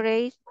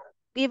corporations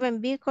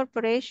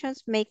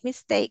make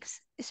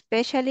mistakes,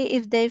 especially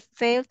if they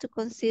fail to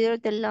consider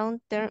the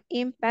long-term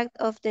impact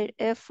of their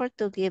effort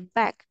to give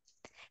back.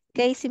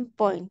 Case in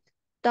point,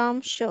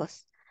 Tom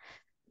shows.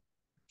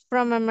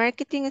 From a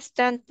marketing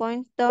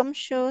standpoint, Tom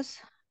shows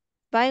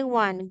buy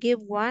one, give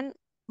one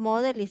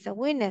model is a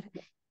winner.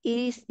 It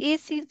is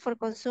easy for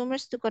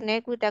consumers to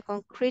connect with a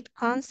concrete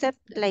concept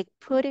like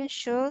putting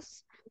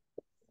shoes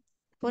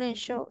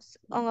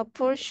on a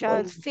poor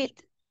child's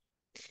feet,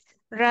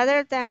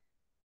 rather than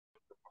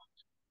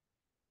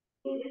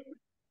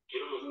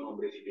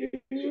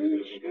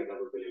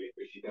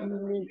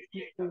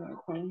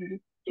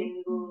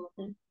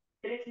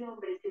Tres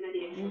nombres de una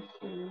dirección.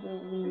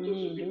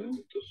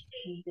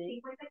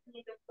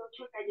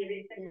 50-508 calle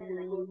Venta,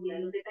 Colombia.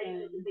 Los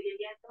detalles los estoy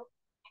enviando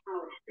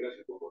ahora.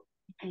 Gracias, por favor.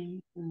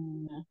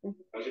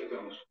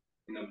 Aceptamos.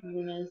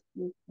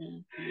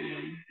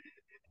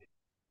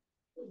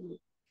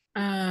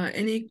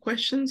 Any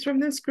questions from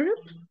this group?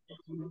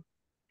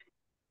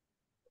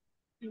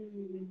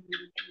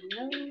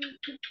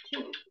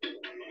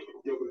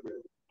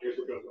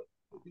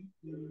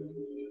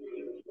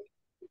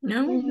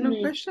 No, no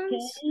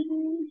questions?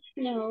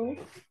 No.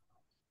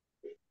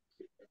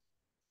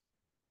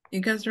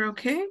 You guys are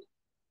okay?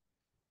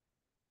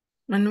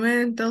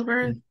 Manuel,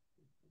 Delbert?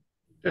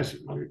 Yes,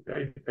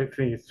 I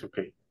think it's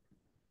okay.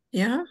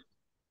 Yeah?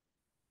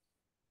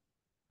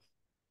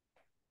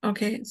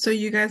 Okay, so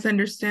you guys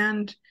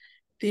understand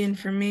the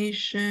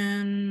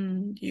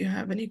information? Do you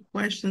have any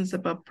questions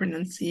about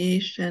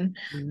pronunciation,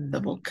 the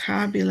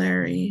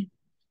vocabulary?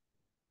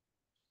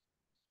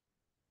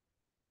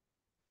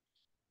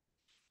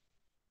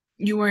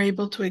 You were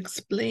able to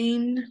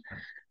explain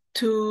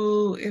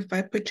to, if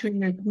I put you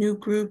in a new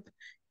group,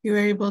 you were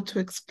able to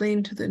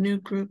explain to the new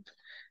group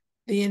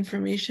the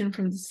information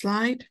from the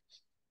slide?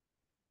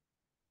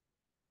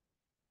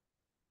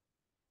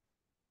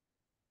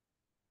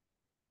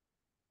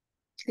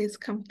 Please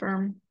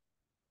confirm.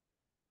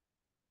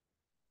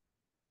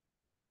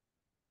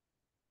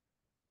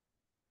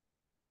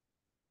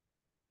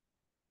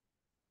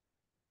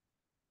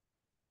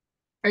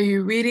 Are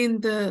you reading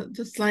the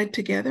slide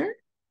together?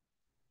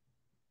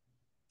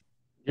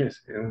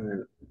 Yes,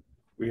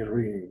 we are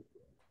reading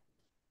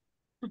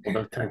all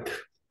the time.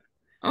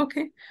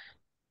 Okay.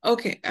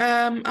 Okay.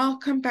 I'll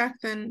come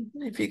back then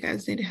if you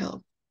guys need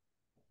help.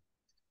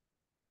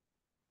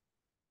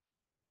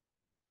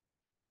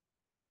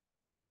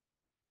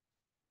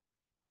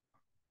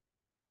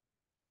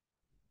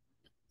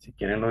 Si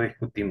quieren lo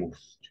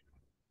discutimos.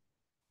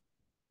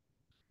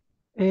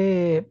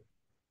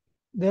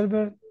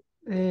 Delbert,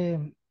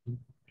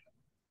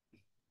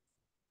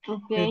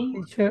 Okay.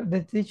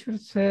 the teacher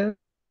said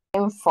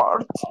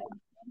Effort.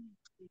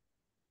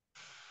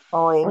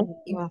 O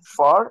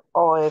effort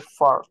o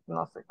effort.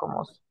 No sé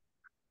cómo se.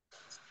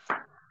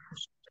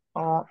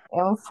 O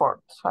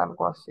effort,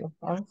 algo así.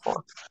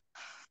 Effort.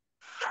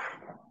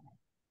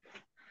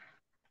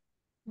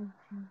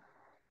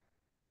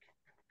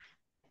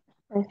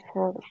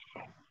 Effort.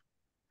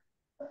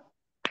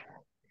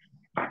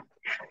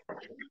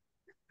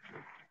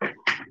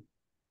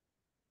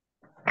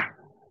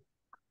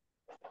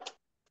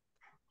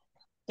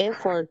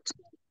 Effort.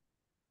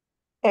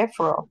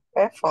 Effort.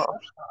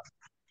 Effort.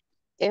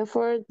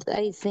 Effort,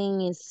 I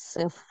think, is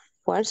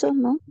esfuerzo,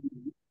 ¿no?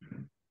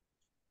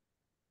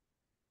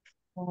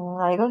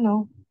 I don't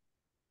know.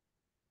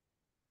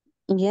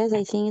 Yes,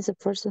 I think it's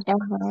esfuerzo.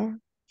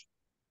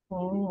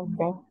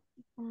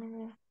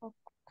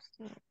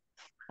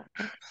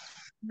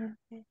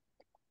 Okay.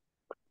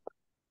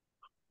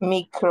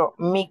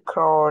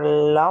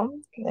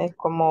 Microloan es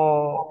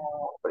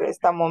como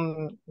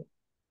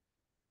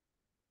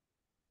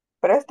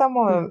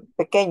préstamo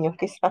pequeño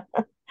quizá.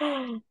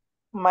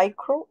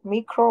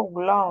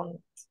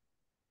 Microloan.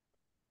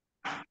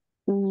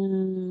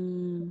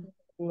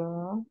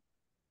 No.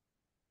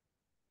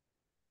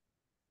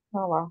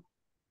 Oh, wow.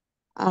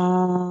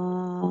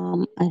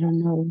 I don't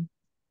know.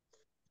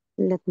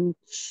 Let me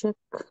check.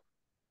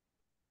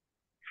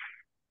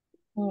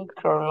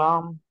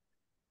 Microloan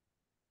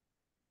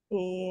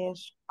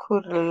is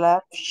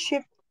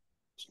scholarship.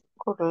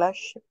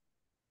 Scholarship.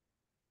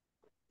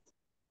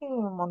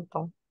 Un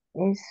montón.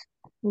 Es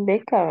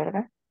beca,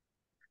 ¿verdad?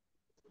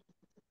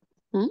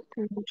 Hmm?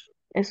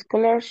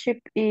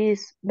 Scholarship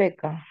is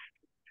beca.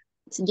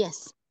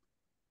 Yes.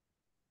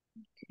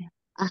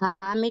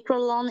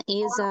 Microloan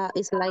is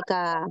like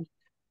a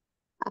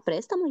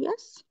préstamo,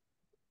 yes.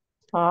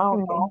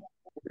 Okay.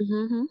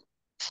 Mm-hmm.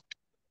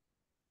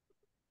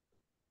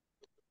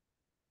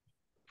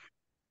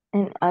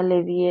 And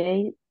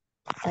alleviating.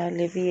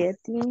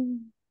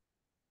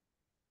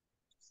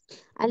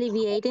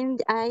 Alleviating,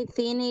 I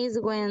think, is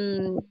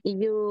when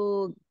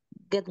you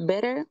get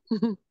better.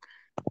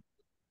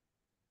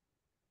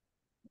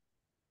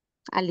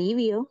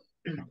 Alivio.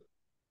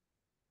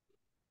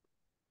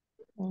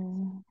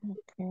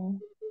 Okay.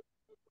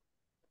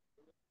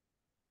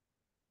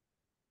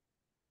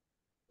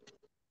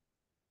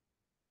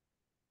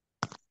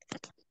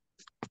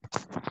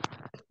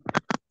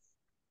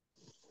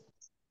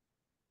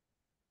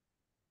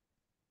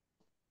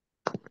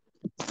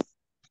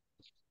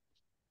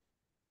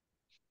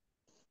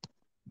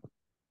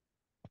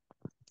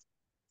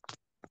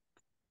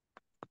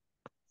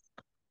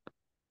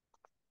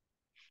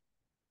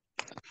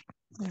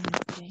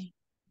 Okay.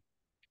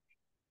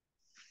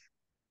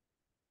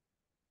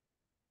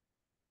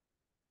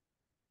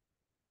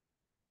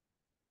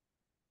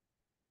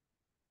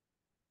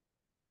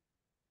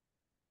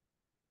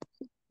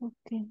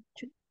 Okay.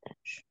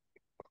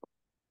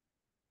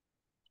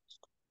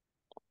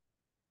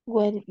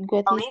 What is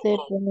the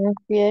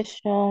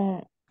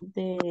pronunciation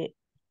the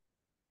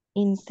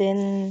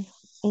intentional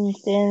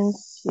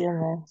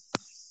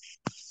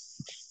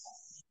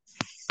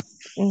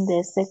in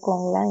the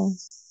second line?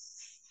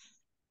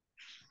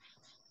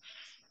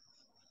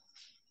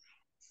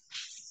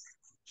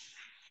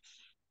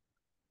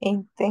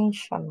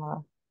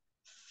 Intentional.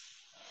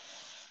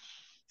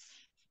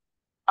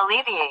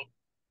 Alleviate.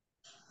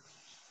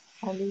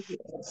 Olivia.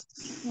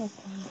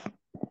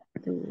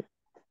 Do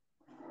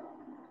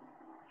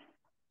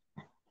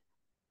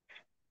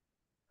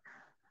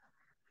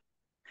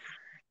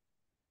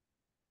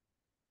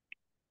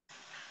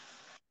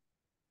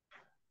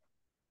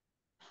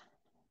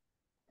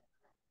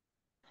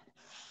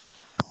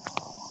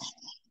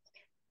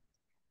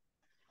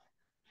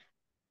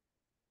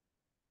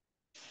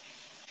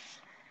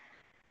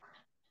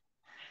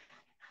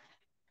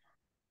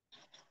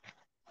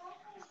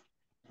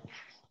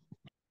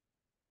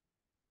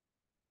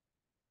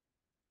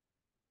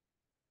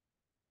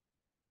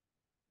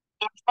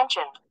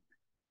Intention.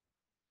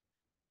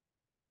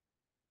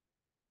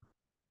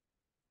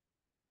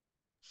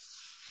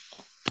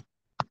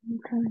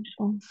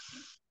 intention.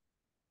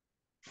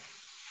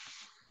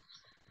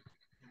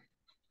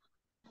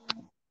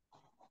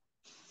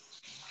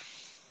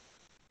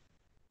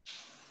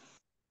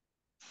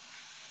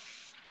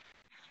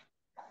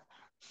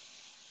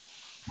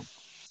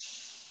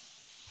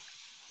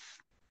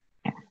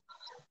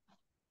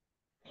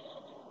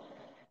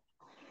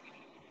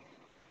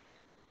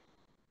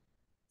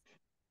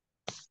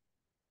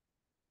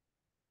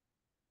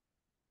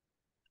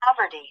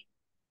 Poverty.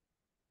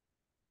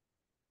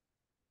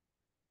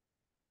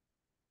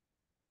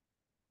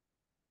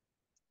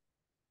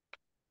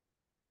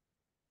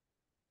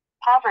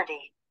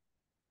 Poverty.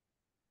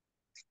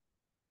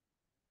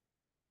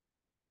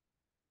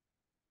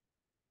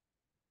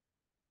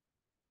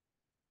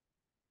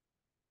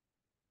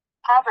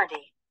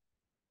 Poverty.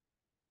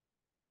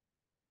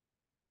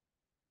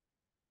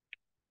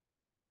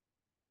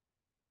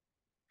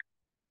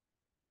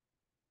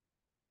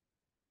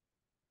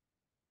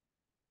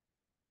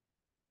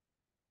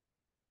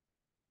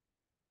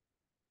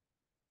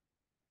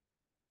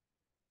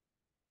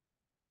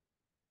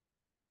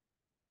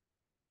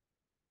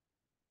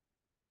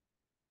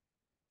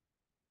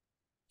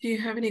 Do you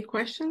have any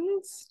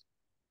questions?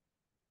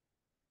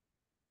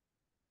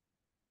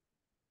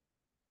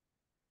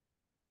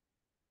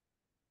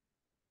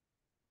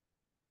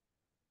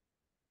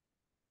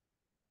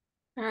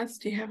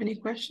 Do you have any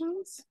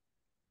questions?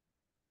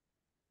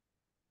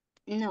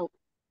 No.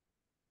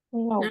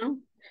 No. No?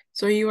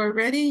 So you are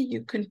ready,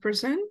 you can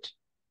present?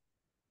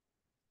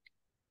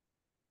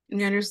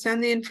 You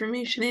understand the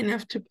information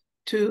enough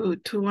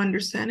to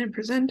understand and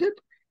present it?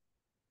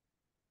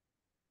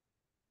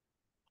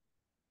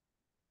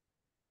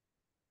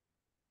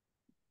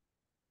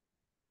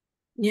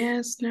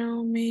 Yes,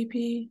 no,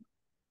 maybe.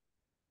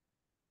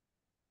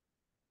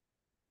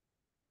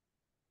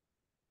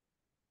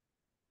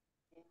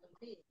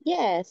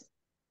 Yes.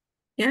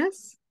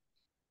 Yes?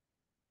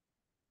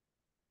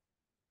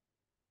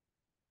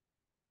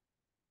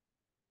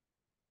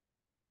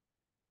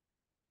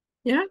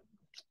 Yeah?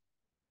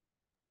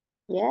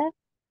 Yeah.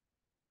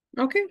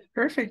 Okay,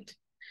 perfect.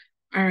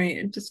 All right,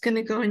 I'm just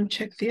gonna go and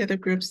check the other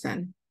groups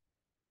then.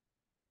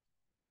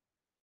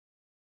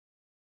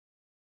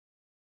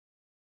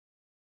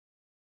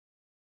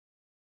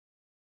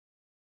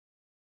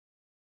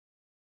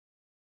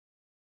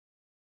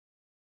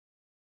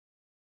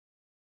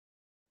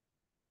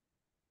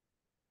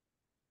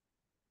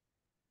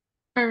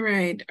 All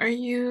right, are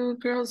you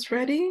girls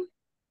ready?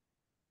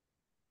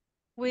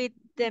 With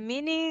the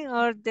meaning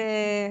or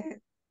the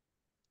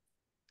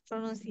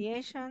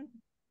pronunciation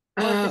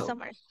or the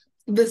summary?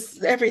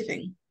 This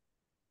everything.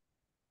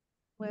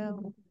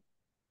 Well,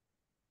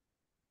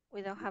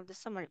 we don't have the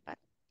summary, but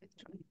let's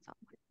try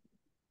summary.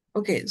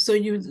 Okay, so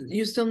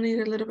you still need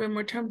a little bit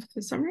more time for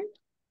the summary?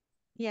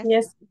 Yes.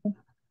 Yes.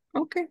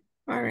 Okay,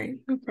 all right,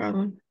 no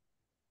problem.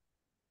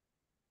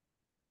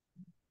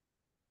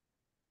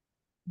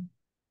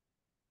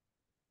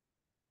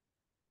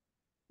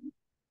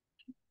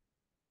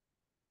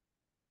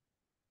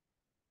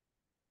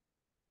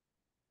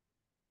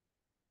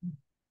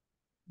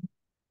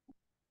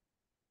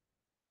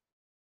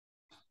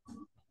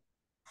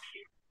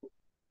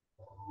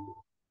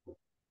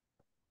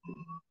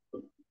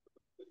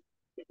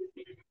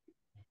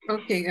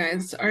 Okay,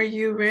 guys, are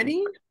you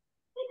ready?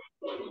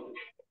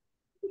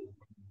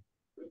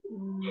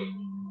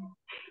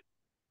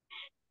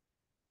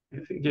 I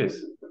think yes.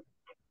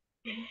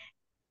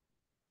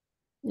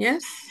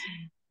 Yes?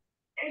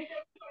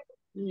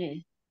 Yeah.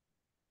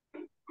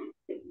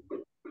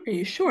 Are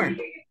you sure?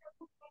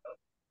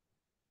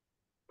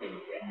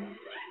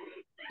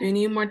 Do you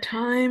need more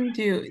time?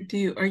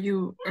 Are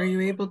you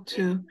able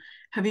to,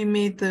 have you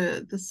made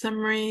the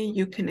summary?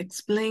 You can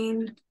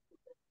explain.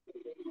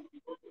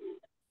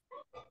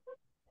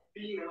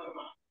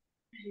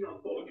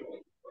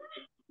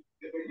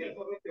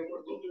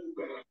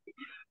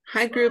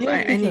 Hi group, Yes,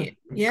 I teacher. need,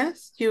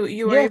 yes, you are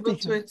Yes, able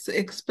teacher. to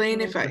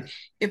explain.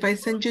 If I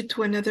send you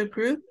to another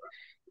group,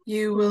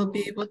 you will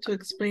be able to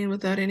explain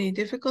without any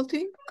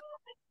difficulty?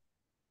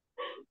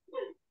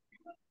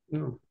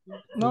 No,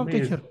 No,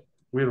 teacher.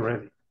 we're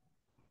ready.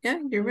 Yeah,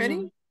 you're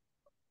ready?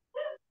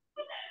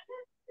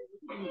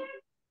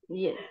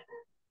 Yes.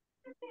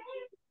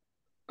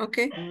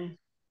 Okay.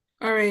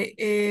 All right,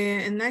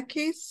 in that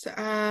case,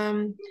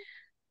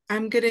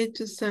 I'm going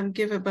to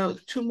give about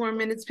 2 more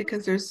minutes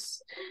because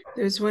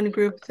there's one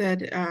group that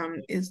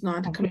is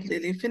not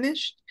completely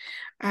finished.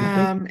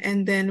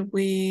 And then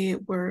we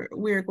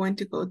are going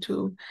to go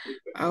to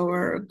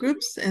our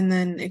groups and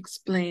then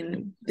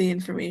explain the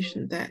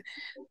information that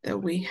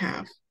we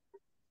have.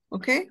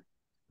 Okay?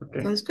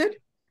 Okay. Sounds good?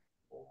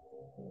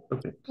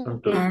 Okay.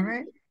 Sounds good. All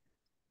right.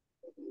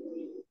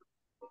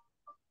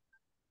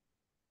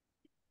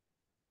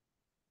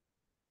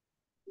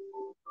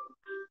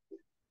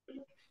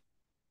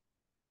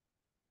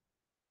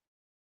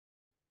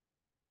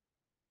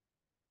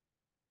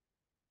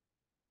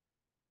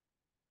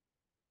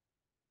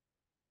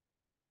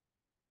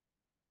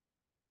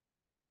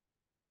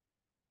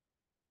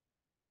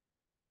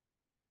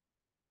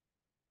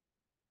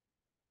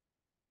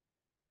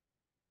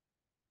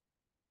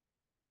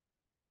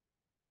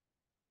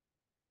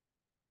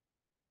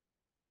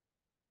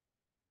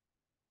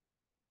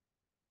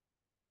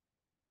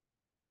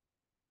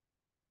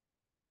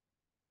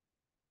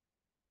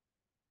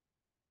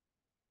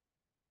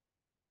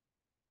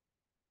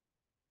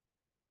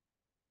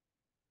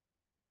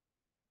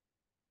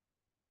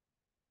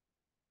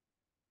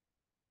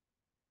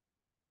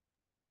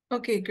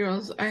 Okay,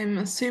 girls, I'm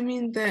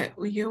assuming that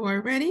you are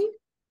ready.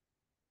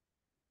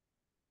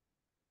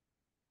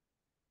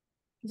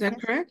 Is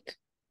that correct?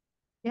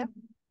 Yeah.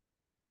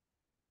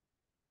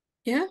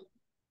 Yeah?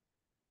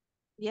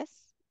 Yes.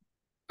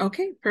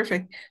 Okay,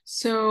 perfect.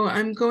 So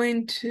I'm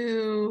going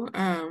to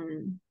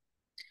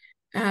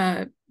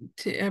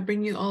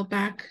bring you all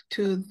back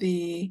to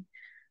the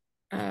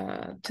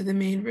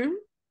main room.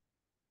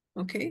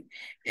 Okay,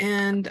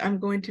 and I'm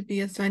going to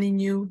be assigning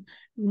you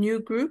new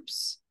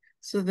groups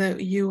so that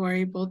you are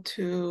able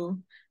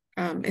to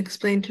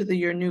explain to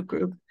your new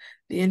group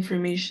the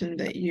information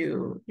that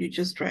you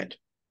just read.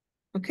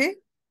 Okay?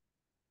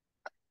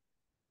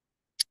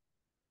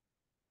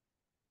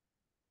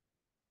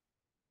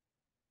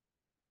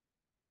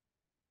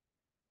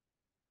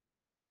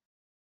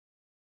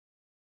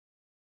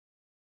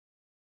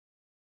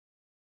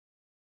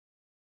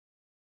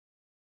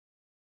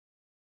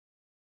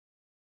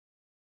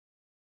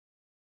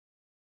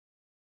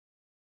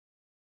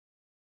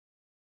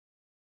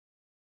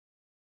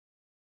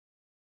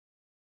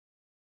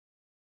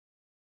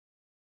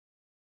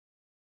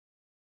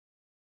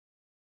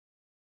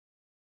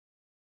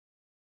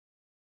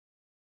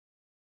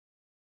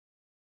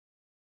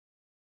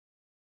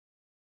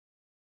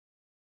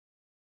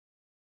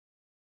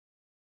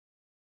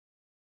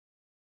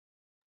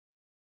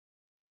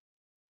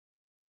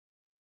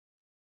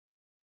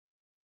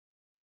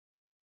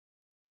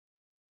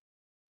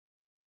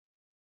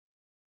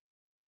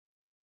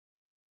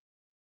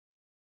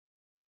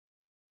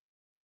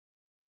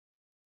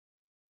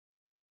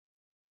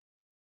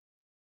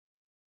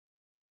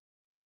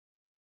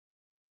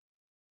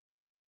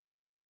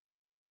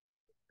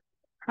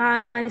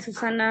 Hi,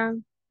 Susana.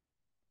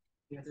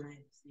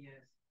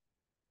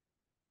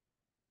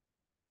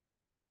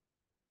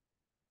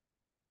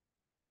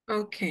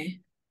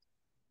 Okay.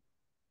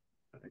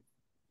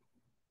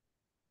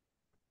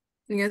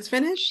 You guys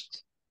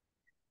finished?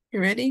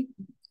 You ready?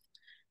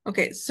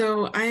 Okay,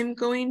 so I'm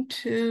going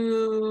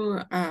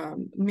to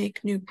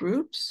make new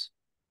groups.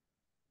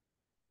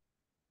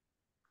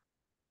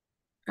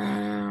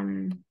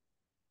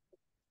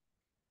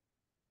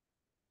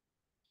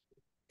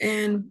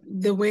 And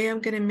the way I'm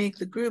going to make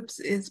the groups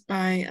is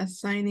by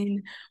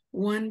assigning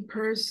one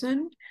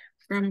person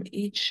from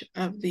each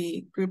of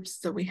the groups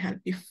that we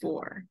had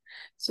before,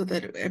 so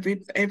that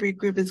every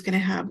group is going to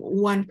have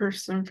one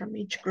person from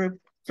each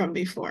group from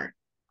before.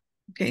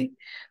 Okay,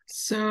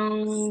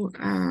 so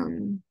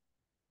let's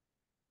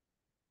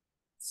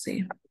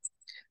see.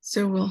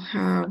 So we'll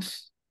have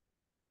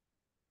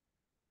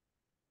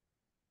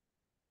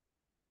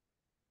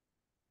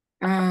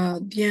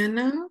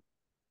Diana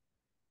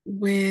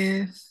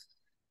with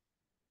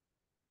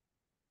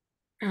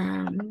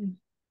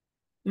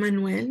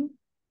Manuel.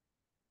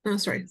 No,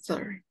 sorry,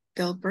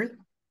 Delbert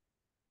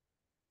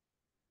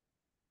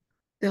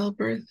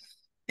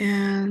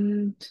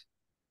and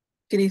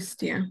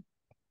Cristian.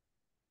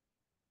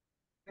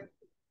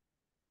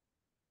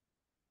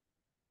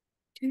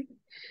 Okay,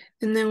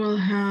 and then we'll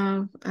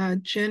have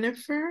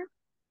Jennifer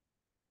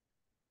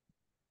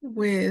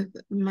with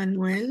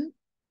Manuel.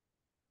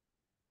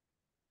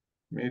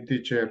 Me,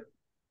 teacher.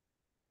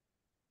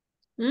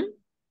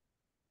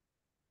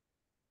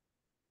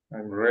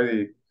 I'm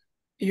ready.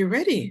 You're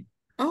ready?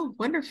 Oh,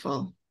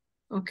 wonderful.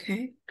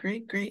 Okay,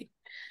 great.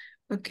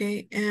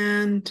 Okay,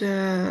 and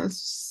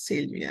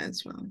Sylvia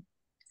as well.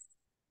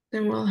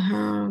 Then we'll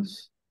have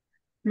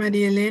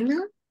Maria Elena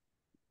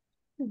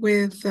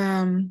with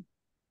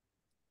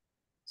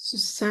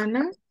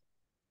Susana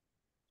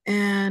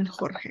and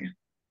Jorge.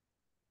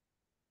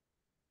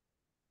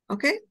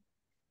 Okay?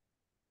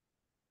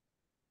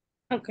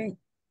 Okay.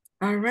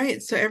 All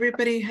right, so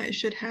everybody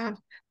should have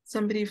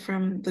somebody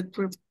from the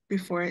group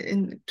before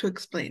to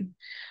explain.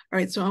 All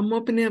right, so I'm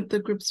opening up the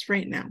groups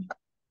right now.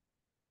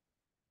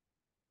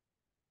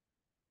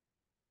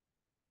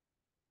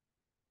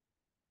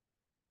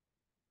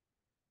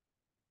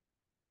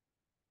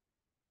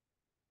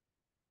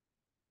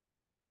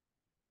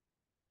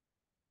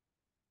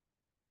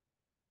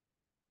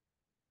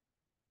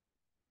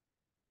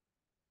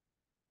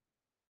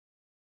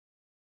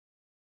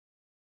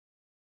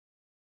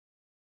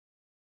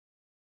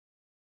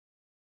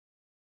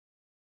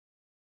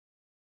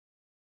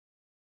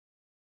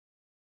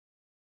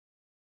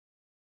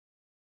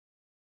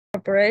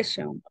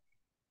 corporation.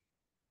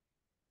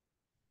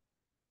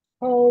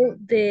 All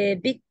the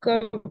big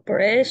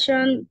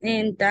corporation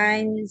in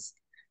times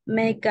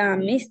make a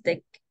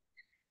mistake.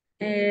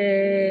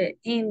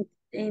 In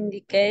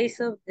the case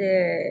of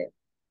the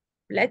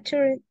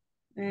lecture,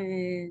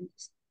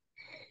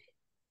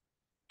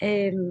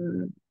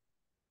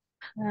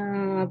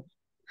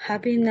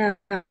 having a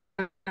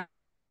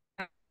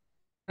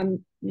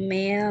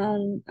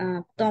man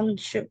Tom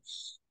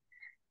shoes.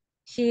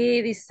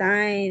 He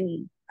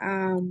designed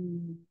a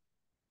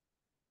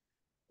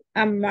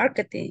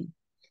marketing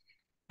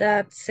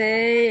that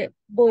say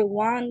buy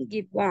one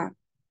give one.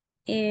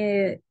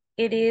 It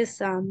is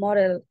a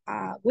model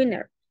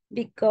winner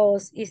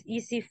because it's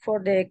easy for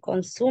the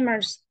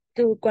consumers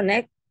to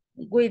connect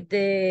with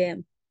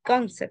the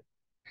concept.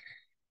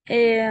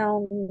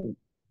 The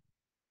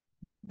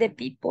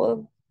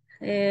people,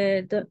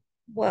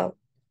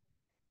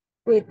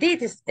 with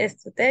this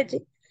strategy,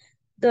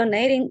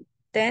 donating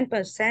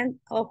 10%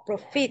 of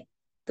profit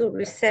to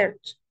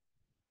research.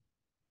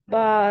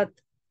 But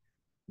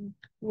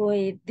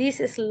with this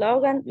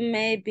slogan,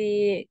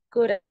 maybe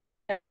good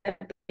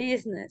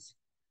business,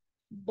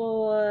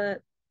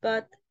 but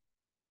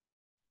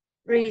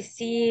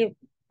receive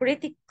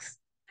critics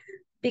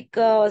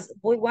because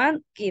we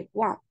want give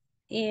one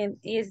and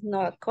is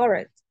not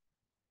correct.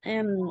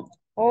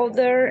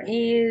 Other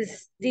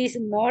is this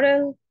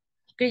model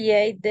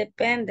create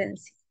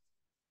dependency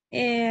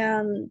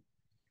and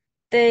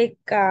take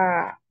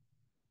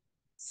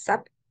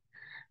sub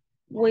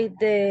with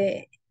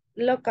the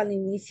local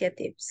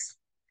initiatives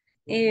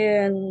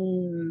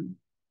and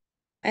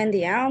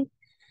the end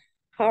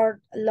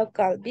hurt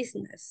local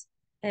business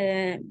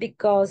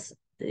because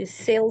the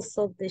sales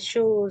of the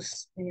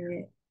shoes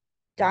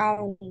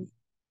down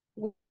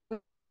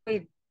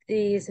with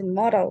this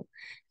model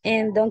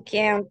and don't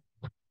can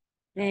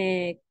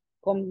I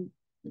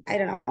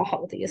don't know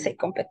how do you say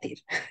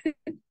compete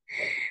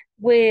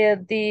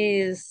with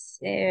this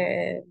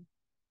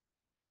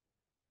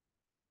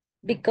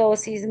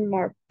because it's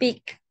more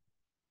big.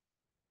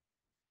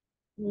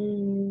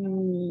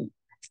 And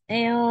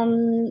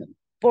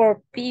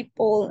poor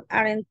people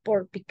aren't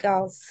poor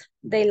because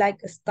they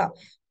like stuff.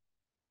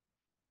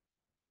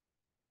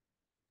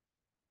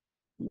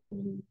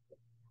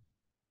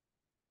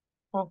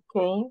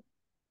 Okay.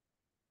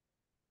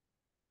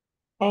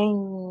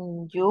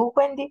 And you,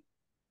 Wendy?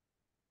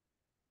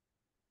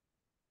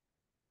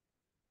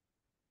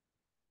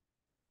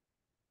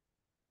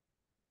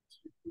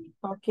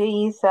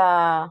 Okay, it's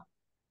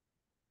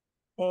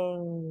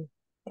in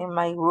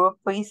my group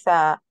is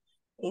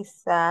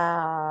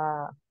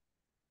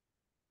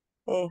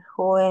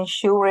who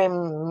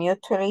ensuring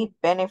mutually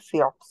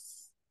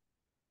benefits.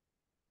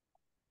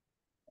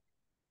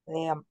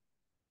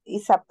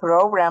 It's a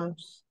program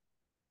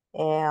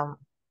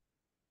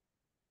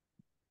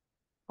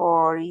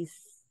for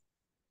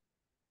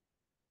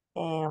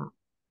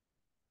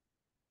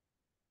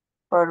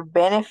for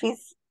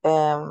benefits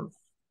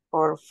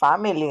for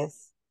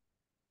families.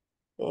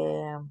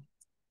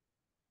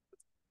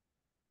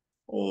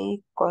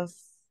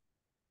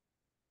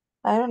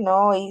 I don't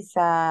know, it's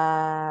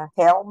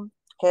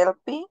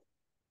helping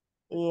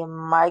in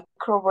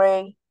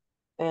micro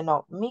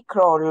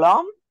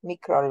loan,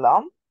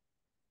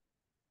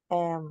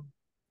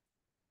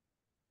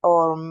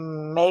 or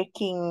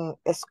making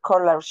a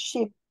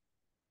scholarship.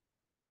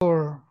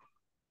 Or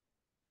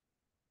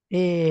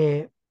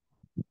in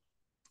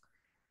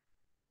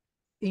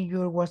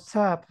your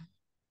WhatsApp.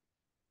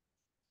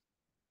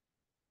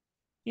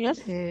 Yes.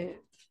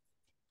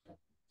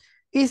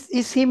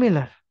 It's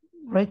similar,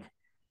 right?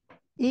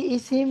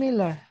 It's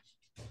similar.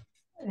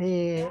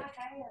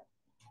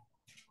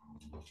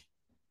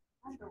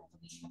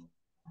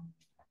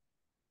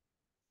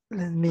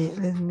 Let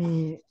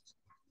me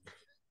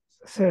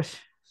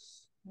search.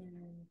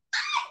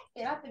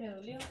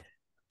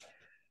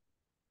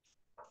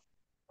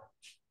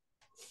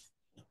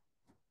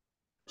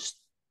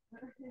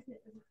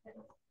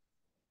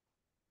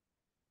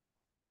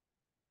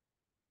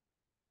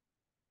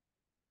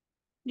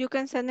 You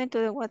can send it to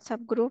the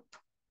WhatsApp group.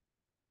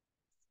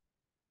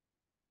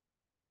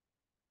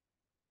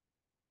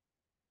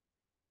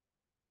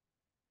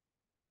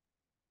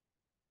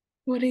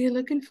 What are you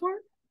looking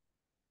for?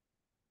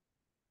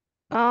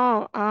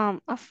 Oh,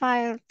 a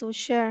file to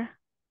share.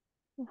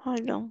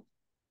 Hold on.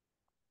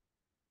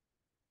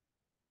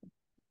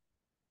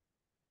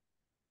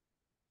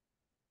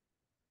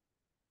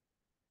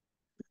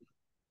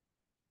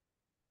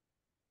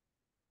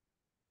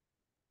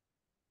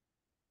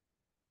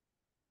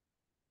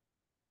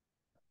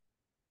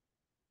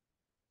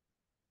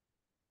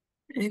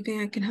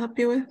 Anything I can help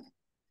you with?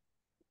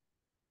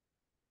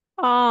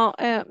 Oh,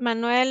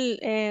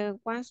 Manuel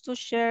wants to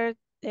share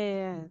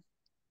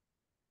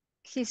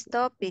his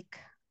topic.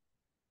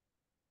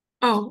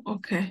 Oh,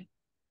 okay.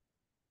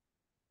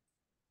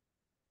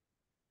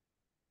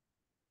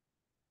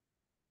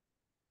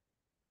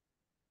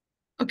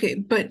 Okay,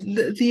 but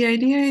the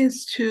idea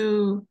is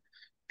to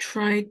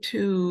try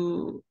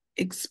to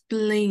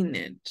explain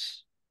it.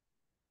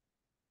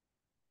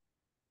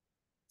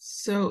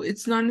 So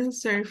it's not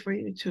necessary for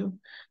you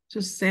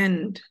to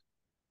send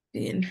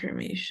the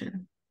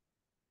information.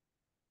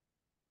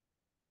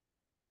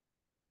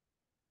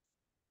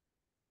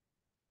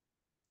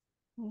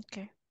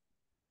 Okay.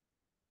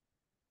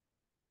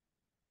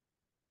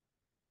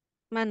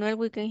 Manuel,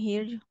 we can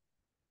hear you.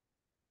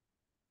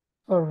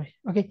 All right.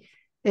 Okay.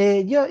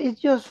 Yeah, it's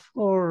just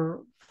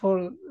for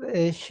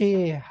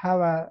she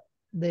have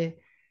the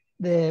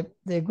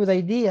good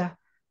idea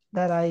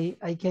that I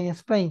can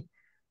explain.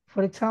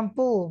 For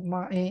example,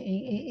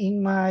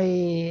 in my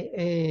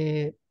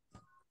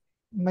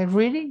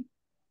reading,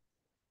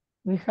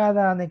 we had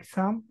an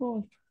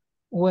example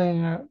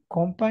when a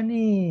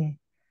company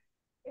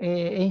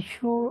make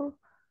sure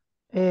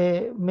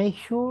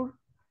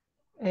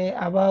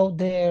about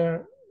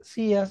their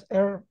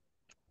CSR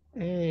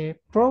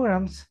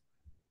programs.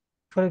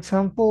 For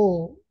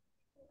example,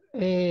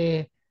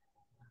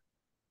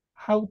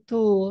 how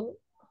to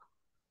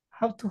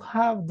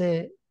have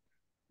the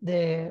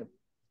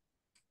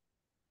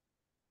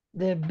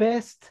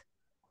best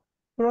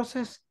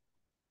process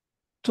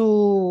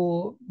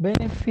to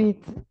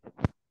benefit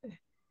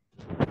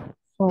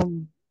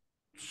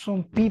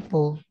some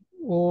people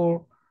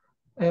or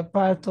a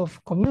part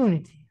of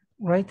community,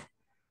 right?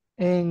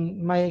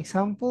 And my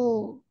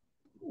example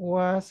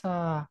was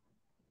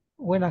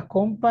when a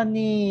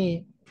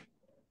company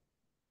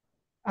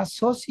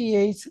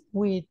associates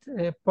with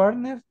a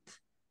partner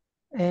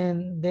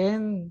and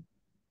then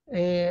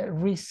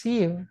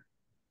receive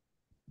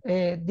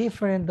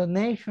different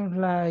donations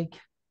like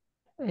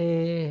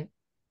a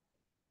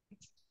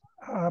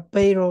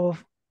pair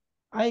of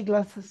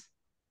eyeglasses,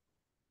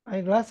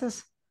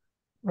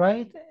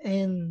 right?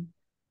 And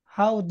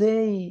how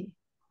they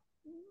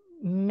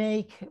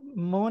make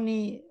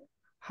money,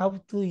 how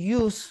to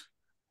use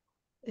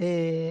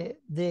the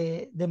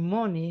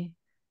money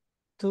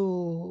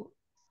to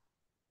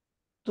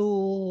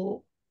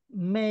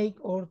make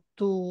or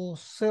to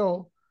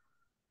sell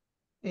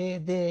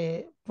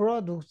the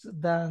products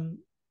that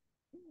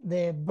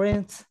the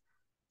brands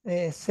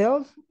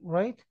sell,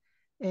 right?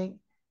 And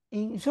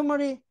in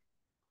summary,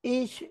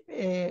 each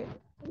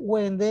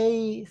when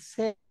they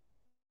say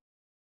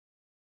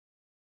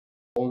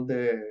all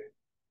the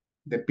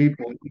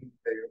people in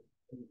their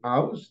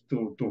house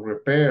to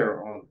repair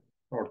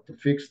or to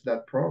fix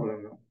that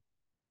problem.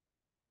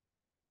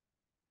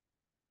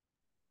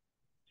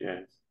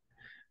 Yes,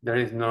 there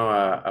is no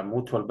a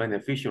mutual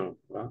beneficial,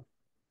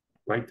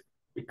 right?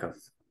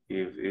 Because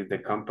if the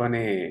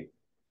company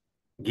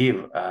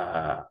give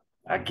a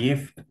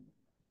gift,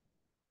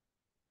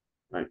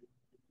 right,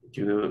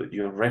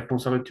 you're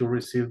responsible to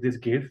receive this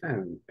gift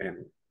and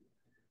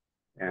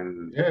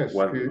yes,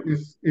 what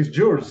it's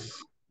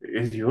yours.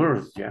 It's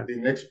yours, yeah.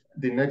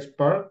 The next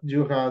part,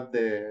 you have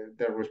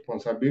the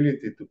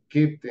responsibility to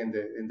keep in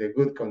the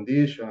good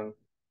condition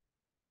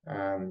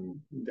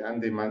and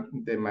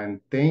the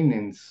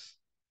maintenance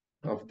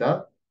of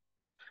that.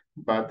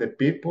 But the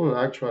people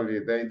actually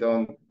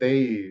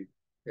they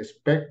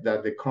expect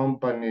that the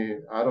company,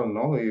 I don't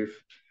know if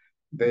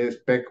they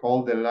expect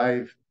all the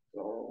life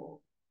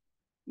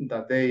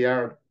that they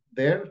are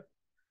there,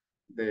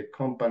 the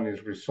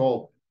companies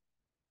resolve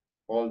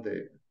all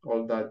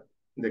that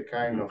the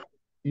kind of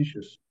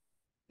issues.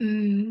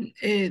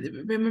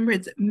 Remember,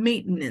 it's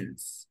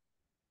maintenance.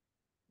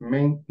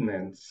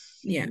 Maintenance.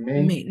 Yeah,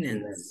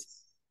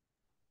 maintenance.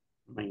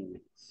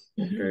 Maintenance.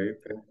 Okay,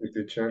 thank you,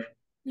 teacher.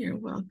 You're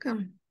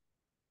welcome.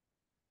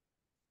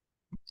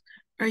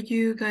 Are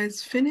you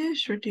guys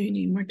finished or do you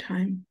need more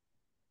time?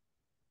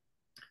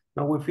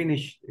 No, we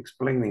finished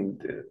explaining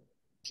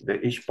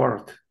the each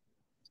part.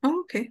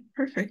 Oh, okay,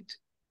 perfect.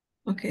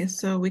 Okay,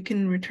 so we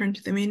can return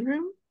to the main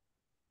room?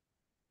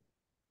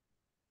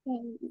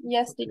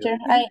 Yes, teacher.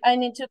 I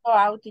need to go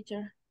out,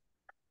 teacher.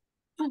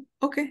 Oh,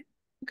 okay.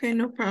 Okay,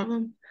 no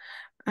problem.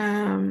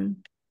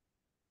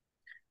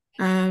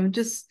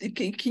 Just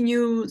can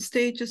you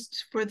stay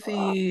just for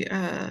the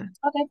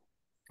okay,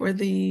 for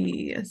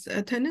the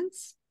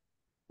attendance?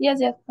 yes,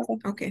 okay.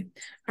 Okay.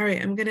 All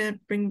right, I'm gonna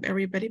bring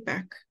everybody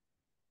back.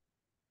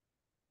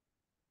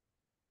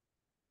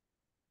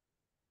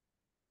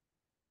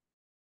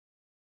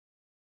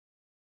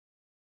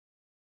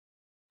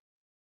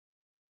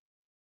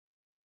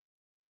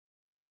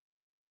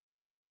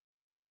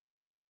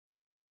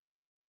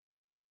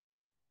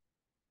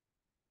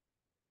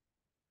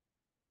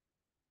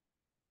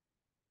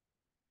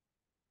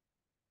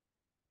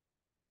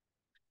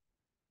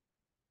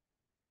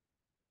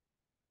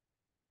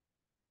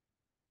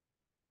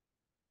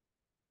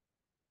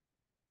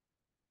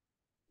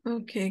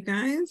 Okay,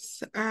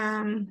 guys.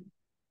 I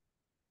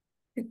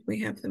think we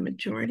have the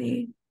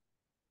majority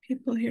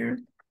people here.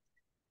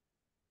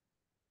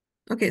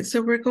 Okay,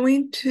 so we're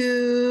going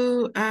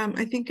to,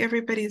 I think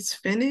everybody's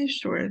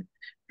finished or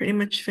pretty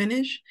much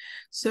finished.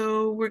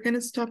 So we're going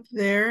to stop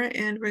there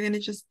and we're going to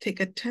just take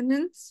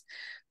attendance.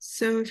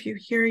 So if you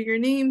hear your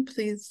name,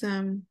 please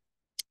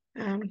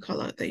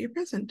call out that you're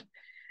present.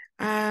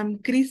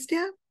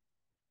 Cristia?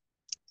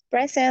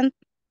 Present.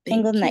 Thank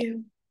and good night.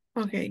 you.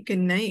 Okay, good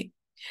night.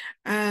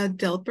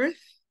 Delbert?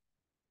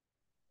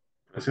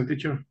 Present,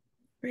 teacher.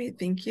 Great,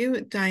 thank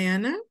you.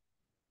 Diana?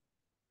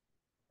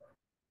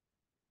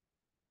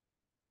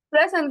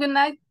 Present, good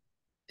night.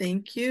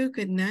 Thank you,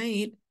 good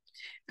night.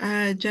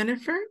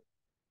 Jennifer?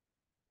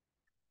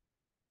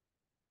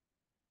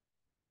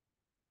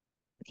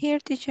 Here,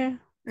 teacher.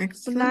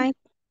 Excellent. Good night.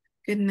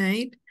 Good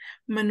night.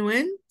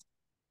 Manuel?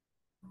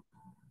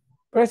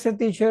 Present,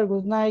 teacher.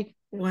 Good night.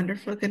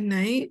 Wonderful, good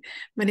night.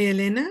 Maria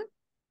Elena?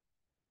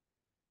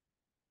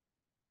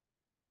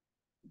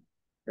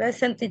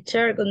 Present,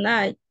 teacher. Good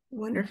night.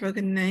 Wonderful,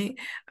 good night.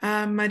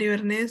 Mario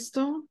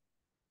Ernesto?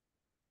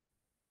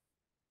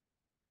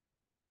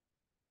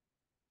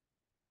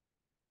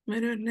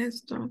 Mario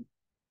Ernesto.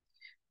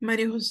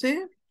 Mario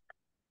José?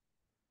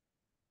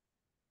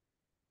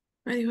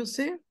 Mario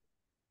José?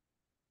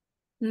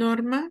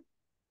 Norma?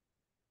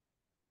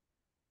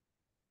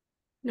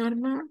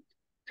 Norma?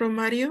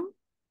 Romario?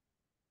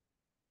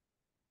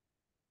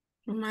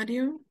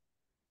 Romario?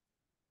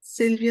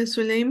 Silvia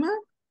Zuleima?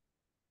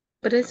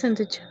 Present,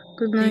 teacher.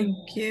 Good night.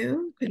 Thank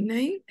you. Good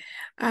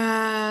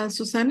night.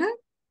 Susana?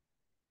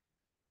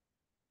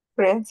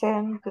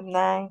 Present, good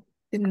night.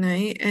 Good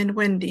night. And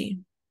Wendy?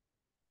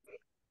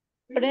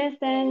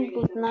 Present,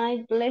 good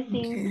night,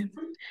 blessings.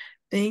 Okay.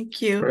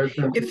 Thank you.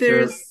 Present, If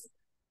teacher. there's,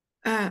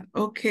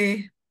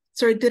 okay.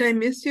 Sorry, did I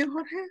miss you,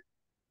 Jorge?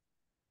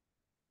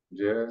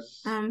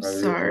 Yes. I'm I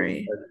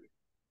sorry.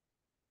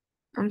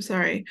 I'm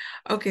sorry.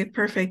 Okay,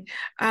 perfect.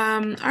 All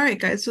right,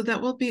 guys, so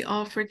that will be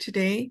all for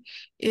today.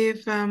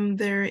 If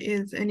there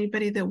is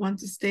anybody that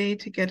wants to stay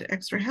to get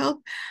extra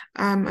help,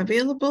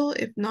 available.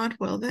 If not,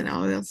 well, then I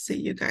will see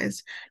you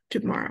guys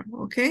tomorrow,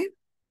 okay?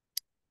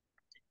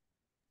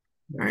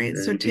 All right,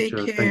 so Okay, take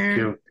teacher, care. thank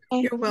you.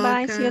 Okay, You're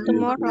bye. See you welcome.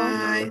 tomorrow.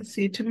 Bye.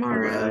 See you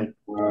tomorrow.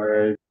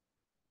 Bye-bye. Bye.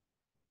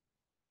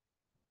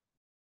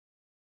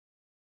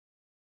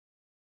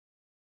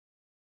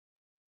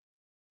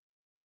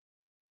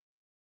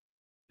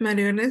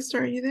 Mario Ernesto,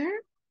 are you there?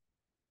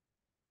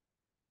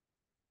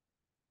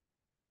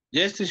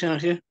 Yes, teacher, I'm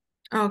here.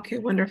 Okay,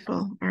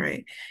 wonderful. All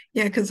right.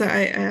 Yeah, because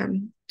I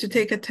to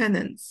take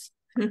attendance.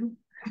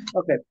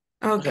 Okay.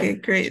 Okay,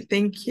 great.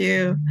 Thank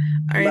you.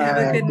 All right, have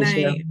a Bye, good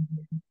teacher. night.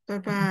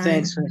 Bye-bye.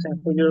 Thanks for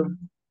you.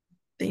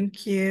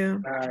 Thank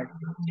you. Bye.